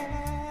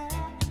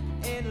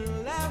 and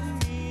love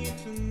me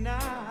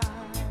tonight.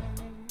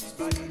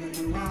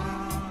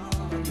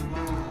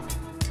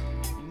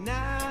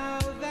 Now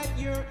that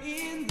you're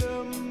in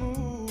the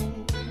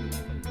mood,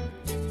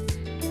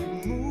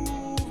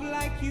 move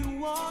like you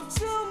want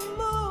to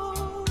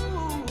move.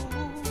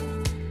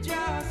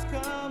 Just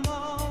come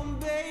on,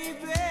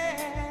 baby,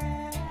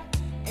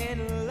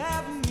 and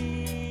love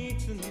me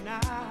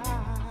tonight.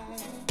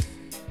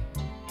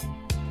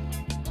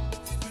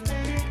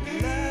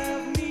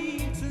 Love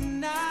me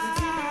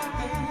tonight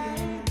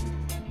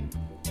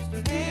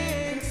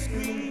and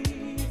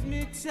squeeze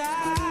me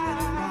tight.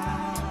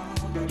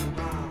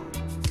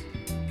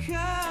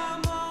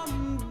 Come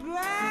on,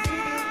 baby,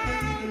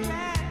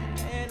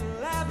 and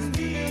love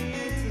me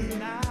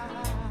tonight.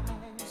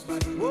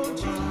 Won't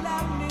you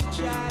love me,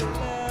 child?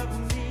 Love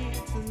me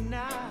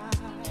tonight.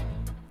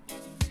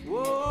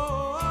 Whoa.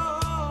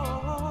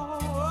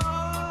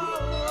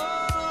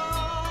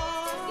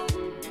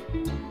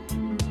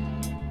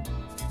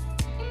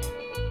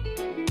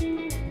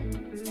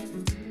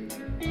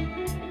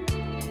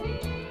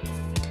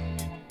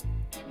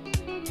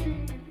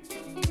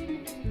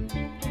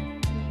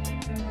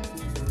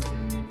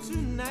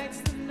 Tonight's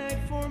the night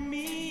for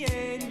me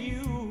and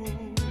you.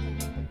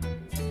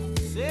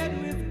 Said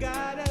we've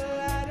got a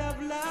lot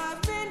of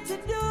loving to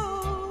do.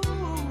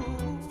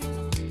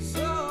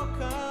 So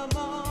come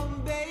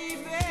on,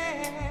 baby,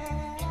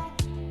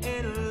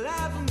 and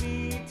love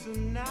me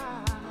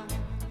tonight.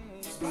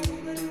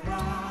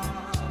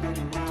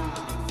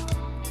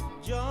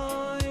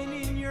 Join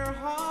in your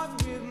heart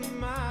with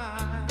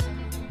mine.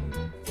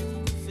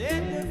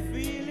 Said the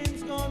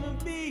feeling's gonna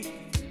be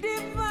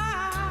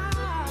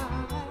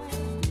divine.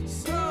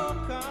 So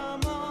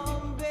come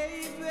on,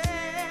 baby,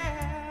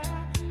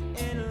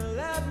 and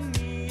love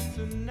me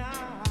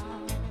tonight.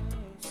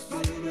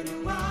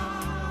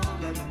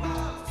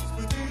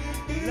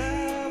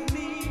 Love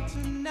me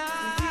tonight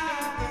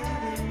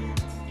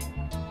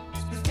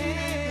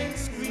and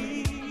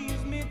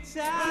squeeze me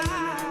tight.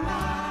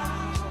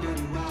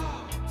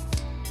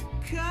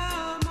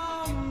 Come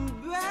on,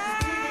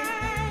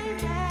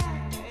 baby,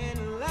 and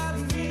love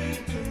me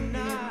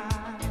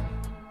tonight.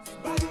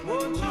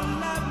 Won't you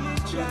love me,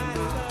 try to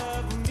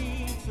love me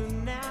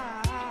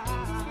tonight?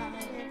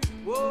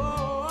 Whoa.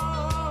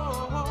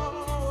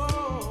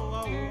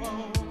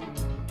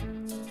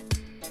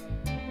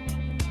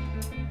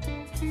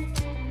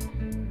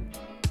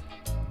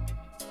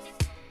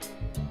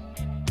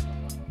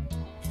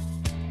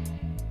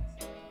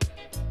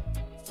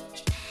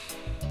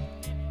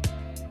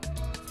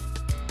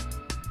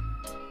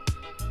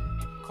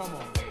 Come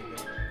on, baby.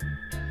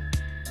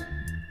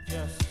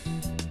 Just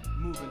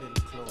move a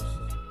little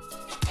closer.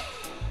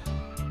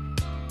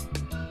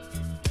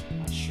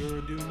 I sure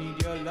do need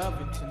your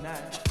loving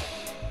tonight.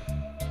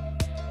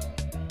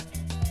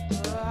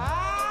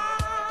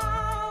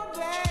 Oh,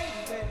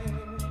 baby,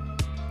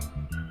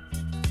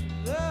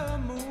 the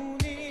moon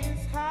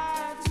is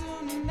high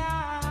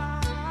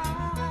tonight,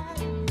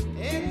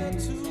 and the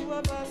two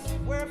of us,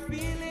 we're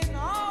feeling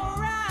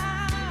alright.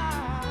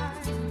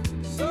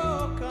 So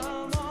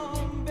come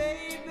on,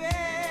 baby,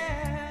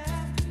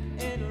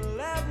 and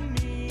love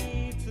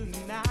me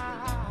tonight.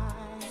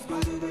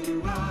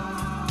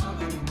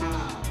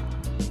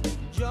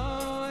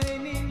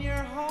 Join in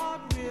your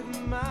heart with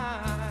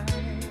mine.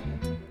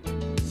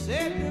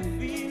 Said the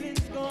feeling's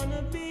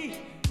gonna be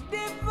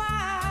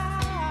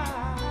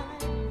divine.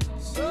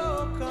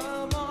 So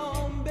come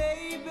on,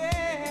 baby,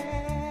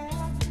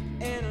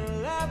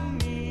 and love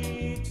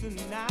me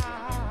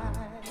tonight.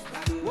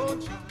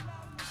 Won't you?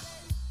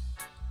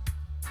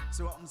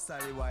 So what I'm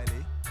sorry,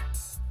 Wiley.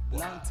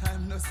 Long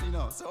time no see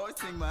now. So how you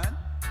think, man?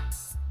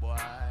 Boy,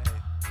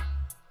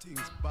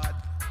 things bad.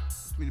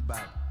 It's really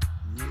bad.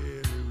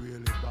 Really,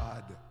 really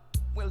bad.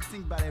 Well,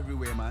 think bad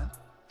everywhere, man.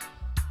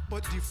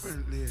 But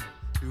differently,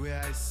 the way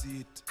I see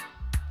it,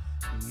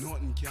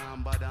 nothing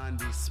can bad on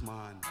this,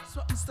 man.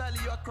 So I'm sorry,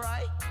 you a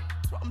cry?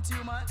 So I'm to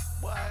you, man.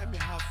 Boy, me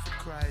have to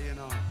cry, you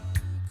know.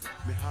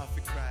 Me have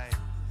to cry.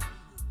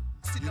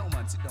 Sit down,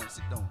 man. Sit down,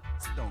 sit down,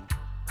 sit down.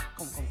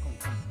 Come.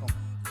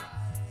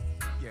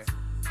 Yeah.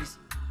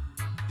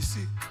 You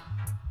see,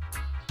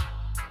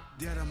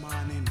 the other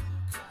morning,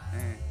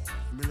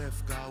 me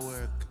left go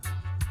work.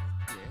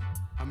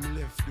 Yeah. And me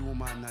left the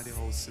woman at the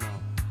house now.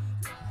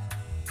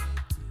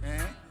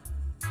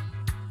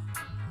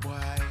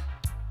 Boy,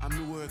 and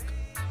me work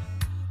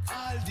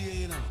all day,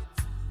 you know.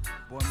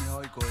 Boy, me how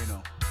it going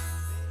now?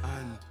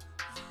 And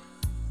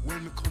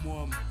when me come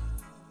home,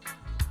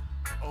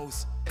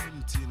 house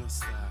empty, no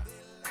star.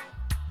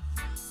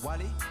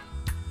 Wally?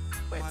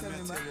 Wait, Man, tell me, I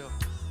man. tell you,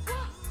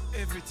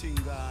 everything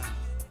gone.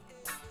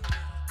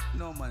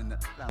 No man,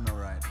 that's not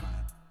right,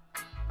 man.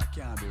 I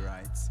can't be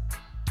right.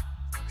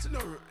 It's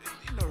not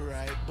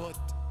right, but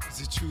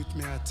the truth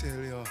me I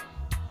tell you.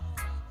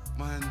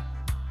 Man,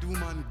 the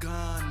woman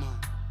gone, man.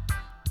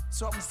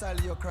 So what style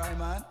you cry,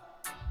 man?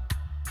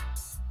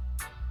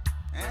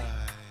 Eh?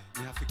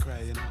 You have to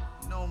cry, you know.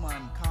 No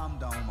man, calm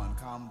down, man.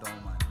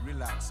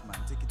 Relax, man.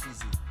 Take it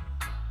easy.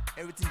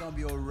 Everything gonna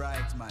be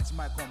alright, man. She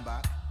might come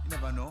back. You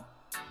never know.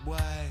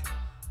 Why?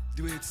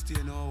 The way it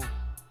stay now,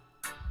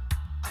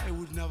 I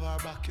would never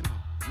have back, you know.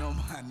 No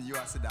man, you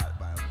have said that,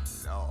 man.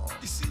 No.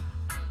 You see,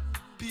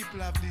 people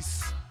have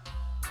this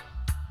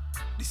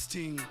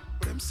thing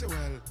where them say,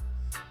 well,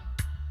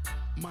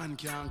 man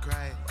can't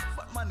cry.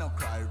 But man don't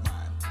cry,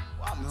 man.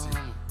 What No,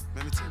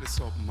 let me tell you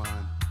something,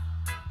 man.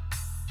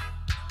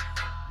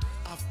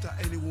 After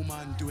any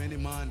woman do any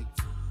man,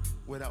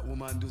 what that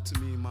woman do to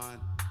me, man,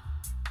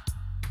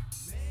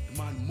 the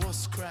man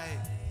must cry.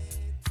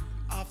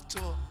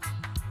 After,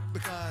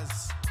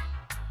 because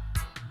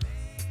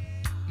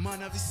man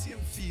have the same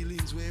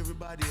feelings where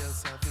everybody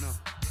else have, you know.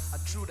 I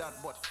true that,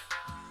 but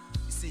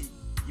you see,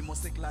 you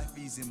must take life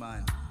easy,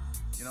 man.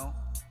 You know,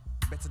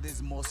 better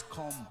days must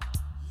come.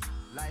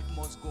 Life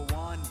must go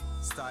on,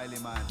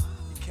 styling, man.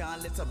 You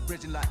can't let a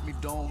bridging like me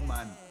down,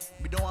 man.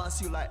 We don't want to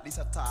see you like this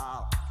at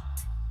all.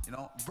 You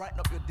know, brighten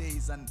up your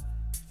days and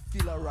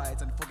feel alright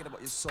and forget about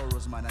your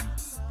sorrows, man. And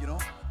you know,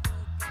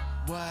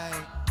 Why,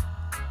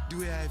 the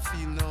way I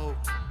feel now,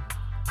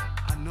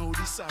 I know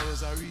the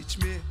sorrows are reach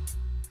me.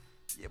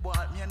 yeah,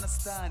 but me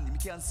understand. Me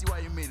can't see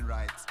what you mean,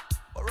 right?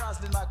 But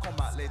Roslyn might come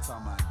back later,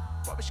 man.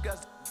 Probably she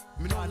guys.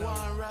 Me don't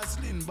want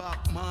Roslyn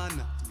back, man.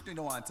 You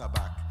don't want her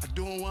back. I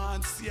don't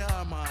want see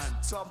her, man.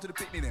 So I'm to the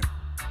picnic them.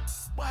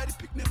 Why the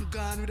pick them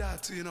gone with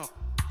that, you know?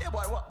 Yeah, boy,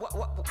 what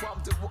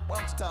I'm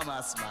to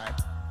Thomas, man?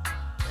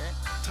 Eh?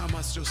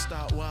 Thomas just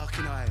start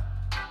walking, I.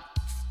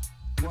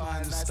 The Boy, man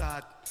just nice-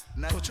 start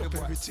nice touch up little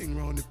boy. everything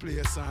around the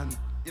place, and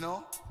You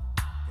know?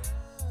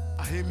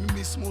 I hear me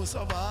miss most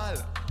of all.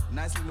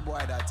 Nice little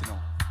boy that, you know.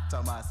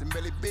 Thomas, him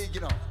belly big,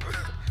 you know.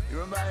 You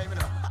remember him, you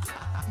know?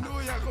 No,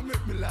 you're gonna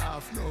make me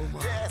laugh now,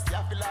 man. Yes, you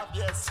have to laugh,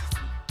 yes.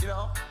 You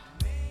know?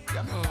 You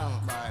have to No.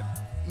 laugh, man.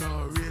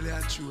 No, really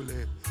and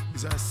truly,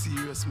 it's a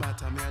serious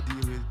matter me I deal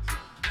with.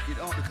 You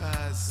know?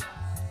 Because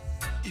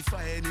if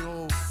I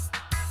anyhow,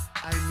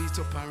 I meet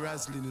up on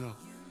Roslyn, you know,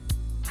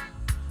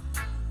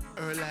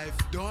 her life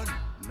done.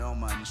 No,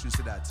 man, you shouldn't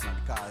say that, you know,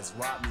 because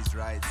what is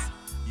right.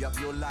 You have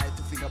your life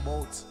to think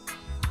about.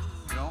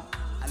 You know?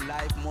 And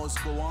life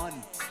must go on,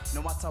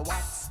 no matter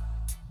what.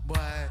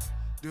 But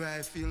do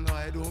I feel now?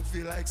 I don't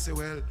feel like say,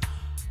 well,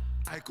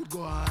 I could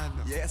go on.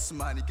 Yes,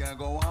 man, you can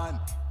go on.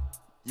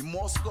 You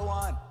must go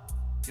on.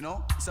 You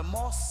know? It's a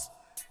must.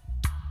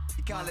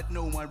 You can't let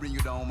no one bring you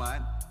down,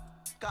 man.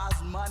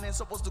 Cause man ain't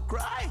supposed to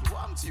cry.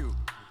 Want you?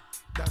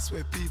 That's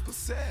what people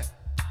say.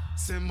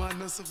 Say man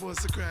not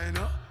supposed to cry,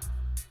 no?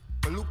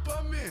 But look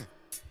at me.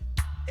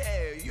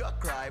 Yeah, you a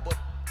cry, but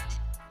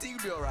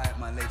think you'll be alright,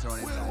 man, later on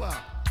in Well, life. what?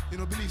 You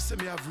know, believe say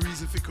me have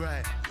reason for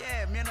cry.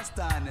 Yeah, me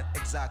understand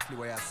exactly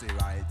what I say,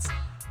 right?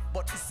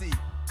 But you see,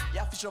 you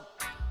have to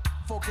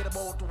forget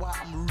about what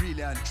I'm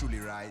really and truly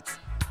right.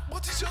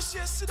 But it's just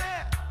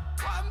yesterday.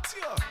 Want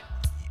you?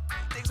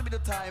 It takes a bit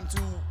of time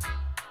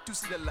to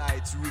see the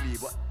lights, really.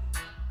 But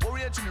what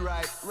really and truly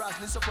right,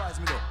 Roslyn surprised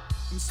me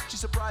though. She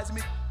surprised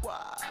me.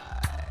 Why?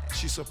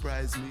 She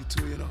surprised me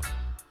too, you know.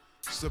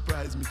 She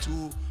surprised me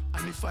too.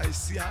 And if I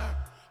see her,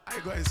 I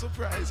go and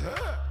surprise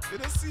her. You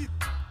don't see it?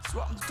 So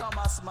what happened to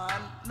Thomas,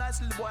 man?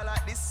 Nice little boy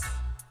like this.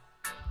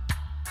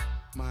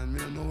 Man, me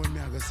don't know when me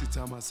I go see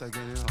Thomas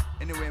again, you know.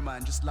 Anyway,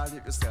 man, just liven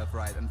up yourself,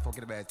 right? And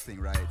forget about everything,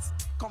 right?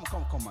 Come,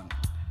 man.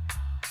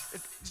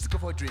 Just go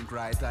for a drink,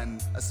 right?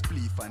 And a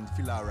spliff and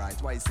feel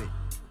alright. What you say?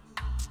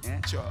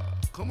 Yeah? Sure.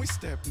 Come we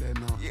step there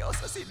now. You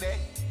also sit there.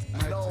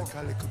 I Love.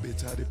 take a little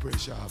bit of the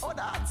pressure off. Oh,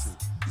 that.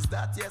 Is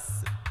that,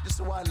 yes? Just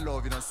one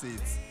love, you know, see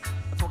it.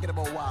 And forget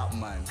about what,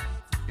 man.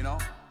 You know?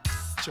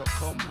 Sure,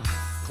 come man.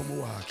 Come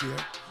walk here.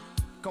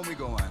 Come we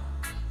go, man.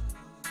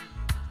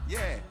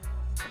 Yeah.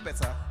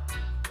 Better.